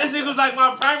 And this nigga was like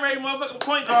my primary motherfucking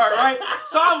point guard, right?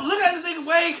 So I'm looking at this nigga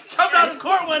Wade come out the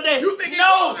court one day. You think he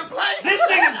no, going to play? this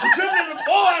nigga dribbling the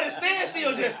ball at a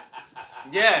standstill just.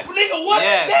 Yes. Nigga, what is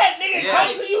Yes. that? Nigga, Yes.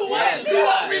 come to you, what? Yes. You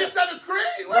want me to set the screen?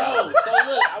 Bro, so look,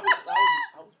 I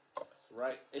was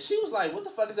right, and she was like, "What the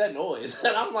fuck is that noise?"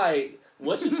 And I'm like,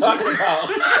 "What you talking about?"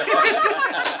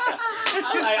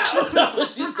 I'm like, "I don't know what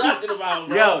she's talking about,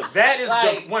 bro." Yo, that is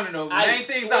Like, one of the I main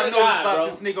things swear I to noticed God, about bro.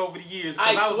 this nigga over the years.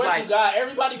 Because I I was swear like, to God,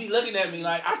 everybody be looking at me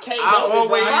like I can't I help it, bro.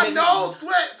 always- My just- nose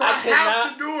sweat, so I have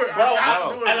cannot- to do it. bro, I have I-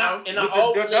 to do it, and bro. I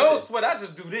with your listen, nose sweat, I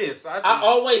just do this. I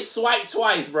always swipe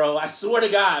twice, bro. I swear to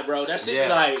God, bro. That shit Yeah.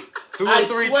 be like 2 I or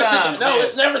 3 swear to times. God, no, yes.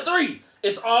 it's never 3.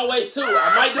 It's always 2.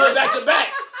 I might do it back to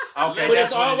back, Okay, but that's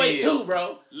it's what it always is. 2,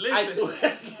 bro. I Listen, swear. To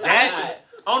God. That's-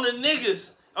 on the niggas,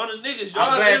 y'all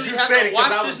I'm glad literally you have said to it, 'cause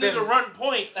I watch was this nigga there. run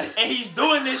point, and he's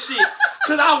doing this shit.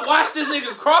 Cause I watched this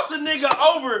nigga cross the nigga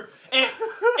over, and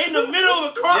in the middle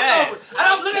of a crossover, Yes. and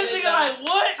I'm looking at this nigga like,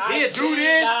 what? He'll do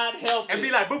this cannot help and it.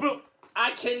 be like, boop, boop.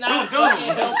 I cannot Boom, boom. fucking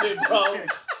help it, bro.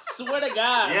 Swear to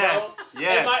God, Yes, bro.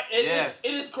 yes, And yes.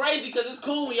 it is crazy because it's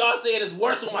cool when y'all say it. It's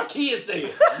worse when my kids say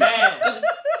it. Man,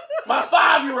 My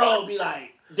 5-year-old be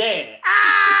like, "Dad,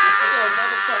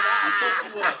 motherfucker, I'll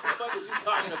fuck you up. What the fuck is you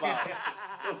talking about?"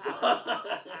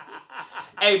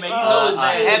 hey man, you Oh, know A it's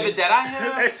shit. habit that I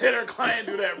have. They said her client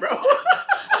do that, bro.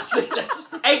 I said that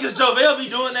shit. Hey, cause Jovel be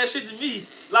doing that shit to me.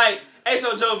 Like, hey,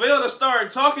 so Jovel to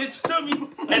start talking to me,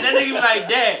 and that nigga be like,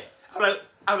 "Dad."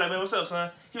 I'm like, man, what's up, son?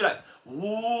 He be like, "Ooh,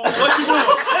 what you doing?"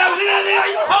 And I'm like, nigga,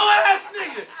 you hoe ass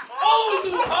nigga. Oh,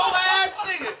 you hoe ass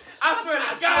nigga. I swear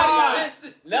to God,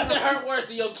 Nothing hurt worse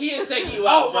than your kids taking you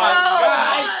out, Oh bro. my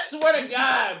I swear to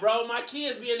God, bro. My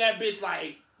kids be in that bitch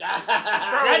like,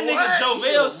 that nigga what?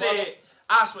 Jovel said,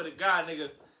 I swear to God, nigga,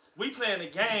 we playing the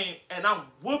game and I'm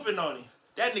whooping on him.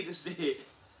 That nigga said,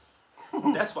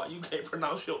 that's why you can't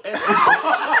pronounce your S.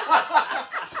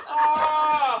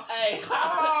 Oh, Hey,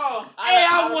 oh. Hey,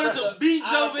 I wanted to beat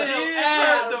Jovel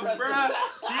ass, bro. bruh.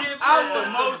 Kids I hurt the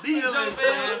wanted most to beat feelings,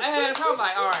 Jovel man. ass. I'm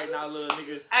like, all right, now, little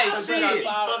nigga. Hey, You got me shit.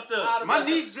 fucked up. My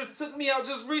niece just took me out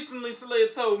just recently,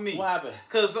 Saleha told me. What happened?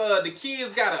 Because the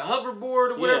kids got a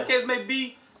hoverboard or whatever Yeah. case may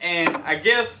be, And I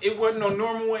guess it wasn't no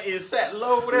normal one. It sat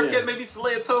low, whatever. Yeah. Maybe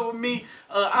Sled told me.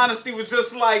 Honesty was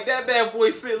just like, that bad boy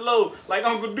sit low. Like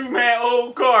Uncle Doom had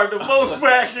old car, the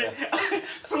Volkswagen.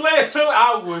 Sled told me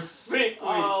I was sick with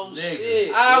it. Oh,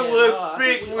 shit. I was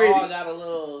sick with it. Got a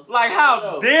little... Like,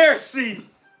 how dare she?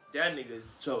 That nigga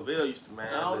Choville used to,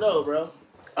 man. I don't know, bro.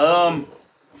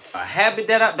 A habit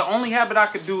that the only habit I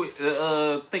could do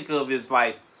think of is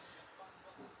like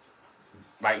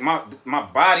my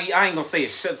body. I ain't gonna say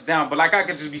it shuts down, but like I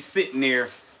could just be sitting there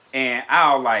and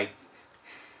I'll like.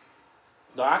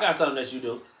 No, I got something that you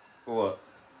do. What?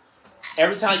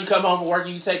 Every time you come home from work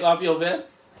and you take off your vest,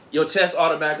 your chest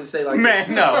automatically stay like Man,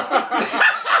 this. no.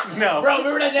 No. Bro,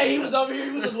 remember that day he was over here,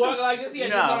 he was just walking like this? He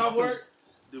had just got off work?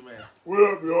 Dude, man.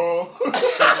 What up, y'all?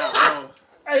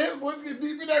 Hey, his voice get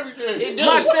deep and everything.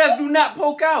 My chest do not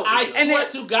poke out. I swear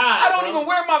to God. I don't even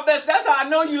wear my vest. That's how I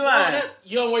know you lying.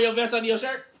 You don't wear your vest under your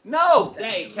shirt? No. That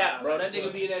ain't cap, bro. That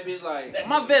nigga be in that bitch like...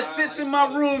 My vest sits in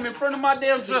my room in front of my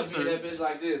damn He dresser. be in that bitch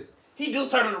like this. He do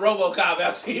turn on the RoboCop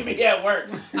after he be at work.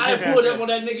 I pulled up on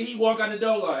that nigga. He walk out the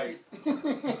door like...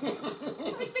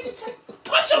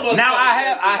 Now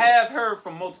I have heard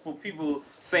from multiple people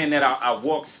saying that I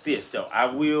walk stiff though. I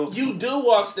will. You do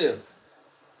walk stiff.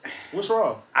 What's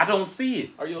wrong? I don't see it.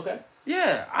 Are you okay?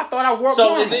 Yeah, I thought I walked. So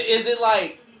normal. is it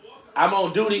like I'm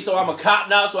on duty, so I'm a cop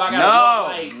now, so I gotta walk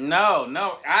like...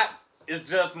 No. It's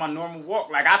just my normal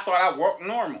walk. Like I thought I walked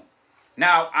normal.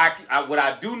 Now what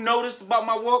I do notice about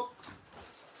my walk,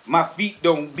 my feet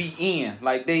don't be in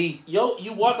like they. Yo,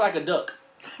 you walk like a duck.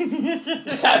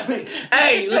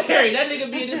 Hey, Larry, that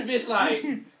nigga be in this bitch like.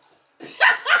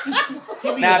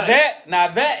 Now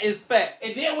that is fact.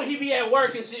 And then when he be at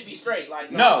work, his shit be straight.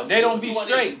 Like no, they don't be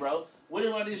straight, issue, bro. What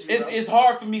is one issue, bro? It's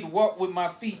hard for me to walk with my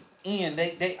feet in.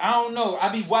 They I don't know. I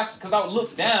be watching because I'll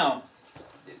look down.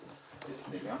 This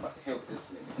nigga, I'm about to help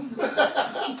this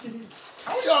nigga.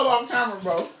 How y'all on camera,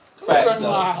 bro? Facts,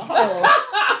 though.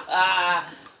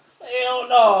 Hell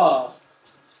no.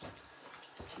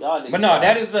 But no,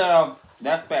 that is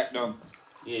that fact though.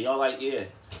 Yeah, y'all like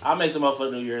I'll make some up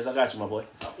for New Year's. I got you, my boy.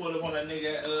 I pulled up on that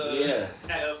nigga at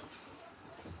 $30.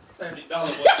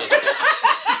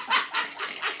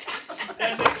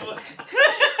 That nigga was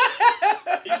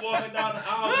he walking down the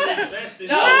aisle with his vest.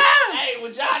 No, hey,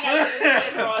 when John got this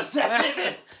for a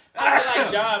second, I feel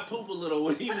like John poop a little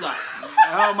when he was like,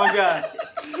 oh my God.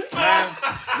 Man,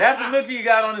 that's the look he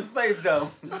got on his face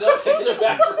though. Just go in the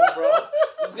bathroom, bro.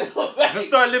 Just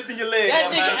start lifting your leg.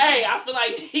 That nigga, hey, I feel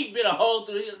like he been a hole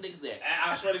through his niggas there.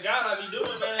 I swear to God, I be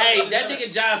doing, man. Hey, that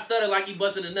nigga John stutter like he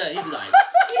busting a nut. He be like,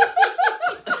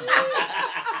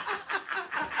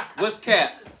 what's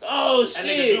cap? Oh shit.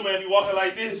 That nigga do, man, he walking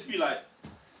like this. He like,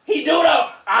 he do though.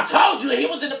 I told you, he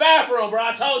was in the bathroom, bro.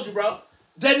 I told you, bro.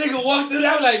 That nigga walked through.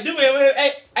 I'm like, dude, man,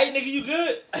 hey, nigga, you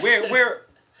good? Where?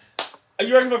 Are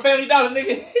you working for $50,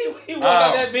 nigga? He walked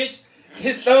out that bitch.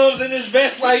 His thumbs in his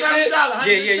vest like this.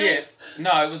 Yeah.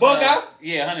 No, it was Buckeye.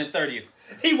 130th.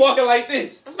 He walking like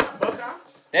this. That's not Buckeye.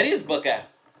 That is Buckeye.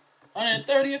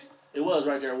 130th. It was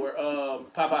right there where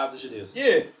Popeyes and shit is.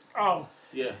 Yeah. Oh.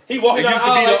 Yeah. He walking down the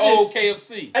aisle like the old this.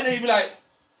 KFC. And then he be like,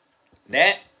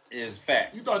 that is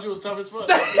fact. You thought you was tough as fuck.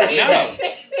 No.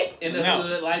 In the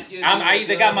hood, light skin. I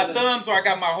either got my thumbs or I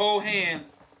got my whole hand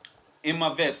in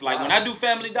my vest. Like when I do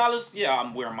Family Dollars, yeah,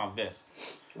 I'm wearing my vest.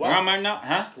 Why? Where am I now?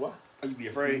 Huh? Why? oh, you be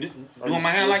afraid? Doing my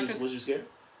hand like this? Was you scared?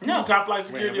 No. You top flight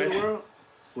security in the world?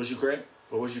 Was you Craig?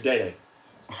 Or was you Day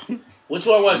Day? Which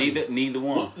one was you? Neither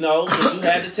one. No, because you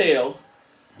had to tell.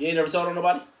 You ain't never told on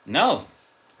nobody? No.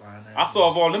 I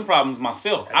solve all them problems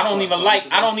myself. I don't even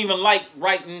like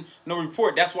writing no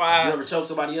report. That's why You ever choke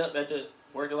somebody up at the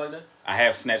working like that? I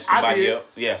have snatched somebody up.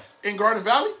 Yes. In Garden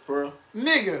Valley? For real?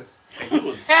 Nigga.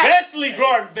 Especially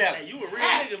Garden Valley. Hey, you a real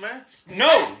nigga, man.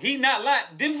 No, he not lying.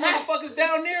 Them motherfuckers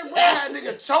down there, bro. I had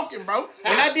nigga choking, bro.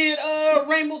 When I did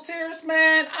Rainbow Terrace,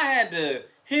 man, I had to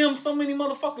hem so many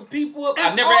motherfucking people up. I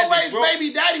It's never always had to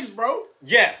baby daddies, bro.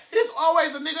 Yes. It's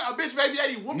always a bitch baby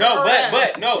daddy whooping No, her ass.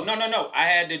 but no. I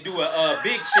had to do a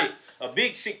big chick. A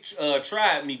big chick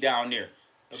tried me down there.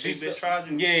 She tried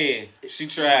you? Yeah, she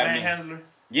tried me. Manhandler?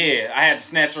 Yeah, I had to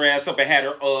snatch her ass up and had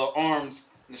her arms.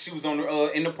 She was on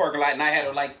the in the parking lot, and I had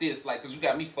her like this, like, cause you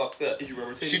got me fucked up. Did you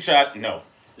rubber She tried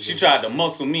She tried to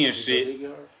muscle me and shit.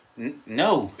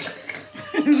 No.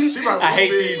 I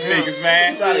hate these niggas,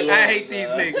 man. I hate these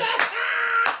niggas.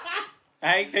 I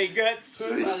hate they guts. Bro,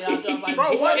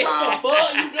 one time,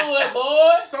 What you doing,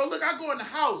 boy? so look, I go in the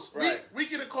house. Right. We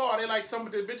get a call. They like some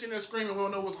of the bitch in there screaming. We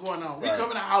don't know what's going on. We Right.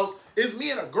 come in the house. It's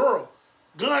me and a girl,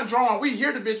 gun drawn. We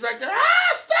hear the bitch back there.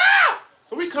 Ah, stop!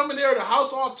 So we come in there. The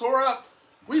house all tore up.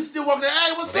 We still walking there.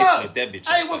 Hey, what's up? That bitch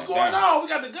hey, what's going on? We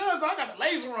got the guns on. I got the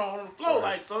laser on the floor,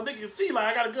 like, so they can see, like,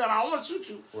 I got a gun. I don't want to shoot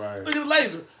you. Right. Look at the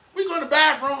laser. We go in the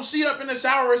bathroom. She up in the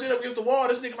shower. She up against the wall.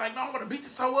 This nigga like, no, I'm going to beat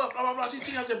this hoe up. Blah, blah, blah. She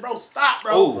cheating. I said, bro, stop,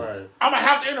 bro. Right. I'm going to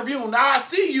have to interview him. Now I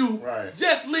see you. Right.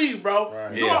 Just leave, bro.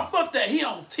 Right. No, fuck that. He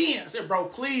on 10. I said, bro,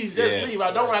 please just leave.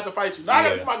 I don't have to fight you. Now I got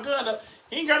to put my gun up.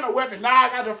 He ain't got no weapon. Now I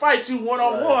got to fight you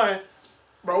one-on-one.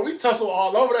 Bro, we tussle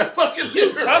all over that fucking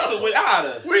living room. Tussle with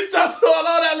Ada. We tussle all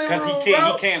over that living room,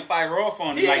 Because he can't fire off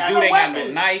on him. Like, dude ain't got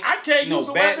no knife, I can't no use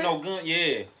a bat, weapon. no gun.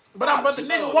 Yeah. But the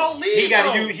nigga won't leave. He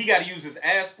gotta use his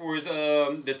ass for his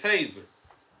the taser.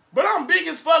 But I'm big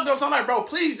as fuck though, so I'm like, bro,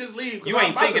 please just leave. You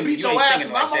ain't thinking like ass,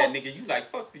 that, nigga. You like,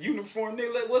 fuck the uniform,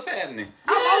 nigga. What's happening?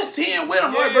 I'm on 10 with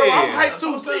him, like, bro. I'm hyped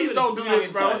too. Please don't do this,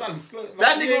 bro.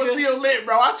 That nigga was still lit,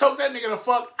 bro. I choked that nigga the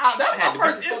fuck out. That's my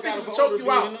first instinct is to choke you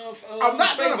out. I'm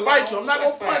not gonna fight you. I'm not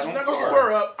gonna punch you. I'm not gonna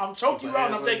square up. I'm choke you out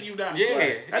and I'm taking you down.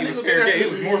 Yeah. That nigga was in there. It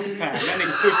was morphin' time. That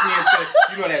nigga pushed me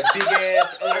into, that big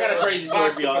ass I got a crazy story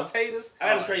box for y'all. of potatoes. I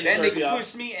got a crazy that story for nigga y'all.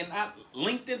 pushed me and I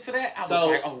linked into that. I was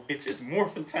like, oh, bitch, it's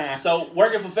morphin' time. So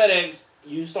working for FedEx,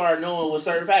 you start knowing what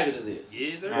certain packages is.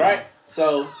 Yes, sir. Right?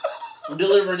 So I'm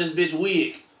delivering this bitch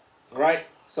wig. Right?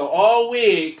 So all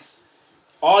wigs,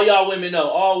 all y'all women know,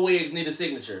 all wigs need a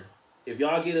signature. If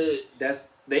y'all get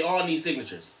they all need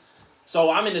signatures. So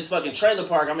I'm in this fucking trailer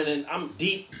park. I'm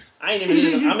deep. I ain't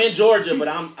even I'm in Georgia, but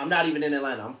I'm not even in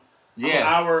Atlanta. I'm an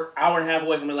hour and a half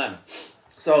away from Atlanta.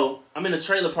 So I'm in the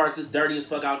trailer parks. It's dirty as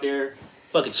fuck out there.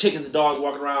 Fucking chickens and dogs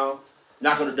walking around.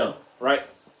 Knock on the door. Right?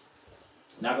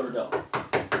 Knock on the door.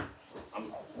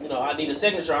 I need a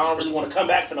signature. I don't really want to come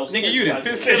back for no signature. Nigga, you done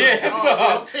pissed their ass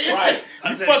off. Right.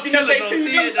 You fucking up their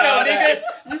TV show, nigga.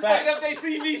 You fucking up their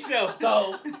TV show.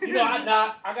 So, I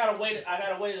knock. I gotta wait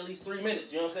at least 3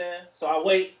 minutes. You know what I'm saying? So I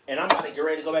wait, and I'm about to get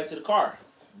ready to go back to the car.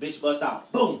 Bitch bust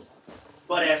out. Boom.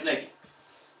 Butt ass naked.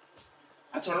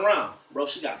 I turn around. Bro,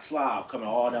 she got slob coming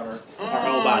all down her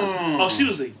whole body. Oh, she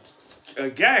was a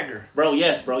gagger. Bro,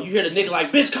 yes, bro. You hear the nigga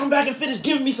like, bitch, come back and finish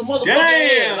giving me some motherfucking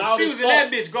Damn, she was in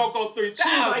that bitch go 3,000. She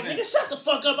was like, nigga, shut the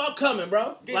fuck up. I'm coming,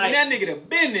 bro. Giving that nigga the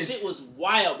business. Shit was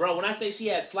wild, bro. When I say she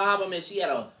had slob, I mean she had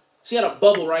a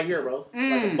bubble right here, bro.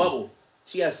 Like a bubble.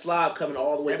 She had slob coming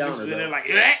all the way down her, bro.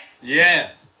 Like,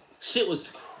 yeah. Shit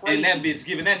was crazy. And that bitch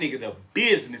giving that nigga the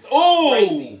business. Oh!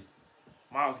 Crazy.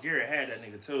 Miles Garrett had that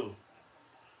nigga too.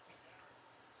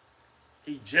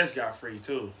 He just got free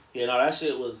too. Yeah, no, that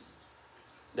shit was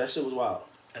wild.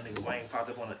 That nigga Wayne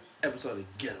popped up on an episode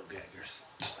of Ghetto Gaggers.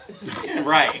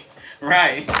 right.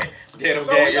 Ghetto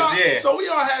Gaggers, yeah. So we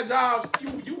all had jobs.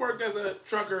 You worked as a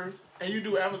trucker and you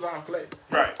do Amazon Flex.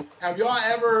 Right. Have y'all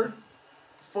ever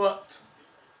fucked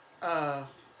a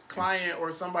client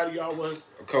or somebody y'all was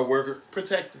a coworker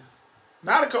protecting?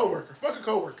 Not a coworker. Fuck a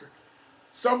coworker.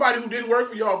 Somebody who didn't work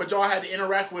for y'all, but y'all had to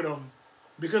interact with them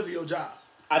because of your job.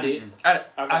 I did. I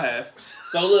have.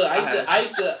 So look, I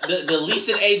used to the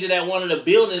leasing agent at one of the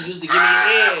buildings used to give me a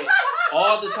head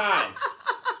all the time.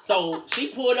 So she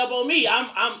pulled up on me.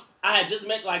 I had just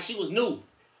met, like, she was new.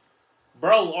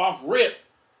 Bro, off rip.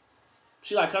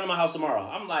 She like, come to my house tomorrow.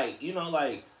 I'm like,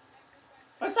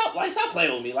 stop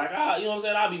playing with me. Like, you know what I'm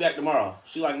saying? I'll be back tomorrow.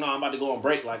 She like, no, I'm about to go on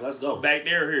break. Like, let's go. Back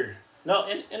there or here? No,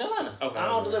 in Atlanta. Okay. I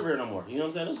don't deliver here no more. You know what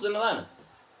I'm saying? This is in Atlanta.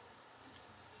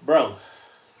 Bro.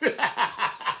 It's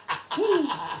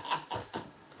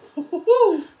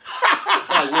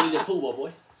like Winnie the Pooh,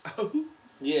 boy.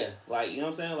 Yeah, like, you know what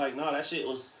I'm saying? Like, no, that shit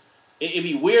was... It'd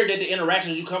be weird that the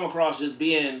interactions you come across just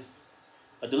being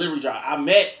a delivery driver.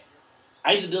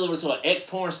 I used to deliver to an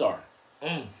ex-porn star.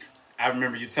 I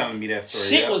remember you telling me that story.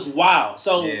 Shit was wild.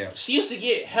 So, she used to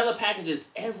get hella packages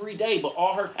every day, but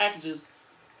all her packages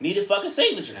needed fucking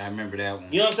signatures. I remember that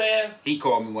one. You know what I'm saying? He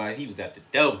called me while he was at the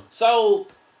door. So...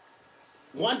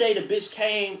 one day the bitch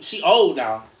came, she old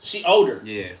now. She older.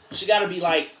 Yeah. She gotta be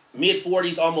like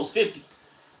mid-40s, almost 50.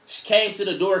 She came to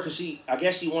the door because I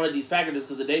guess she wanted these packages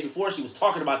because the day before she was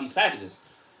talking about these packages.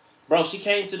 Bro, she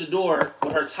came to the door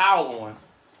with her towel on,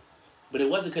 but it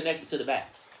wasn't connected to the back.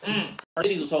 Her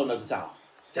titties was holding up the towel.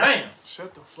 Damn.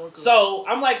 Shut the fuck up. So,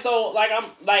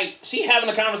 she having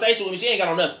a conversation with me. She ain't got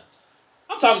on nothing.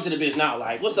 I'm talking to the bitch now,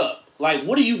 like, what's up? Like,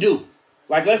 what do you do?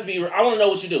 Like, let's be real. I want to know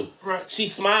what you do. Right. She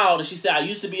smiled and she said, I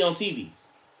used to be on TV.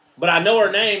 But I know her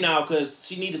name now because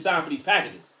she need to sign for these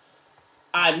packages.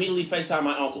 I immediately FaceTime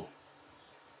my uncle.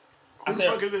 Who the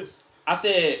fuck is this? I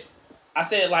said,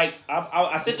 like,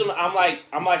 I said to him, I'm like,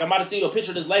 I might have seen you a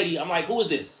picture of this lady. I'm like, who is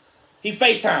this? He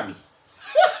FaceTimed me.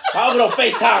 My uncle don't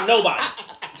FaceTime nobody.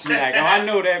 Like, oh, I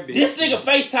know that bitch. This nigga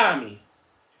FaceTime me.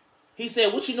 He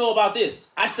said, what you know about this?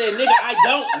 I said, nigga, I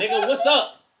don't. Nigga, what's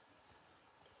up?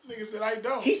 Nigga said I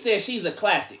don't. He said she's a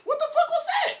classic. What the fuck was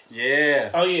that?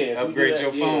 Yeah. Oh yeah. Upgrade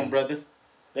your phone, brother.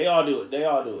 They all do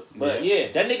it. But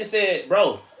yeah, that nigga said,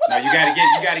 bro. Now you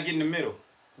gotta get in the middle.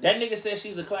 That nigga said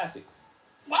she's a classic.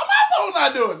 Why my phone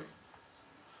not doing it?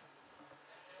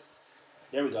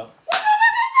 There we go.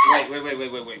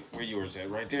 Wait. Where yours at?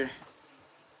 Right there.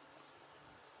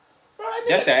 Bro,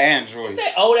 that's the Android. That's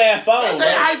that old ass phone. That's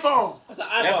an iPhone. That's an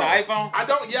iPhone. That's an iPhone? I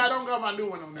don't got my new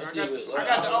one on there. I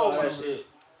got the old one.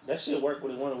 That shit work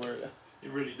when it want to work.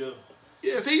 It really do.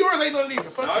 Yeah, see, yours ain't nothing either.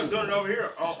 Fuck I was doing it over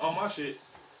here on my shit.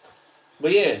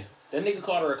 But yeah, that nigga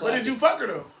called her a classic. But did you fuck her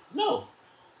though? No.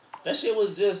 That shit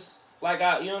was just like,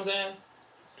 you know what I'm saying?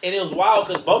 And it was wild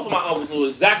because both of my uncles knew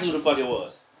exactly who the fuck it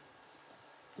was.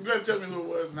 You gotta tell me who it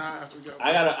was now after we go.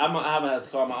 I'm gonna have to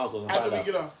call my uncle and after find we out.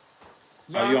 get off.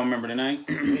 Oh, you don't remember the name?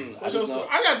 What's your story?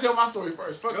 I gotta tell my story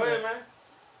first. Fuck Go that. ahead, man.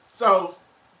 So,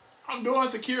 I'm doing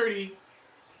security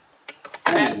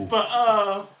for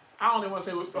I don't even want to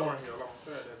say what's going on.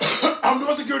 I'm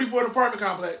doing security for an apartment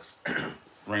complex.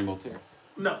 Rainbow Terrace.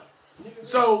 No.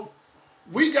 So,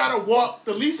 we gotta walk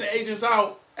the leasing agents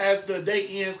out as the day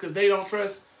ends because they don't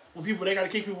trust when they gotta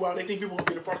kick people out. They think people gonna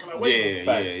be in the parking lot waiting.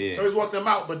 Yeah. So, he's walked them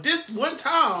out. But this one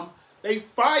time, they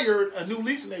fired a new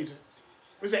leasing agent.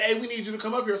 They said, hey, we need you to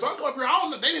come up here. So I come up here. I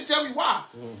don't know. They didn't tell me why.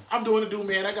 I'm doing the do,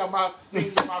 man. I got my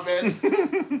things in my vest.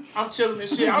 I'm chilling and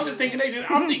shit. I'm just thinking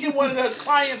I'm thinking one of the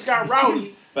clients got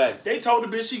rowdy. Facts. They told the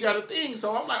bitch she got a thing.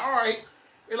 So I'm like, all right.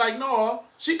 They're like, no.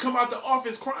 She come out the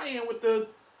office crying with the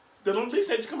lease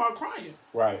agent come out crying.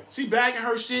 Right. She bagging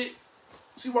her shit.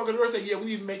 She walking to the door and said, yeah, we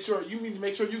need to make sure. You need to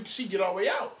make sure she get all the way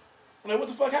out. I'm like, what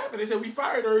the fuck happened? They said, we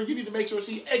fired her. You need to make sure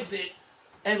she exit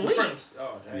and leave.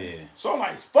 Oh, damn. Yeah. So I'm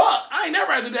like, fuck, I ain't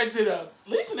never had to exit a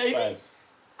leasing agent. Facts.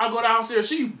 I go downstairs,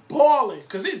 she bawling,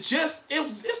 cause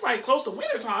it's like close to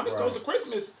winter time. It's close to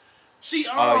Christmas. She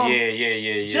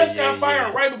just got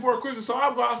fired right before Christmas. So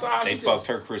I go outside. They fucked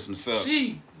her Christmas up.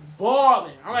 She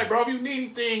bawling. I'm like, bro, if you need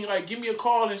anything, like give me a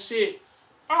call and shit.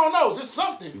 I don't know, just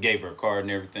something. You gave her a card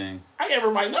and everything. I gave her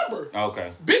my number.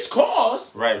 Okay. Bitch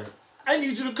calls. Right. I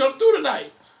need you to come through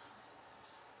tonight.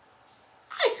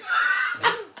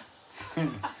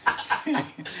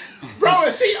 Bro,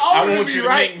 and she older I want than you me, to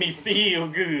right? make me feel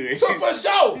good. So for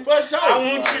sure. I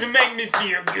want you to make me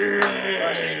feel good.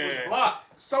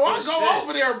 So I go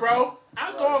over there, bro.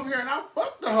 I go over here and I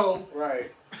fuck the hoe.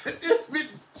 Right. This bitch,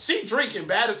 she drinking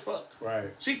bad as fuck. Right.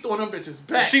 She throwing them bitches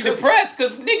back. She depressed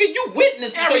because, nigga, you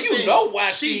witnessed it, so you know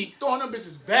why she throwing them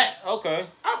bitches back. Okay.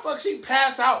 She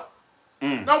pass out.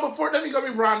 No, before, let me go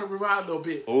rewind a little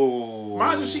bit. Oh.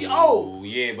 Mind you, she old.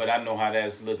 Yeah, but I know how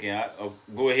that's looking.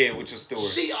 Go ahead with your story.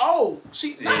 She old.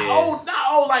 She not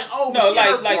old like old. No, she like,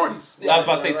 in her 40s. I was about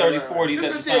to say 30s, 40s This at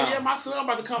bitch the said, time. yeah, my son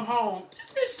about to come home.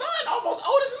 This bitch son almost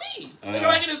old as me. This nigga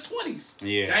like in his 20s.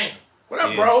 Yeah. Damn. What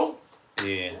up, bro?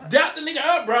 Yeah. Dap the nigga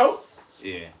up, bro.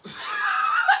 Yeah.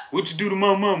 What you do to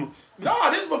my mama? No,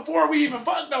 this before we even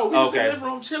fucked though. We was in the living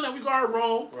room chilling. We go to our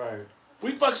room. Right.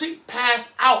 We fuck. She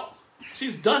passed out.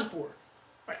 She's done for.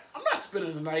 Like, I'm not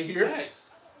spending the night here. Nice.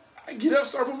 I get up,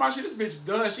 start putting my shit. This bitch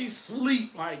done. She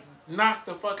sleep like knocked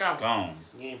the fuck out. Gone.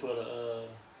 You ain't put the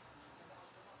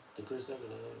Chris Tucker,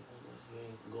 you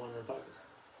ain't going in her pockets.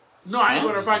 No, I ain't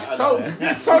going to her pocket.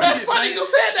 So that's funny you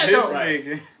said that though.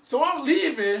 Nigga. So I'm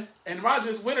leaving, and it's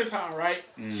just wintertime, right?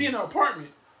 She in her apartment.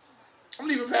 I'm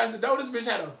leaving past the door. This bitch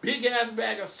had a big ass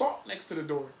bag of salt next to the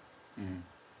door.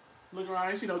 Look around, I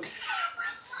ain't see no cameras.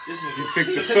 You took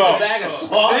the salt. Bag of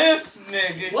salt. This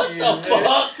nigga. What the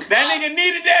fuck? That nigga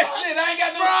needed that shit. I ain't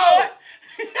got no salt.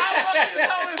 I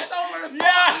fucking stole her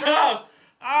salt, bro.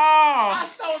 Oh. I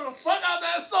stole the fuck out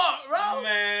that salt, bro.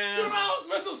 Man. You know how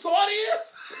expensive salt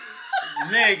is?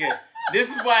 Nigga.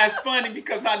 This is why it's funny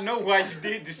because I know why you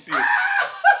did this shit. Hell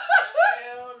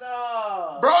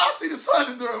no. Bro, I see the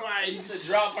sun in the door. Like, It's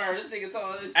a drop her. This nigga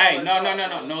told us. Hey, no.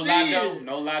 No lie though.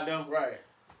 No lie though. Right.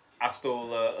 I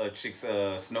stole a chick's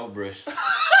snow brush.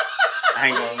 I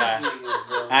ain't gonna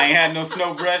lie. I ain't had no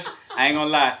snow brush. I ain't gonna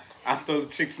lie. I stole the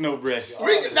chick's snow brush.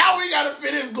 Now we gotta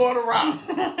finish going around.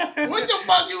 What the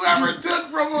fuck you ever took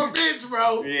from a bitch,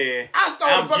 bro? Yeah. I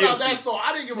stole the fuck out that salt.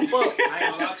 I didn't give a fuck. I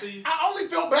ain't gonna lie to you. I only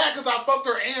feel bad because I fucked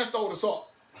her and stole the salt.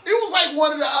 It was like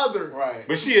one or the other. Right.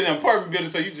 But she in an apartment building,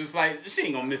 so you just like, she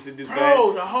ain't gonna miss it this bad.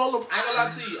 Bro, the whole of... I ain't gonna lie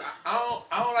to you. I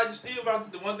don't like to steal,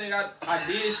 but the one thing I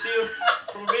did steal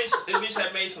from a bitch, this bitch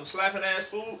had made some slapping ass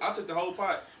food. I took the whole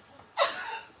pot.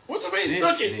 What you mean This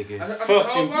took it? nigga I took the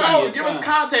fucking whole pot. No, give us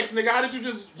context, nigga. How did you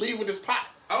just leave with this pot?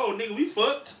 Oh, nigga, we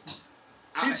fucked.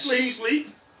 She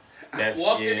sleep. I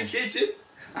walked in the kitchen.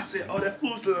 I said, oh, that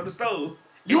food's still on the stove.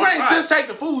 You ain't just take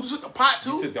the food. You took the pot,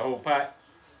 too? You took the whole pot.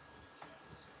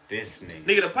 This nigga.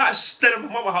 Nigga, the pot stayed at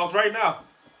my mama's house right now.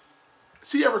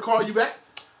 She ever call you back?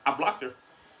 I blocked her.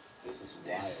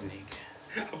 This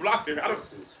nigga. I blocked her.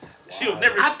 She'll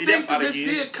never I see think that the pot bitch again.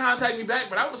 did contact me back,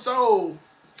 but I was so...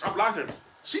 I blocked her.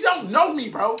 She don't know me,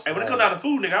 bro. Hey, when it comes down to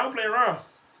food, nigga, I don't play around.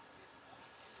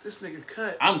 This nigga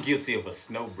cut. I'm guilty of a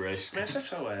snow brush. Man, shut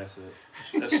your ass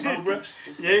up. That snow brush?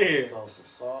 Yeah. Some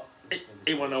salt.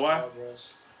 You wanna know why?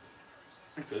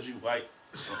 Because you white.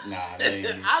 Nah, that ain't.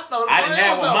 I didn't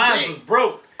have one. Mine was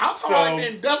broke. I'm talking about like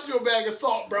the industrial bag of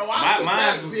salt, bro.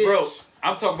 Mine was broke.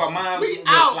 I'm talking about mine was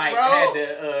out, like bro. had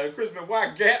the Christmas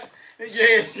white gap.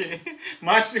 Yeah,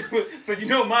 my shit was, so you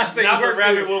know mine ain't work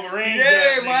Rabbit good. Wolverine.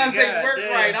 Yeah, mine ain't work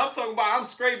right. I'm talking about I'm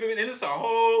scraping it, and it's a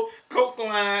whole coke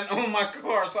line on my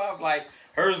car. So I was like,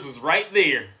 hers was right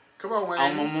there. Come on, Wayne.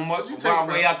 On my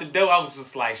way out the door, I was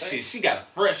just like, shit, she got a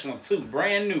fresh one too,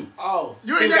 brand new. Oh,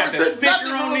 you still ain't got never the took sticker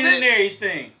nothing on from it a and bitch?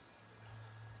 everything.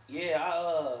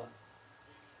 Yeah,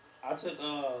 I took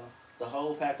the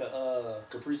whole pack of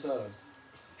Capri Suns.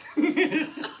 All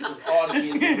the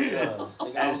kids Capri Suns.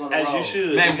 Nigga, I was on the road. As you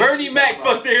should. Man, Bernie Mac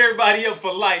fucked everybody up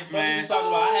for life, What man. you talking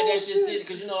about? I had that shit sitting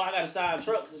because you know I got assigned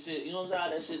trucks and shit. You know what I'm saying? I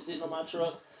had that shit sitting on my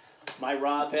truck. My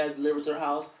rod pass delivered to her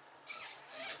house.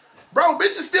 Bro,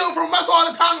 bitches steal from us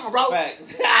all the time, bro. Facts.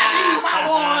 These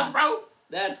my ones, bro.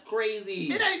 That's crazy.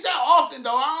 It ain't that often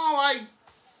though. I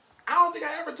don't think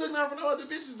I ever took nothing from no other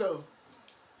bitches though.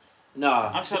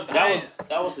 Nah, I'm trying to-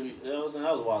 that was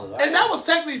a while ago. And that was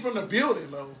technically from the building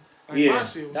though. Like yeah, my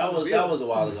shit that from was the that building. was a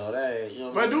while ago. That, you know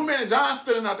what I'm But dude, man, and John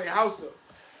stealing out their house though.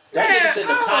 That nigga said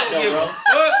the pot though, bro.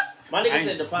 What? My nigga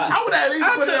said the pot. I would at least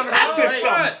put it on the I house. took Hey,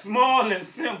 something small and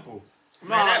simple.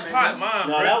 Man, that pot mine,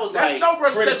 No, bro. that was That's like no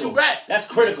brush critical. set you back. That's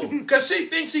critical. Cause she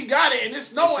thinks she got it and it's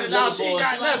snowing and now she ain't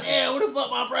got nothing. Yeah, where the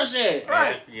fuck my brush at?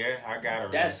 Right. Yeah, I got her.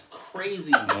 That's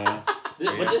crazy, man.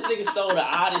 But this nigga stole the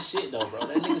oddest shit though, bro.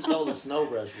 That nigga stole the snow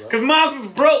brush, bro. Cause mine was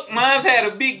broke. Mine had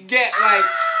a big gap. Like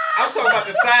I'm talking about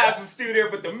the sides was still there,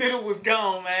 but the middle was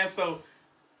gone, man. So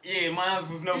yeah, mine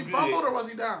was no He good. fumbled or was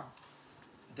he down?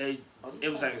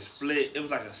 It was like a split. It was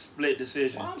like a split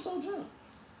decision. Why I'm so drunk?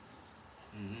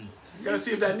 You gotta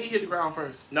see if that knee hit the ground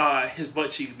first. Nah, his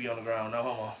butt cheek be on the ground. No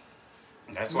homo.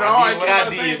 That's No, why I it did what came I at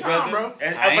the same did, time, brother. bro.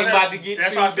 And I ain't about to get that's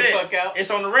chewed what I the said. fuck out.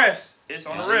 It's on the refs. It's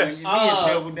on the refs. Give me a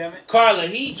shovel, damn it. Carla,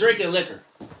 he drinking liquor.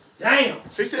 Damn.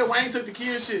 She said Wayne took the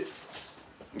kid shit.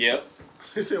 Yep.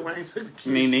 She said Wayne took the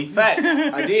kid Nene. Facts.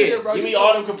 I did. Yeah, bro, Give you me stole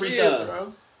all them the Capri kids, Suns.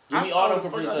 bro. Give me all them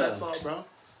Capri Fuck out that Suns. salt, bro.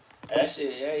 That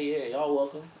shit, yeah. Y'all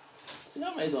welcome. See,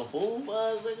 I made some food for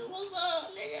us, nigga. What's up,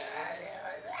 nigga?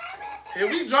 If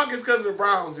we drunk, it's because of the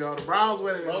Browns, y'all. The Browns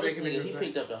winning Bro, and this making nigga, niggas he drink.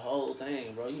 picked up the whole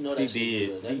thing, bro. You know that He shit.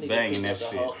 did. That He nigga banging picked that up the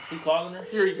shit. whole- He calling her?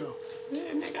 Here you go. Yeah,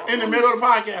 nigga, In the middle of the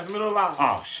podcast, middle of the live.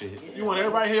 Oh shit. You want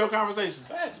everybody to hear your conversation.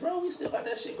 Facts, bro. We still got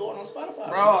that shit going on Spotify.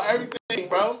 Bro, everything,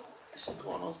 bro. That shit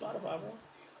going on Spotify, bro.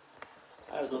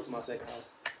 I gotta go to my second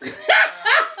house.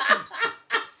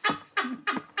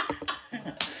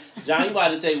 John, you about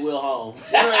to take Will home.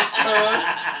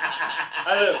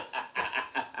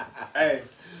 Hey,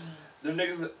 them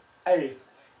niggas. Hey,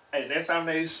 next time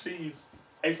they see you,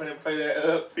 they finna play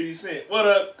that 50 Cent. What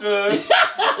up, cuz?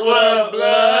 What up,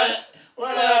 blood?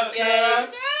 What up,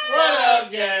 cuz? What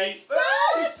up, James?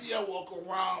 You see I walk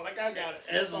around like I got an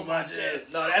S on my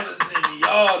chest. No, that's a city,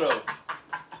 y'all though.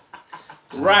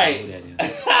 Right.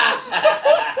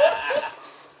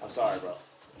 I'm sorry, bro.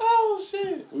 Oh,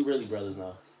 shit. We really brothers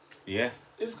now. Yeah.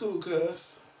 It's cool,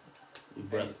 cuz. We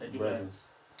Hey, brothers.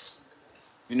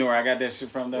 You know where I got that shit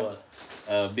from though?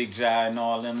 What? Big Jai and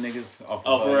all them niggas. Off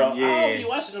Oh, of, for real? Yeah. I don't be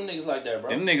watching them niggas like that, bro.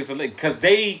 Them niggas are like, cause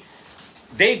they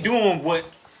doing what.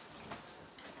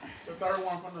 The third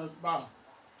one from the bottom.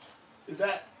 Is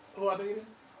that who I think it is?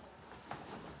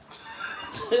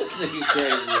 This nigga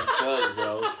crazy as fuck,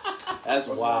 bro. That's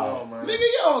wild. man? Nigga,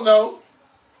 you don't know.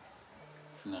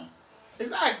 No.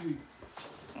 Exactly.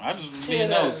 I just Yeah, really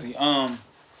no. know. See,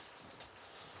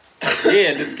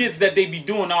 yeah, the skits that they be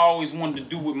doing, I always wanted to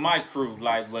do with my crew,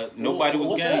 like, but nobody was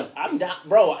What's game. up? I'm down,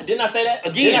 bro. Didn't I say that?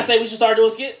 Again. Didn't I say we should start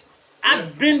doing skits?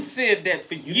 I've been said that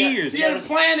for years. You didn't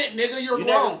plan it, nigga. You're You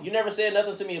grown. never said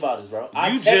nothing to me about this, bro.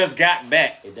 You just got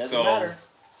back. It doesn't so matter.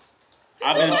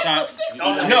 I've been trying.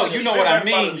 No, you know what I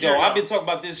mean, though. I've been talking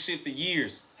about this shit for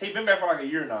years. He been back for like a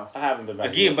year now. I haven't been back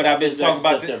Again, yet. but I've been back talking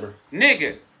about September. this.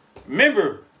 Nigga,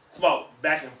 remember? It's about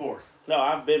back and forth. No,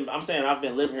 I'm saying I've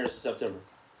been living here since September.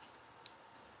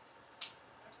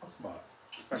 What's about?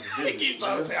 He keeps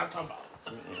trying to say I'm talking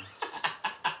about.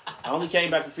 I only came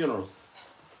back for funerals.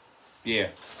 Yeah.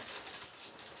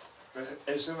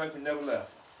 It seemed like we never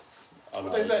left. Oh,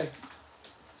 What they say?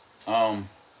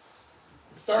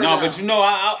 No, but you know,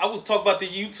 I was talking about the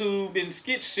YouTube and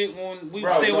sketch shit when we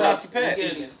were staying with Auntie Pat.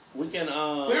 We can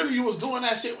Clearly you was doing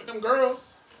that shit with them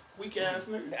girls. Weak ass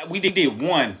nigga. We did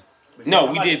one. No,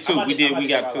 we did two. We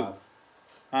got two. Huh?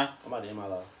 I'm about to end my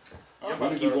life. We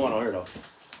can keep going on here though.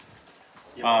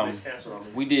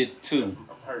 We did two.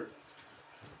 I'm hurt.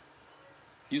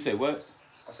 You say what?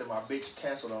 I said my bitch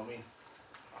canceled on me.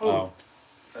 Oh.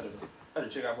 I had to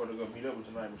check out where to go meet up with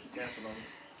tonight, but she canceled on me.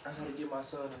 I gotta get my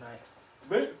son tonight.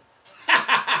 But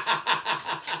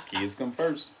Kids come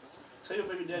first. tell your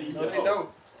baby daddy you No, they don't.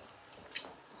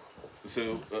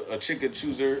 So a chick could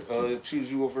choose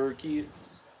you over her kid.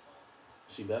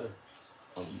 She better.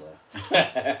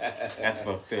 That's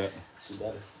fucked up. She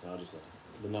better. No, just better.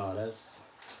 But no, that's.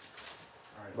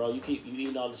 Right. Bro, you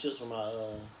eating all the chips from my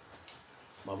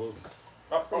boo.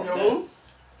 From your who?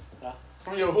 Huh?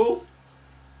 From your who?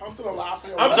 I'm still alive.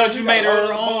 I thought you made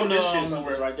her own. This shit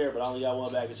somewhere right there, but I only got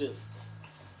one bag of chips.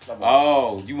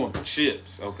 Oh, you want the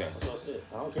chips? Okay. That's what I said.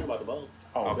 I don't care about the bowl.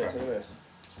 Oh, okay.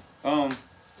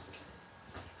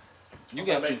 You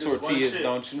got some tortillas,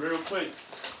 don't you? Real quick.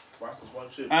 Watch this one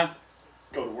chip. Huh?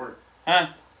 Go to work. Huh?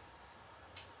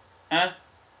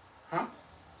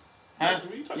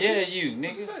 Yeah, you,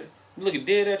 nigga. You looking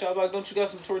dead at you. I was like, don't you got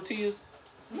some tortillas?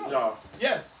 No.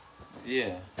 Yes.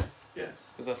 Yeah.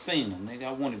 Yes. Because I seen them, nigga.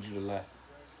 I wanted you to lie.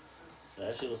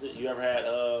 That shit was it. You ever had, I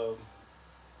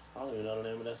don't even know the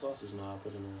name of that sausage now I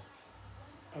put in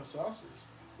there. A sausage?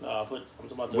 No, I'm talking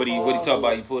about the... What do you talk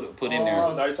about you put in there?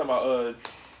 No, you talking about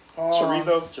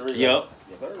chorizo? Chorizo. Yep.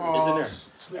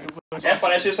 It's in there. That's why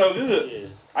that shit's so good.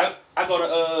 Yeah. I go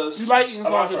to You like eating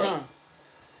sausage, huh?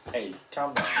 Hey,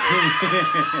 calm down.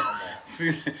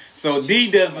 So D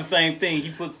does the same thing.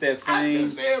 He puts that same I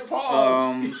just said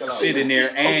pause. shit in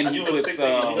there, and he puts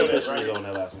chorizo on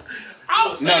that last one.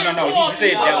 No. He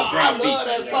said that was ground beef.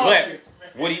 But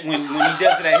when he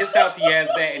does it at his house, he has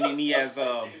that, and then he has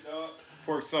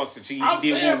pork sausage. He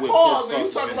did one with pork sausage.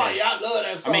 You talking about? Yeah, I love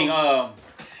that sausage. I mean,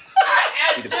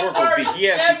 the pork or beef. He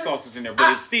has some sausage in there,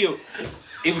 but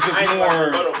it was just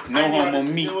more no homo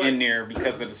meat in there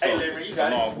because of the sausage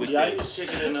along with I it. use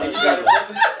chicken and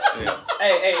Yeah.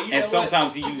 Hey, and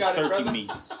sometimes he uses turkey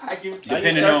meat. I used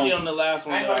Depending turkey on the last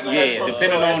one. Yeah,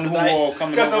 depending on who all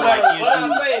coming over.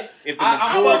 Like if the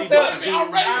majority don't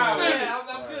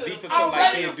do beef or something,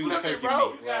 like he'll do turkey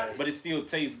meat. But it still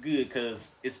tastes good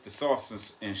because it's the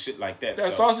sauces and shit like that.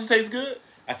 That sausage tastes good?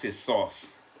 I said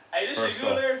sauce. Hey, this shit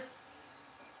good there?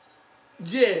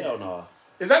 Yeah. Hell no.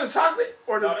 Is that the chocolate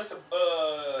or the that's the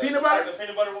peanut butter? The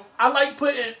peanut butter one. I like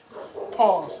putting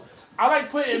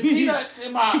peanuts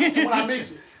in my when I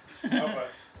mix it. Okay.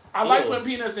 I like putting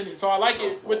peanuts in it, so I like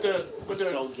it with the.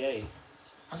 So gay.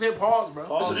 I said pause,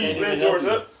 bro. So do you blend yours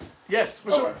up? Yes,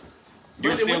 for sure.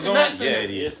 You're still going? Yeah,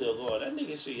 it is. It's still going. That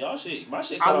nigga shit, y'all shit, my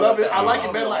shit. I love it. I like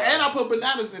it better. And I put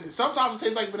bananas in it. Sometimes it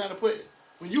tastes like banana pudding.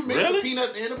 When you mix the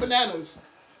peanuts and the bananas,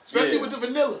 especially with the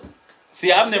vanilla. See,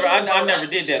 I never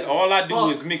did that. All I do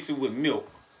is mix it with milk.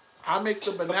 I mix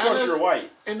the Of course bananas you're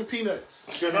white. and the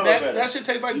peanuts. Sure know That shit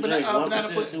tastes like you banana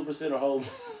drink pudding. 2% or whole.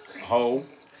 Whole.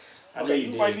 I know Okay,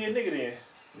 you might be a nigga then.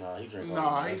 Nah, he drink.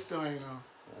 Nah, he still ain't no.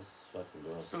 That's fucking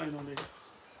gross. Still ain't no nigga.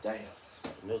 Damn.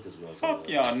 Milk is gross. Fuck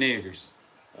y'all niggers.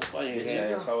 That's why you ain't Bitch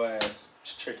drink. ass, hoe ass,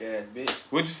 trick ass bitch.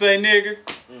 What'd you say, nigger?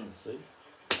 See?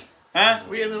 Huh?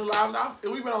 We ended live now?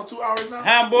 We've been on 2 hours now?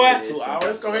 Huh, boy? Yeah, 2 hours.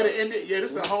 Let's go ahead and end it. Yeah,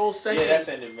 this is the whole segment. Yeah, that's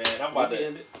ended, man. I'm about to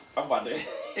end it.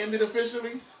 End it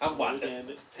officially. I'm about to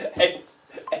end it. Hey,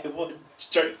 what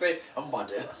church say? I'm about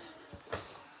to.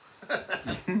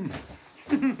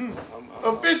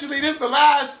 Officially, this is the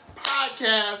last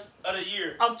podcast of the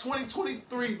year of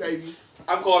 2023, baby.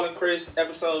 I'm calling Chris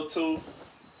episode 2.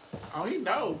 Oh, he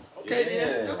knows. Okay,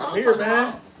 then. That's all I'm here, talking man.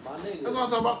 about. That's what I'm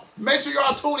talking about. Make sure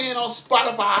y'all tune in on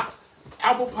Spotify,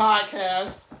 Apple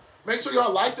Podcasts. Make sure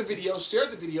y'all like the video, share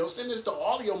the video, send this to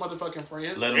all of your motherfucking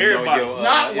friends. Let them know your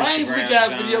Not Wayne's Instagram, big ass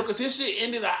John. video, because his shit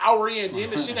ended an hour in.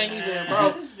 Then the shit ain't even,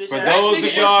 bro. For those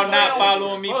of y'all not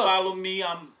following me, fuck. follow me.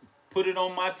 I'm put it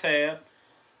on my tab.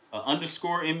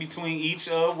 Underscore in between each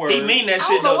word. He mean that I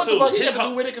shit don't know though what the too. fuck he got to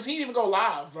do with it, because he didn't even go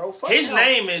live, bro. Fuck His him.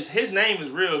 name is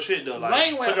real shit though. Like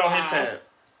Wayne put went it on his live. tab.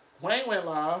 Wayne went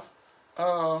live. I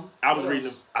was what reading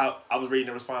else? I was reading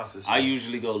the responses. I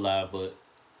usually go live, but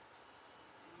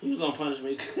He was on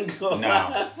punishment. He couldn't go.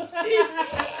 no.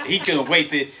 he couldn't wait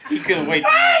to. Get on your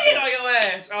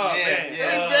ass. Oh Yeah, man.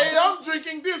 yeah. Hey, I'm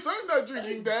drinking this. I'm not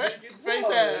drinking that. Face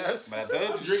ass. But I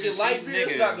told you, Drinking light beer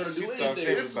is not gonna do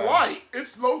anything. It's light.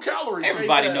 It's low calorie.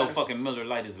 Everybody face know ass. fucking Miller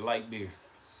Lite is light beer.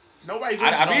 Nobody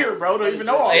drinks I don't- beer, bro. Don't even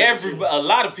know all that shit. A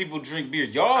lot of people drink beer.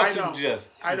 Y'all I two know.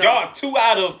 just. I know. Y'all 2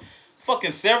 out of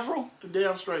fucking several.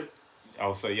 Damn straight.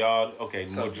 Oh, so y'all okay?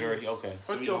 Majority okay.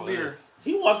 Fuck your beer.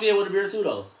 He walked in with a beer too,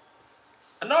 though.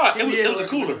 No, it was a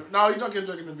cooler. No, you don't get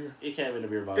drinking the beer. It came in a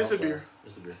beer bottle. It's a beer.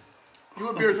 It's a beer. You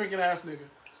a beer drinking ass nigga.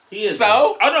 He is.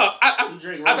 So? Oh no, I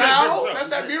drink. Sal, that's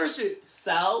that beer shit.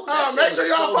 Sal. Make sure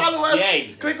y'all follow us.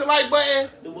 Gay. Click the like button.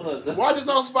 It was. Watch us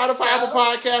on Spotify, Apple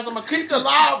Podcasts. I'm gonna keep the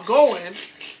live going.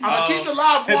 But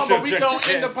we gonna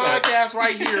end the podcast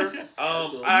right here.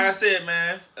 Like I said,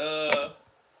 man,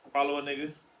 follow a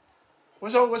nigga.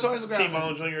 What's your Instagram?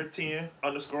 T-Bone Jr. 10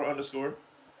 __.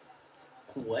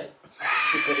 What?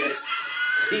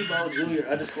 T-Bone Jr.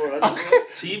 __.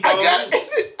 T-Bone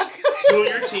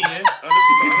Jr. 10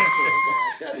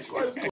 __.